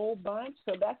whole bunch.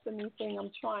 So that's the new thing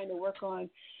I'm trying to work on,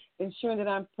 ensuring that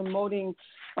I'm promoting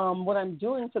what I'm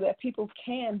doing so that people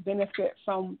can benefit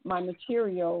from my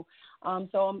material.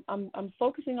 So I'm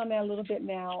focusing on that a little bit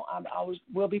now. I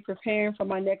will be preparing for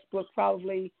my next book.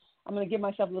 Probably I'm going to give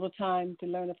myself a little time to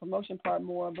learn the promotion part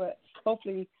more, but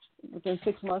hopefully within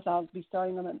 6 months I'll be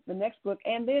starting on the next book.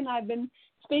 And then I've been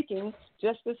speaking.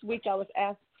 Just this week I was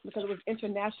asked, because it was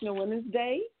International Women's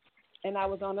Day, and I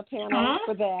was on a panel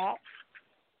for that.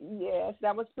 Yes,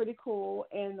 that was pretty cool.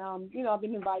 And, you know, I've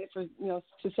been invited for, you know,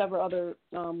 to several other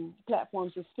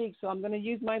platforms to speak. So I'm going to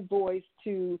use my voice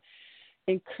to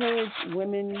encourage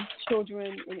women,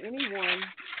 children, and anyone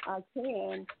I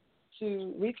can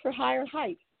to reach for higher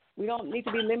heights. We don't need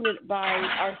to be limited by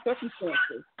our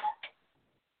circumstances.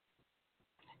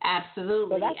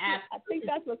 Absolutely. So I think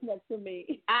that's what's next for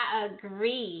me. I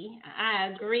agree.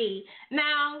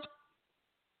 Now,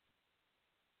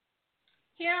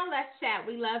 here on Let's Chat,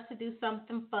 we love to do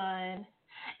something fun.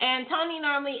 And Toni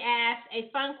normally asks a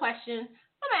fun question. I'm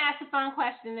going to ask a fun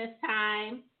question this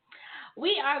time.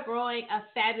 We are growing a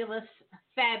fabulous,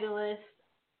 fabulous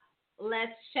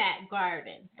Let's Chat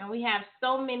garden. And we have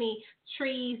so many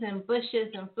trees and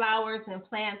bushes and flowers and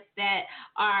plants that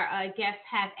our guests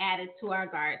have added to our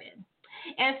garden.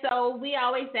 And so we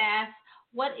always ask,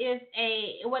 what is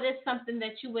something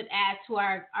that you would add to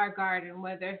our garden,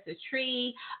 whether it's a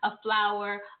tree, a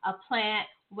flower, a plant,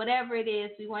 whatever it is.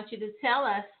 We want you to tell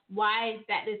us why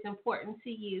that is important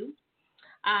to you,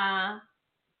 and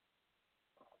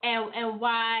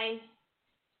why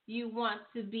you want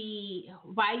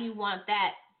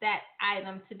that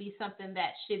item to be something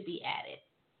that should be added.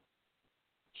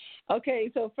 Okay,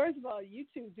 so first of all, you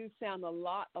two do sound a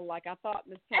lot alike. I thought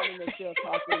Miss Toni was still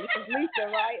talking. This is Lissha,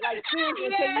 right? Like, seriously,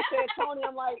 until you said Toni,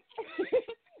 I'm like,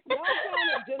 y'all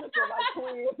sound identical, like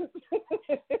twins.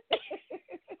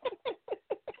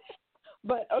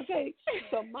 But okay,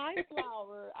 so my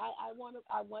flower, I want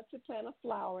to plant a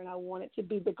flower, and I want it to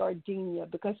be the gardenia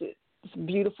because it's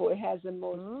beautiful. It has the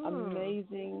most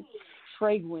amazing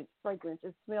fragrance.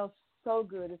 It smells so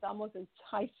good. It's almost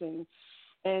enticing,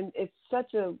 and it's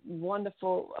such a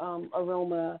wonderful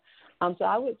aroma. So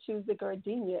I would choose the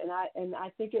gardenia, and I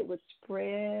think it would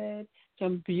spread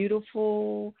some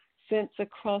beautiful scents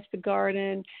across the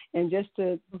garden, and just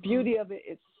the beauty of it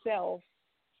itself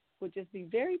would just be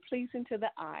very pleasing to the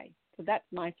eye. So that's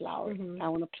my flower. I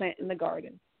want to plant in the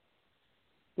garden.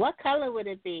 What color would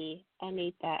it be,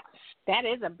 Annetha? That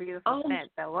is a beautiful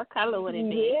scent, though. What color would it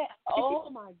be? Yeah.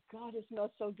 Oh, my God, it smells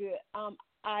so good.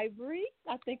 Ivory.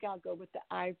 I think I'll go with the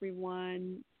ivory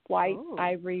one, white,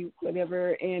 ivory,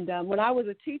 whatever. And when I was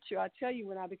a teacher, I'll tell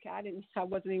you, I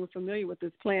wasn't even familiar with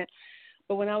this plant.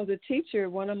 But when I was a teacher,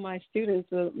 one of my students,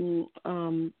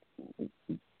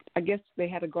 I guess they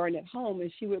had a garden at home,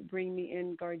 and she would bring me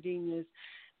in gardenias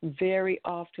very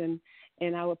often,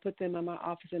 and I would put them in my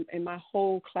office, in my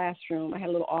whole classroom. I had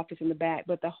a little office in the back,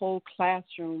 but the whole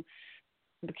classroom,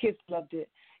 the kids loved it,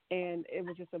 and it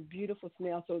was just a beautiful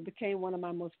smell. So it became one of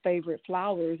my most favorite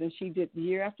flowers, and she did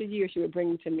year after year. She would bring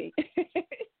them to me.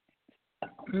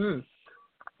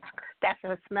 That's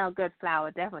a smell good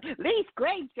flower, definitely. Lise,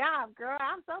 great job, girl.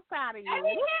 I'm so proud of you. I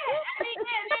did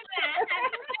that.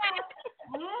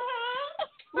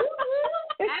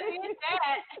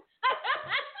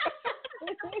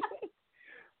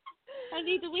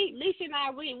 Annetha, Lissha and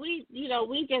I, we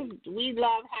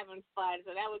love having fun.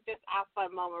 So that was just our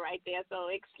fun moment right there. So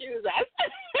excuse us.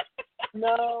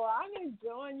 No, I'm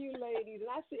enjoying you ladies, and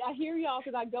I hear y'all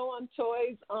because I go on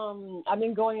Toys. I've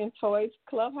been going in Toys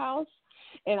Clubhouse,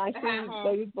 and I see you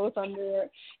ladies both on there,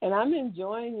 and I'm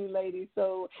enjoying you ladies.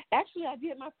 So actually, I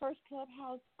did my first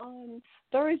Clubhouse on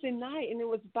Thursday night, and it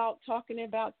was talking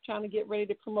about trying to get ready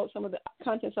to promote some of the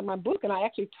contents of my book, and I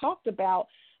actually talked about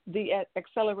the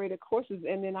accelerated courses,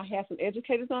 and then I had some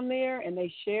educators on there, and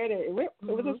they shared it. It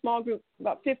was a small group,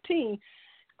 about 15.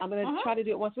 I'm going to try to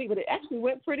do it once a week, but it actually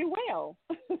went pretty well.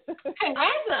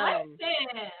 Congratulations.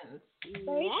 Thank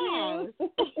you.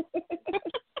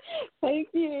 Thank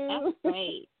you. That's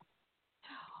great.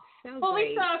 We so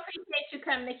appreciate you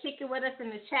coming to kick it with us in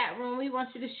the chat room. We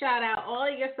want you to shout out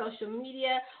all of your social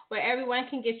media where everyone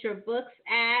can get your books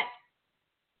at,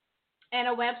 and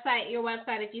your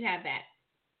website if you have that.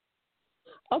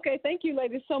 Okay, thank you,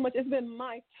 ladies, so much. It's been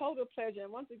my total pleasure.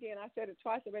 And once again, I said it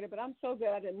twice already, but I'm so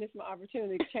glad I didn't miss my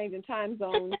opportunity to change in time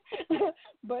zones.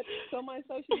 But so my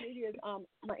social media is,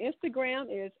 my Instagram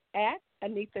is at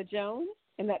Annetha Jones,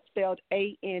 and that's spelled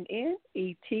Annetha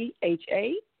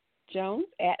Jones,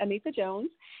 at Annetha Jones.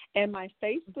 And my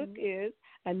Facebook is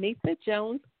Annetha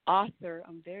Jones Author.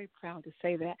 I'm very proud to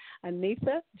say that.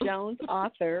 Annetha Jones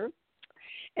Author.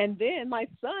 And then my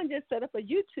son just set up a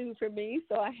YouTube for me,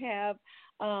 so I have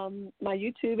my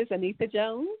YouTube is Annetha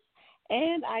Jones,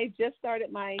 and I just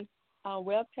started my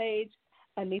webpage,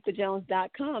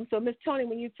 AnnethaJones.com. So, Miss Toni,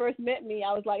 when you first met me,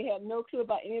 I was like, had no clue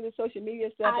about any of the social media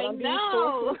stuff, but I'm being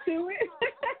forced into it.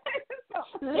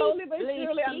 Slowly but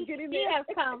surely, I'm getting there.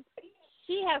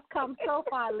 She has come so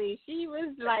far, Lee. She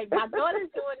was like, my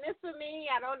daughter's doing this for me.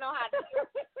 I don't know how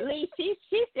to. Lee, she's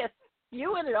just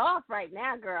spewing it off right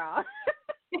now, girl.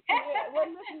 Yeah, well,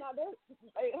 listen, now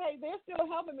they're still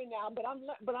helping me now, but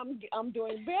I'm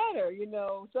doing better,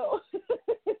 So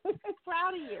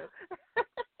proud of you.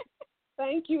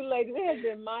 Thank you, ladies. It has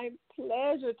been my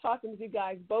pleasure talking with you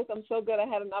guys both. I'm so glad I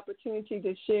had an opportunity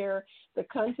to share the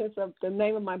contents of the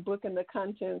name of my book and the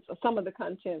contents, or some of the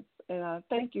contents. And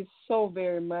thank you so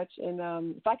very much.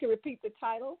 And if I can repeat the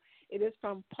title, it is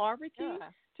From Poverty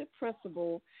to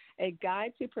Principle, a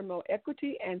guide to promote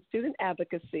equity and student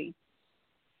advocacy.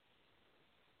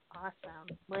 Awesome.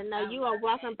 Well, no, you are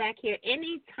welcome back here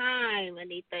anytime,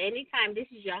 Annetha. Anytime. This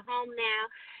is your home now.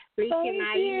 Lissha and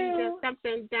I, you need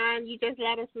something done, you just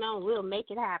let us know and we'll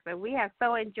make it happen. We have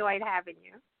so enjoyed having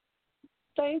you.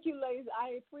 Thank you, ladies.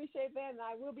 I appreciate that, and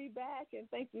I will be back. And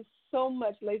thank you so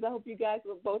much, ladies. I hope you guys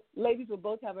will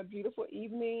both have a beautiful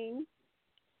evening.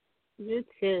 You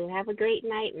too. Have a great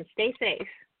night and stay safe.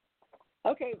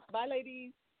 Okay. Bye,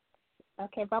 ladies.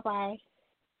 Okay. Bye-bye.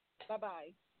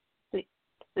 Bye-bye.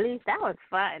 Lise, that was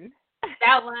fun.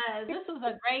 That was. This was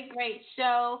a great, great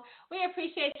show. We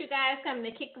appreciate you guys coming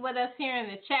to kick with us here in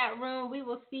the chat room. We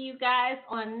will see you guys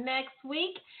on next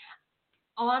week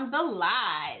on the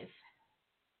live.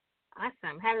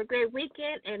 Awesome. Have a great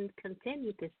weekend and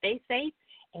continue to stay safe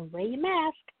and wear your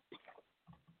mask.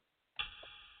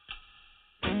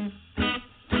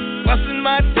 Busting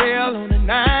my tail on a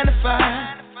 9 to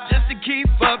 5 just to keep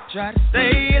up, try to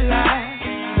stay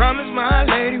alive. Promise my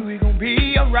lady we gon'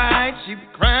 be alright. She be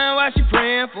crying while she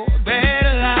praying for a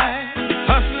better life.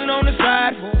 Hustling on the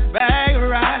side for a bag of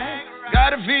rice.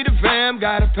 Gotta feed the fam,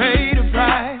 gotta pay the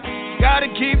price. Gotta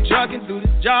keep trucking through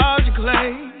the Georgia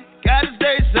clay. Gotta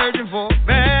stay searching for a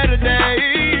better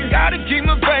day. Gotta keep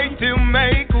my faith till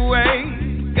make a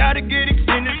way. Gotta get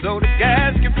extended so the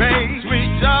gas can pay.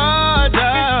 Sweet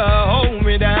Georgia, hold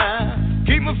me down.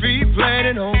 Keep my feet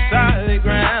planted on solid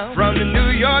ground. From the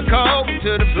New York cold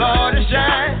to the Florida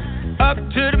shine, up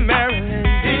to the Maryland